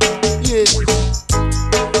 Yeah.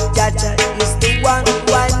 Jah Jah is the one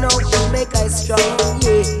who I know will make I strong.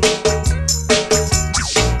 Yeah.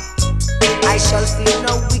 I shall fear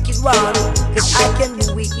no wicked one, 'cause I can be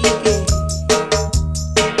weak. Yeah.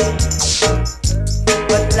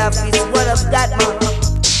 But love is what I've got, mama,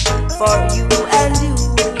 for you and you.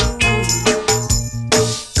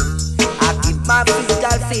 I give my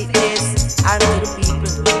physical fitness unto the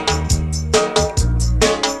people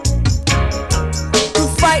to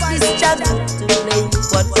fight this struggle, to claim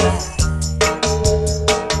what's right.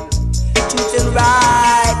 Truth and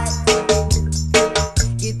right,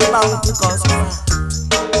 it bound to cause fight.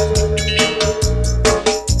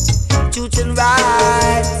 Truth and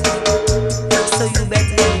right, so you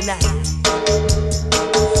better unite.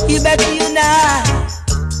 You better unite.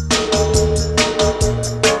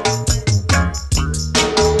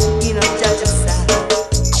 You know, Jah Jah side.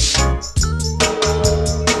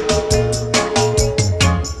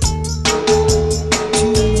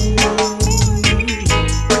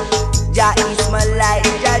 Jah is my light,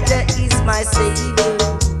 Jah Jah is my savior.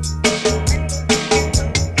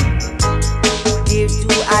 Here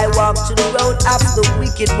too I walk to the road of the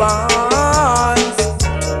wicked ones.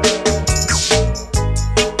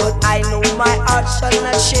 But I know my heart shall shall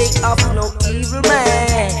not shake off no evil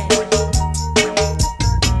man.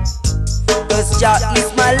 Cause Jah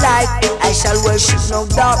is my light, I shall worship no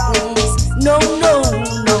darkness. No, no,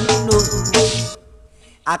 no, no.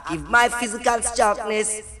 I give my physical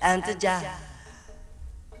sharpness unto Jah.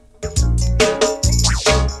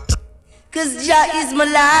 Cause Jah is my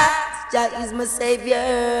light, Jah is my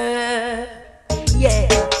savior. Yeah.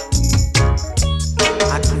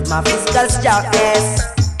 I give my physical sharpness,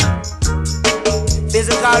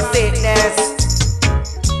 physical fitness,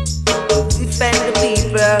 to defend the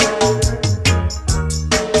people,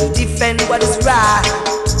 to defend what is right.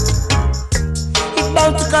 It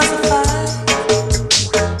bound to cause a fight.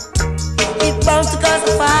 It bound to cause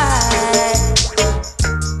a fight.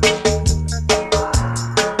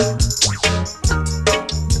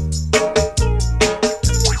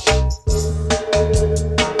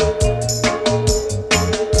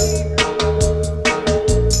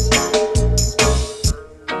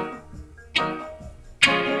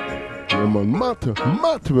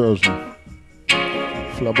 Matt version.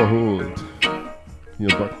 Flabberhold. Here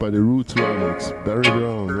back by the Roots Remix. Barry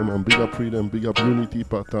Brown. Yeah man, big up Freedom, big up Unity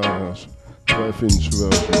Partage. 12-inch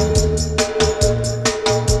version.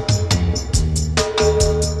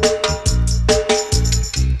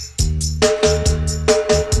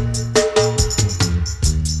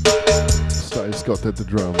 Style Scott at the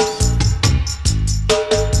drums.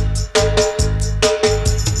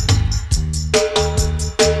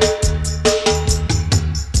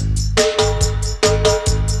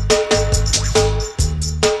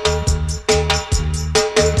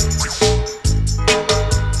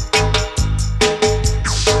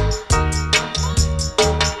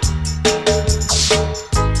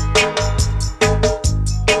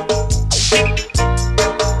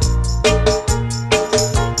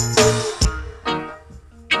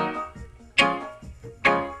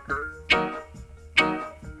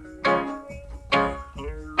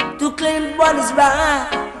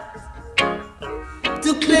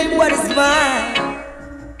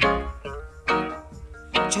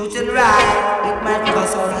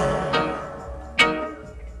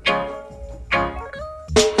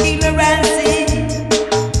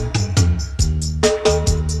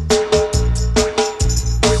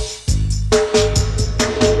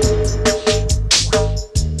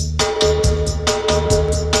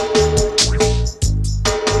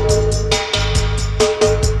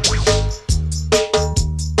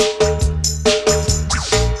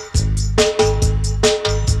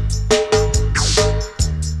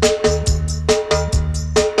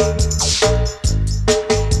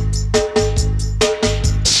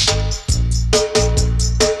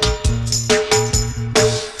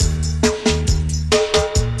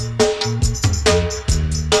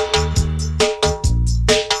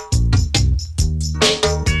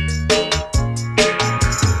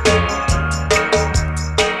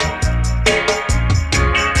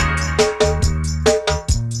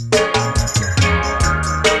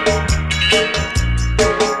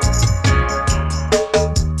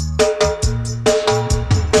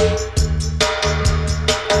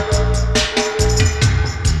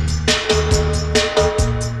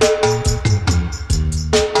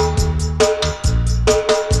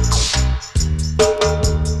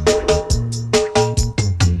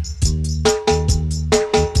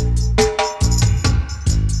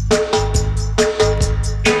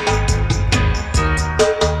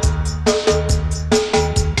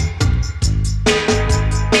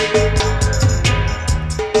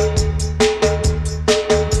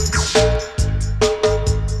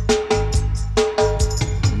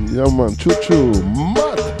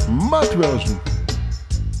 Matt version.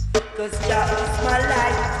 Cause Jah is my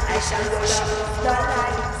light, I shall worship the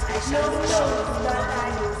light. I shall worship the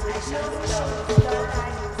light. I shall worship the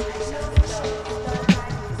light. I shall worship the light.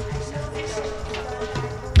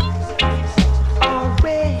 Oh,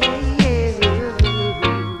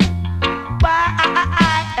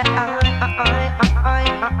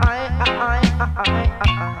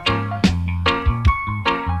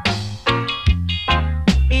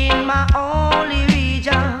 in my only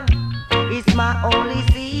region, it's my only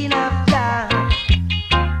scene of Jah.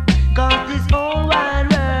 Cause this whole wide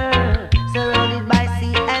world surrounded by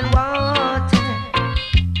sea and water.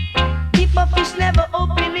 If a fish never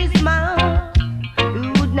opened his mouth, he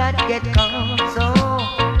would not get caught. So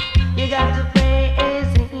you got to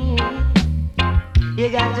praise him. You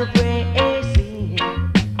got to praise him.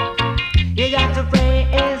 You got to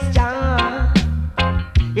praise Jah.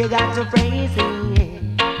 You got to praise him.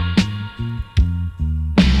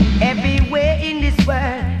 Everywhere in this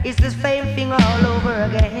world, it's the same thing all over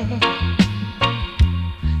again.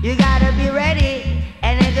 You gotta be ready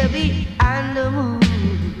and to be on the move.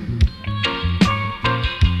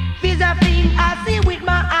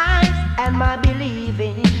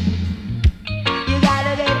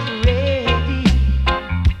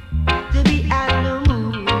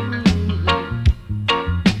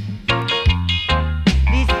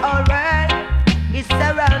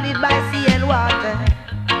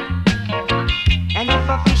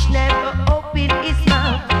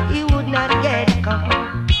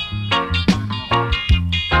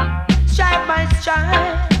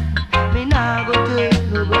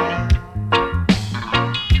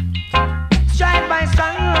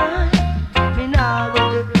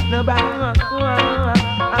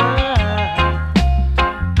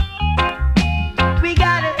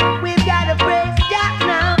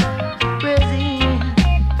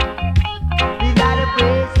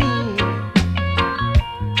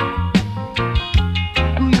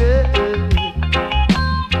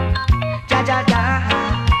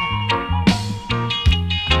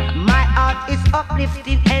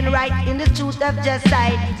 uplifting and right in the truth of just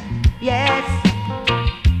sight. Yes,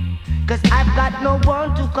 cause I've got no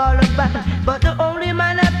one to call upon but the only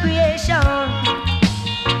man of creation.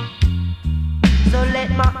 So let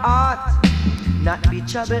my heart not be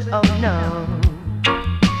troubled, oh no.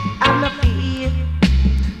 I'm not fear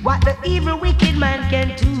what the evil wicked man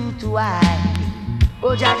can do to I.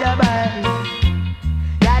 Oh Jaja boy,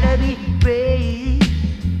 gotta be brave.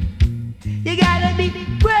 You gotta be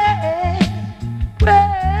brave,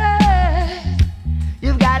 brave.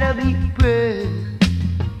 You've gotta be brave.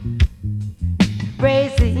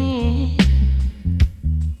 Praising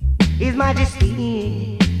His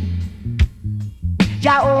Majesty,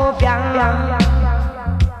 Jehovah,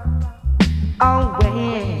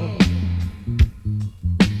 always.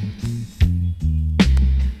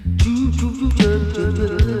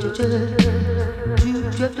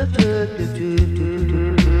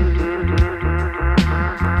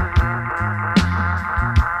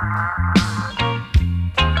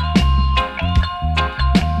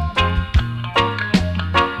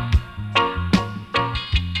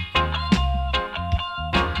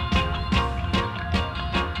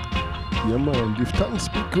 Yeah man, give thanks,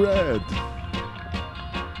 Big Red.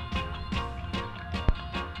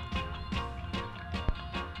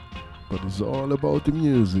 But it's all about the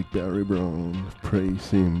music, Barry Brown.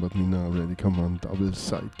 Praise him, but me not ready. Come on, double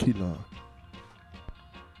side killer.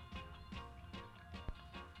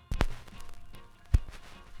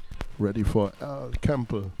 Ready for Al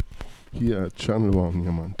Campbell here at Channel 1.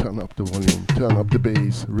 Yeah man, turn up the volume, turn up the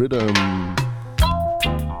bass, rhythm.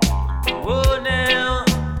 Oh, now.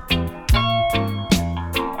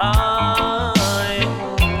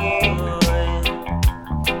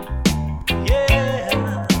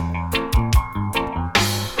 Yeah.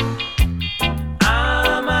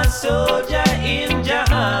 I'm a soldier in the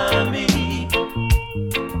army.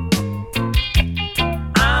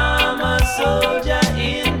 I'm a soldier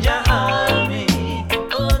in the army.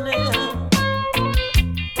 Oh, now.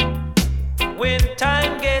 When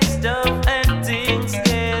time gets tough and things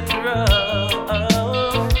get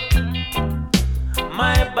rough,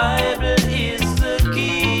 my Bible is the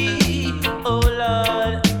key. Oh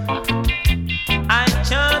Lord, I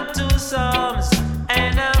chant 2 psalms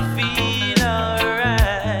and I feel alright.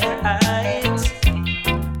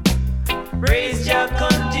 Praise Jah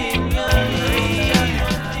continually.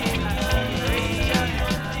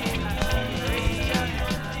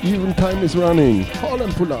 Even time is running. All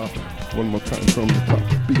and pull up. One more time from the top.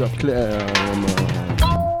 Big up Claire.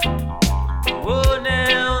 Oh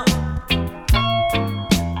now,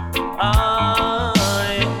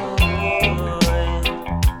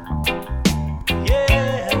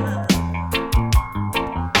 yeah.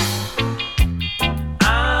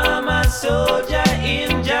 I'm a soldier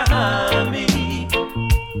in the army.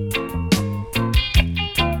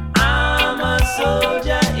 I'm a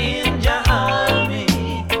soldier in the army.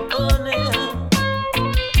 Oh now.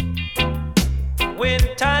 When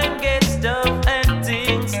time gets tough and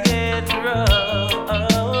things get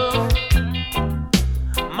rough,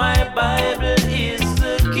 my Bible is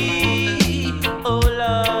the key. Oh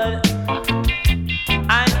Lord,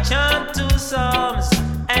 I chant 2 psalms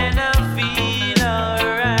and I feel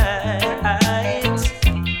alright.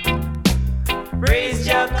 Praise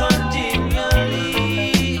Jah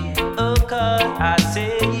continually. Oh God, I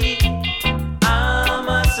say I'm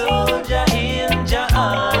a soldier in the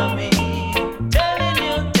army. Telling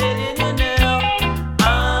you now,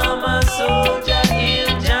 I'm a soldier in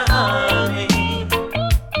the army.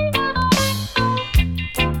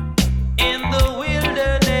 In the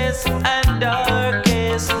wilderness and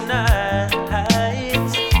darkest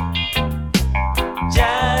nights,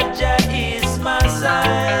 Jah is my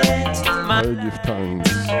sight, my I'll give thanks.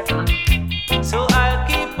 so I'll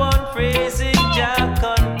keep on praising Jah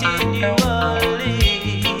continually.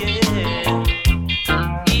 Yeah.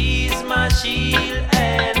 He's my shield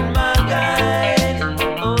and my guide.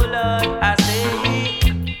 Oh Lord, I say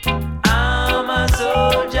I'm a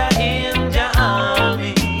soldier in the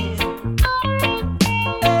army.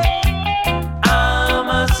 I'm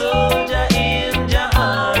a soldier in the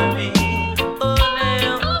army. Oh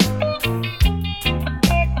now.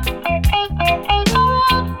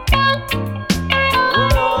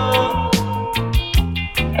 Oh.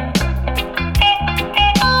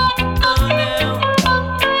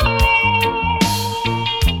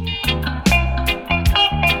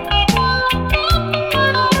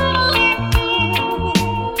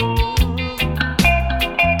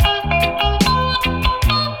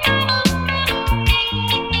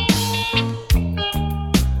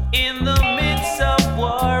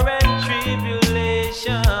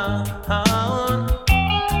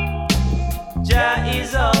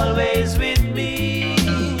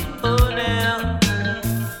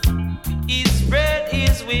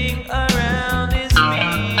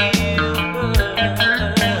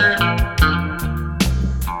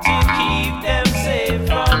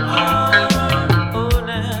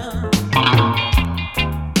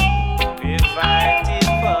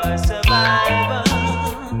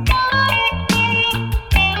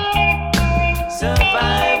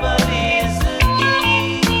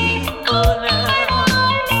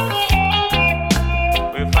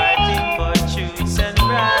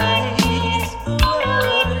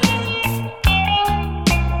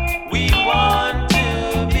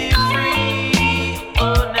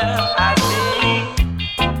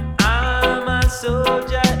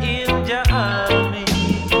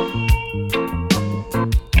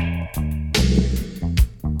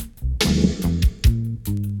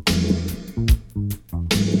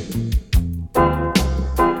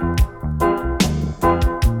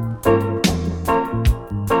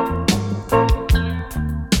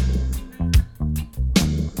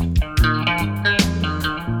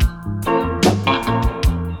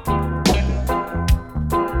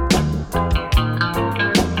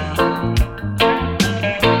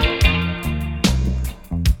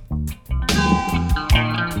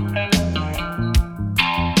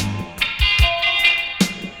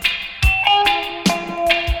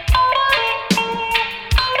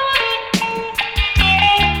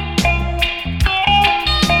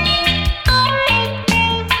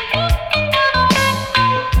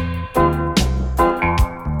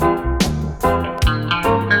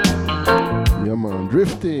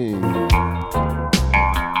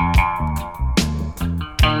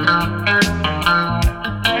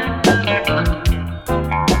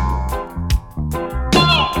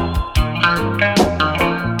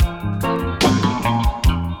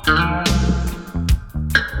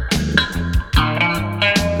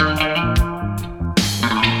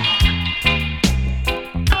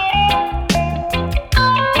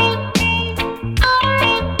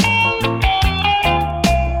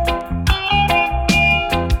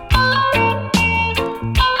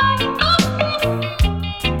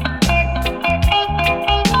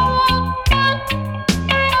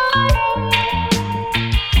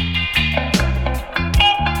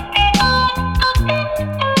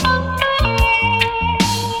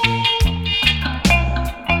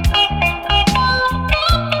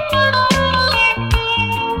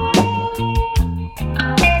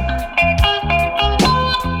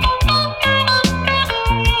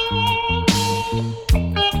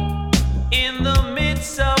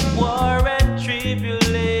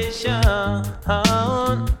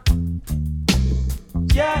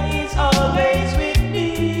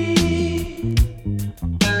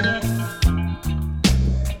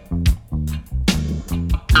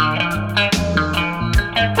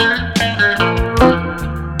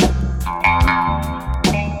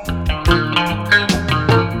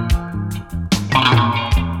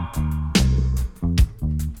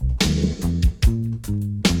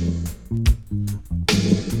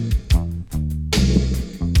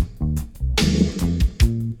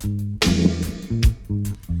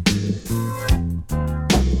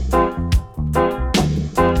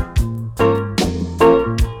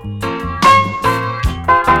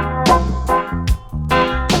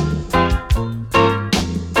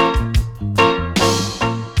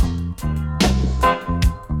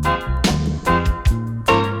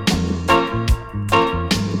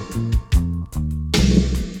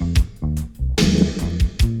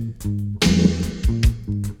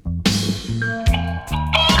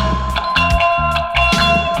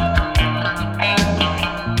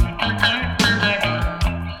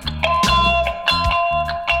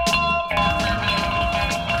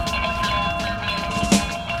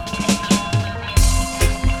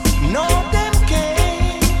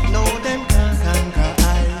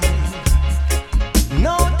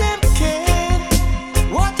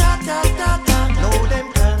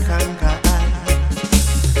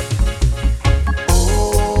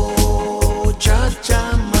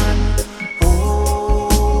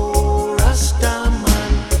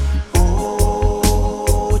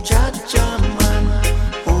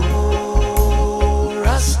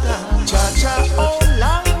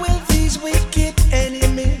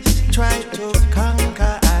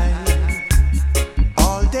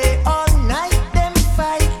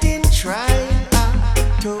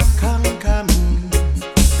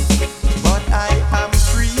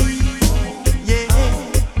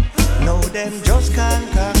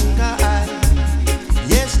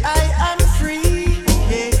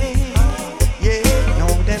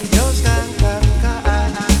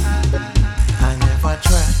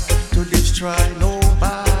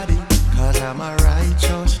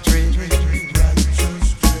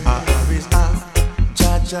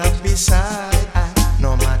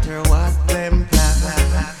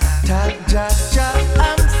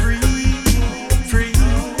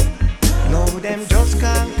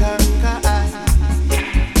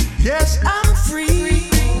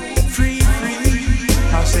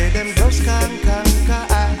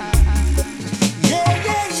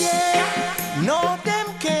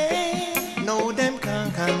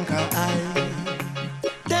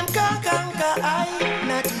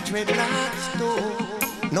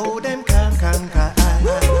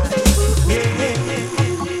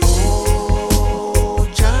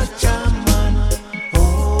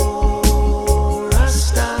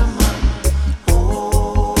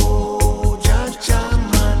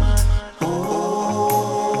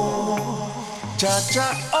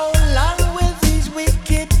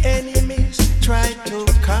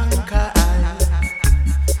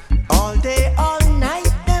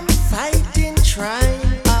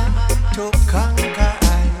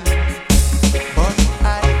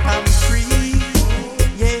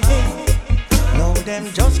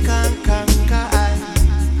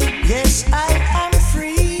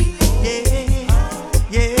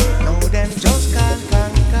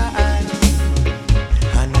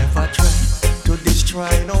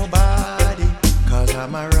 Try nobody, cause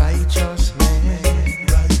I'm a righteous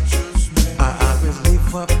man.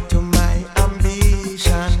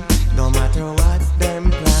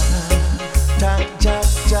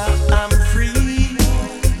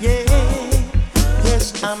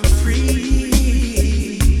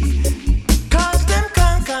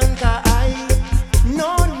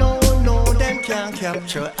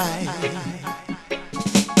 catch your eye.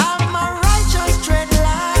 I'm a righteous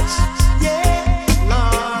dreadlocks, yeah,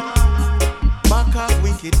 Lord. Back up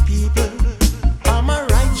wicked people. I'm a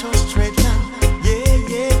righteous dreadlock, yeah,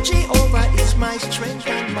 yeah. Jehovah is my strength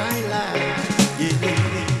and my life, yeah.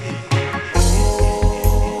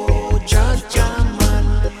 Oh, Jaja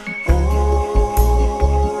man,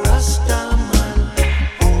 oh, Rasta man,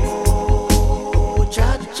 oh,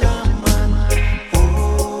 Jaja man,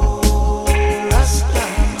 oh, Rasta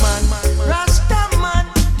man, Rasta man,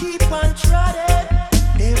 keep on trotting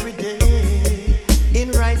every day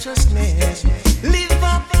in righteousness. Live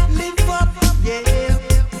up, yeah.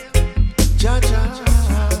 Jaja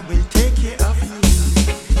will take care of you.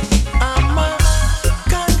 I'm a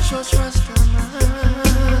conscious Rasta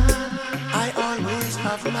man. I always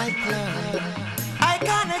have my plan. I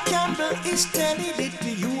got a candle, is telling it to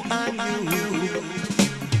you and you.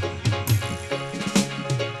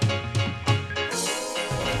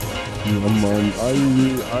 Ja man,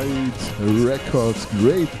 Irie Records,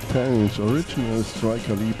 great thanks, original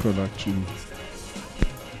Striker Lee production.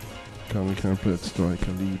 Can't play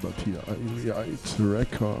Striker Lee, but here Irie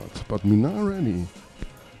Records, but me not ready.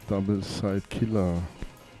 Double side killer,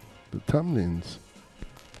 the Tamlins.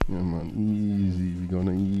 Yeah man, easy, we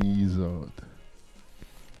gonna ease out.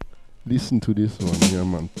 Listen to this one, yeah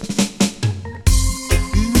man.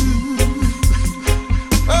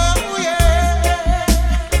 Oh yeah.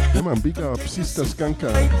 Yeah man, big up, Sister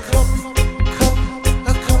Skanka.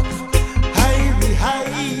 High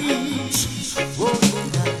heights. Oh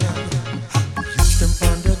yeah. Use them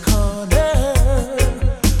on the corner.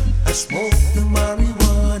 I smoke the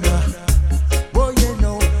marijuana. Oh you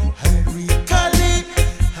know, Harry Cali.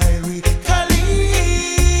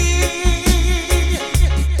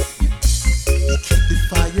 Keep the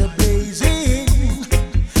fire blazing,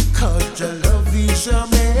 'cause your love is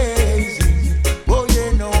amazing. Oh you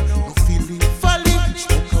know, you feel it falling,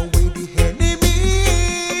 smoke away the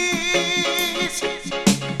enemies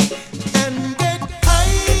and get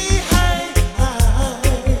high,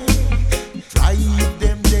 drive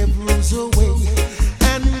them devils away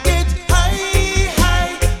and get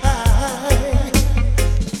high,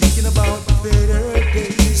 thinking about better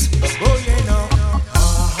days. Oh you know.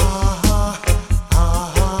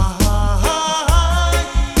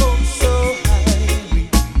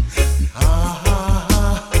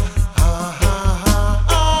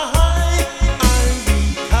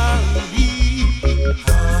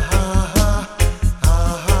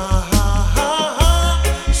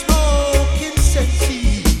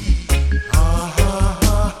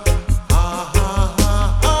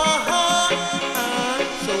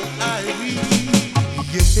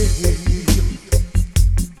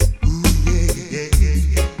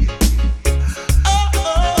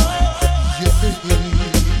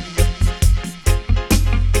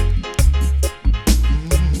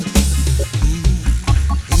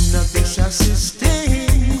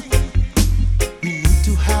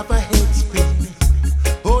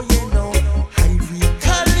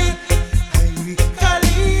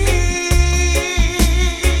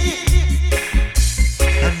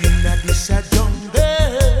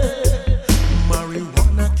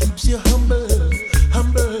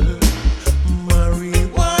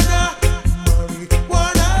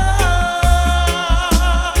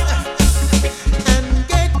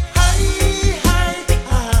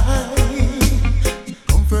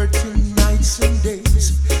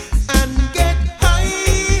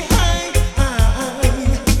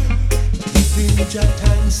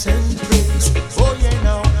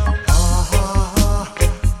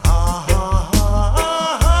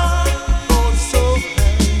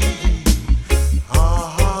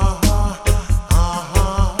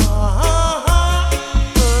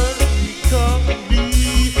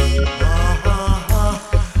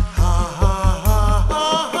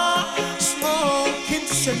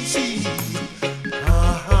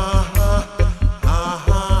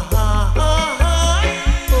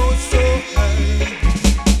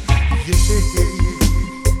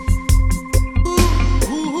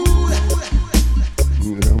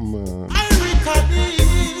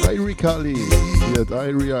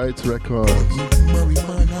 Irie Records.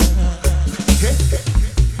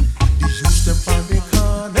 Use them on the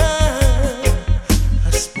corner. I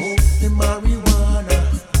smoke the marijuana.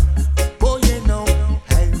 Oh, you know,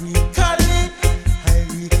 Harry Cali.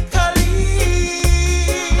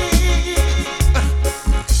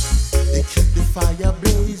 They keep the fire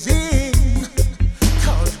blazing,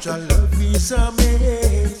 'cause your love is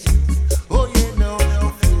amazing. Oh, you know,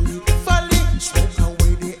 feel it falling, smoke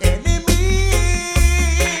away the enemies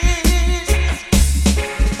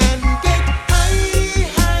and get high.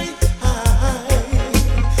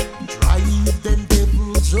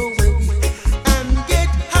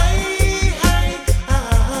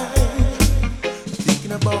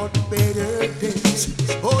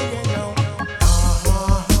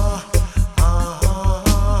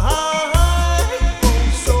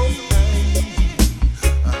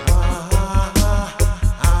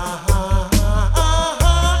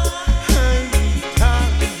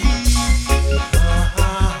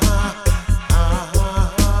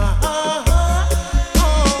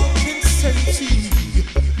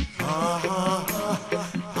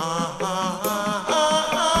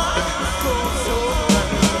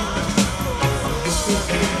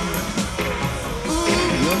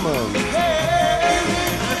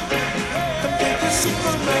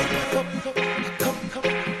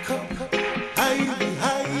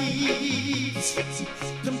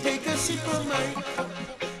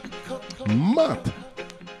 Matt,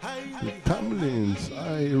 the Tamlins,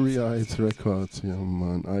 Irie Heights Records, yeah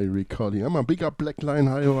man, Irie Cuddy. I'm a big up Black Line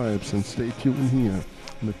High Vibes and stay tuned here.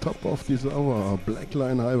 On the top of this hour, Black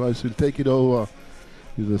Line High Vibes will take it over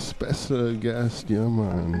with a special guest, yeah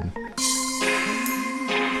man.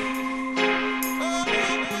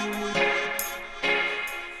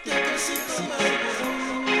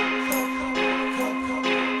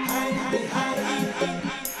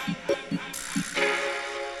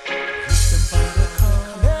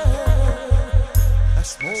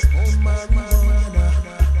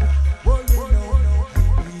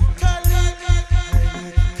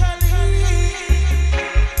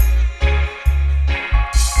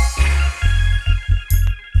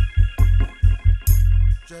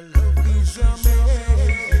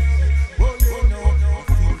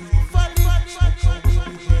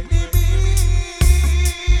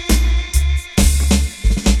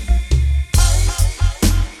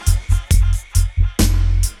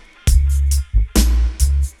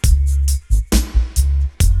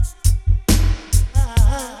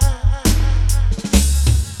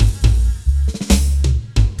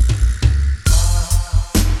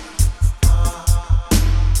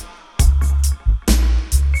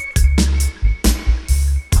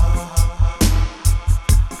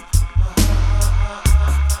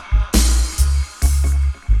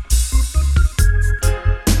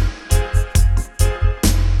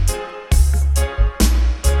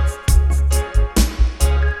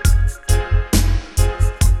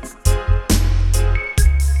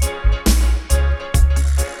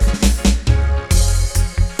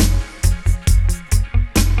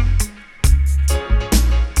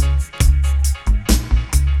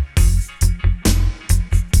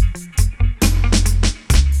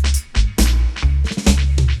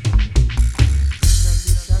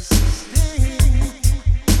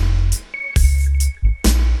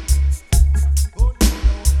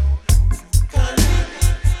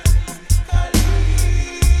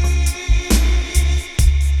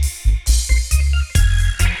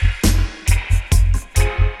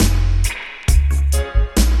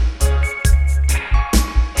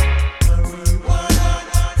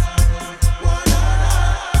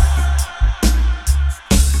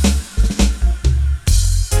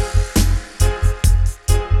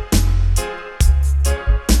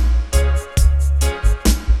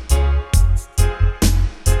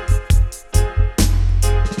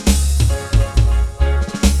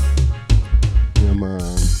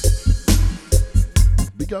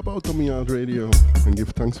 Outta Radio and give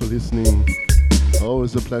thanks for listening.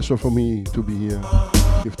 Always a pleasure for me to be here.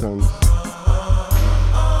 Give thanks.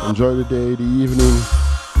 Enjoy the day, the evening,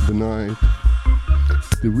 the night,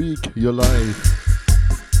 the week, your life.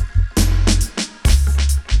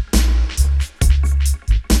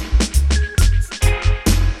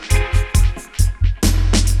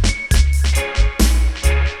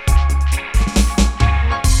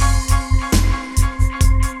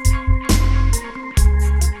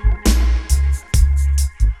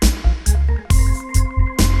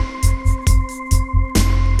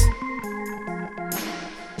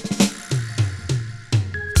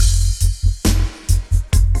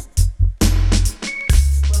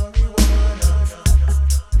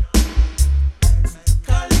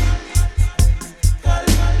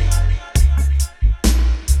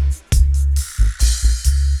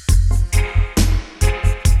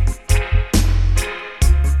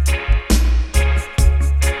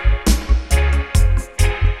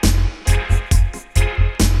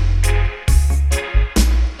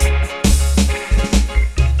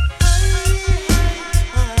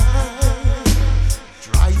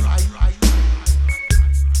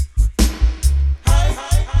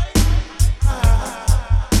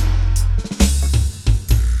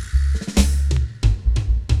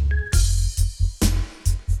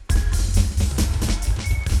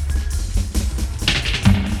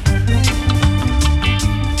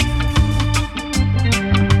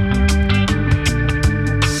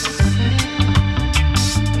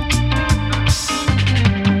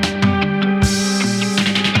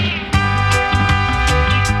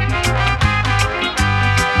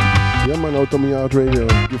 Radio.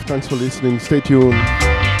 Give thanks for listening. Stay tuned.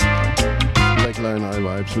 Black Line High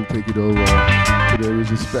Vibes will take it over. Today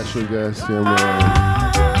with a special guest. Yeah,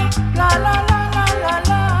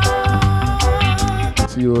 man.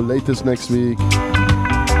 See you latest next week.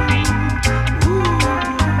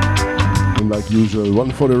 And like usual,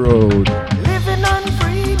 one for the road. Living on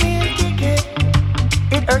free meal ticket.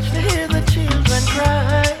 It hurts to hear the children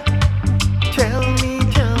cry. Tell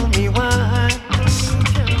me why.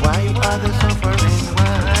 Why are they suffering? Why?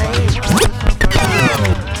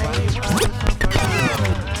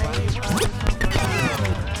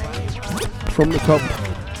 from the top.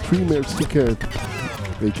 3 Mills Ticket,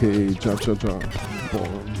 aka Ja Ja Ja.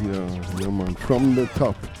 Born here, yeah man. From the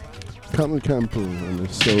top. Colonel Campbell and the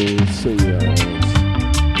Soul Sayers.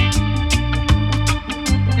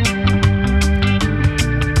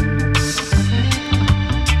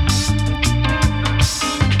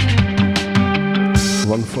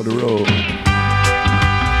 One for the road.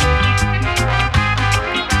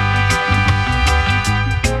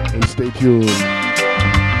 And stay tuned.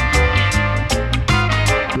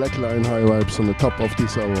 Black Line High Vibes on the top of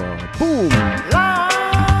this hour. Boom! La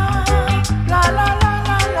la la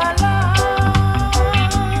la la la.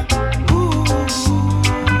 Ooh.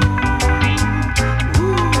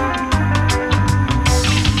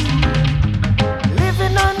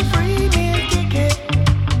 Living on free meal ticket,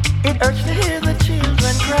 it hurts to hear the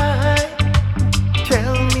children cry.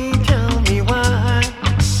 Tell me why?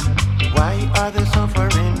 Why are they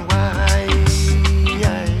suffering? Why?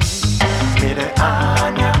 Me the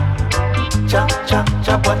anya, cha cha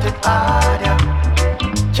cha, what it anya,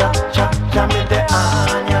 cha cha cha, me the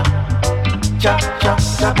anya, cha cha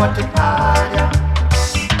cha, what it anya,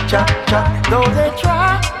 cha cha. Though they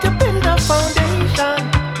try to build a foundation,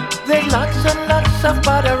 there's lots and lots of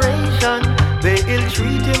botheration. They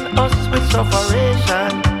ill-treating us with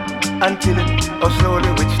sufferation and killing us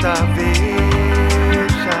slowly with starvation.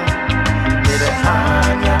 Me the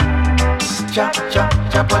anya, cha cha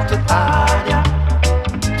cha, what it anya,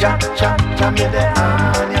 cha cha cha, me the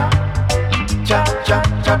anya, cha cha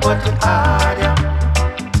cha, what it anya,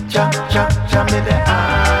 cha cha cha, me the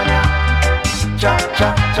anya, cha cha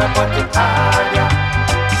cha, what it anya,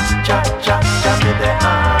 cha cha cha, me the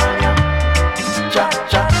anya, cha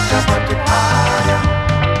cha cha, what it anya.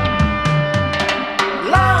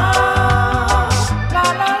 La la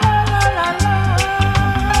la la la la la.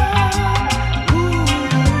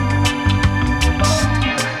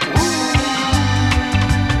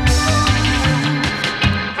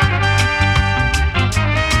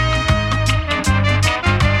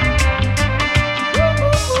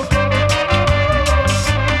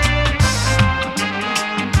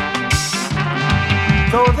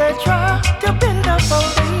 Though they try to build a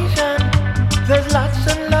foundation, there's lots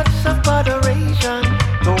and lots of botheration.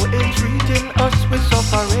 Though it's treating us with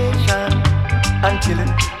sufferation and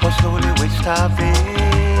killing us slowly with starvation.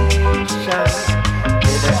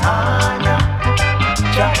 Me the anya,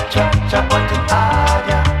 cha cha cha, what it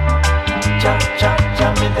anya, cha cha cha,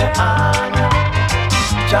 me the anya,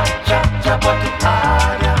 cha cha cha, what it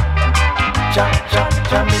anya, cha cha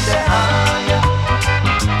cha, me the anya,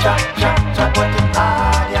 cha cha cha, what it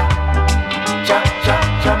anya, cha cha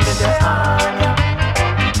cha, me the anya,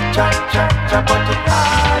 cha cha cha, what it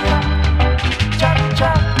anya, cha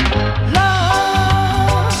cha. La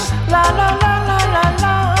la la la la la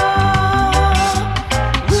la.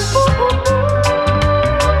 Ooh, ooh, ooh, ooh.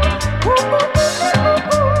 Ooh, ooh, ooh,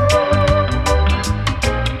 ooh.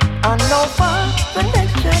 And now for the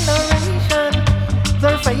next generation,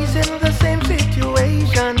 they're facing the same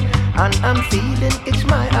situation, and I'm feeling it's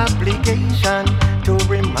my obligation to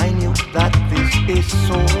remind you that this is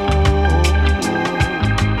so.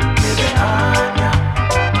 Me the anya,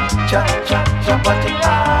 cha cha cha, what it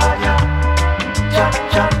anya, cha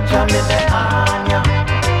cha cha, me the anya,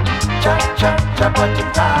 cha cha cha, what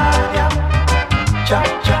it anya, cha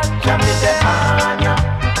cha cha, me the anya,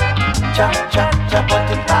 cha cha cha,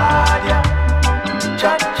 what it anya,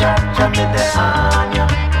 cha cha cha, me the anya,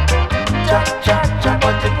 cha cha cha,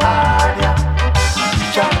 what it anya,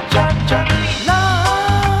 cha cha cha. La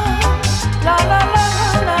la la la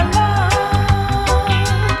la la.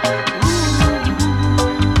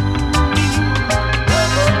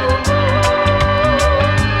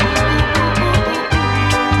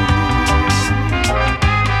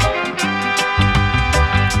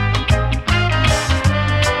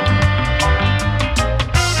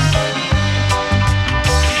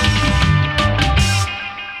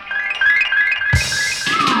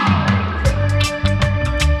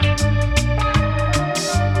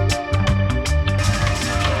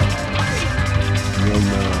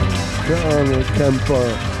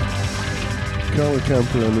 Colonel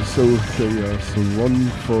Campbell and the Soul Sayers, one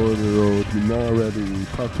for the road. We're now ready.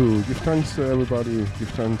 Part 2. Give thanks to everybody. Give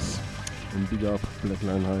thanks and big up Black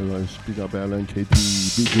Line High Vibes. Big up Airline KT.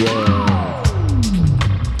 Big Red.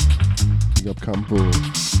 Big up Campo.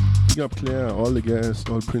 Big up Claire. All the guests.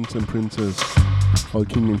 All prince and princess. All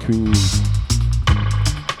king and queens.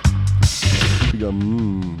 Big up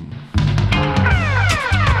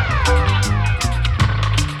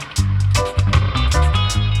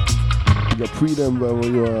Big up freedom wherever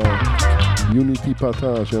you are. Unity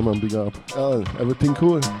partage, yeah man, big up. Everything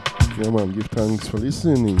cool? Yeah man, give thanks for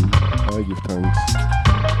listening. I give thanks.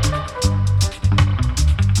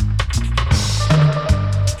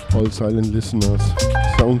 All silent listeners,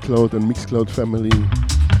 SoundCloud and Mixcloud family,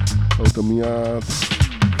 Outta my heart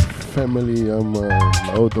family,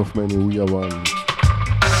 out of many we are one.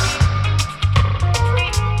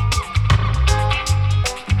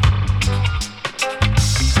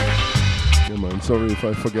 Yeah man, sorry if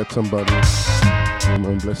I forget somebody. Yeah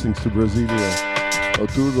man, blessings to Brasilia,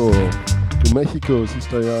 Arturo, to Mexico,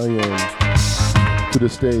 Sister Yayan, to the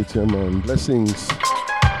States, yeah man, blessings.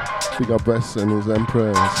 Big up Wes and his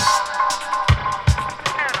Empress.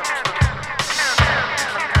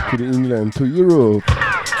 To the England, to Europe.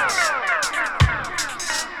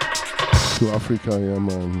 To Africa, yeah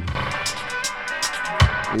man.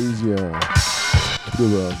 Asia. To the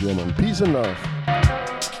world, yeah man. Peace and love.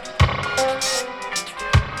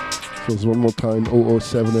 So it's one more time,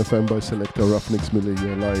 007 FM by Selector Ruffneck-Smille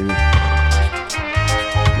here live.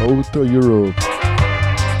 Outta Europe.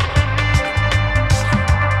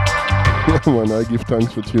 Yeah man, I give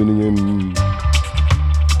thanks for tuning in.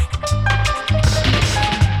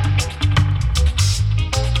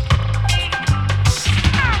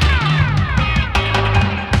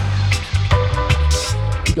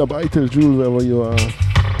 Big up Eitel Jewel wherever you are.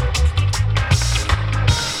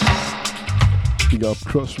 Big up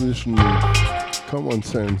Cross Vision. Common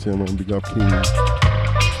Sense, yeah man, big up King.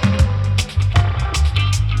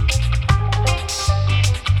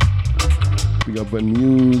 Big up when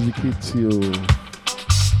music hits you.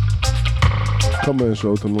 Come on,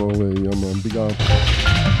 shout to Norway, yeah man, big up.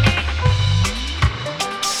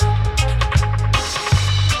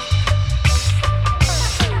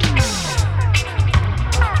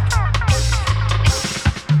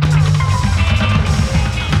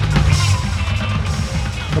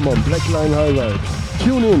 Come on, Black Line High Vibes.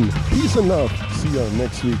 Tune in, peace and love. See ya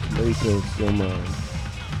next week later, yeah man.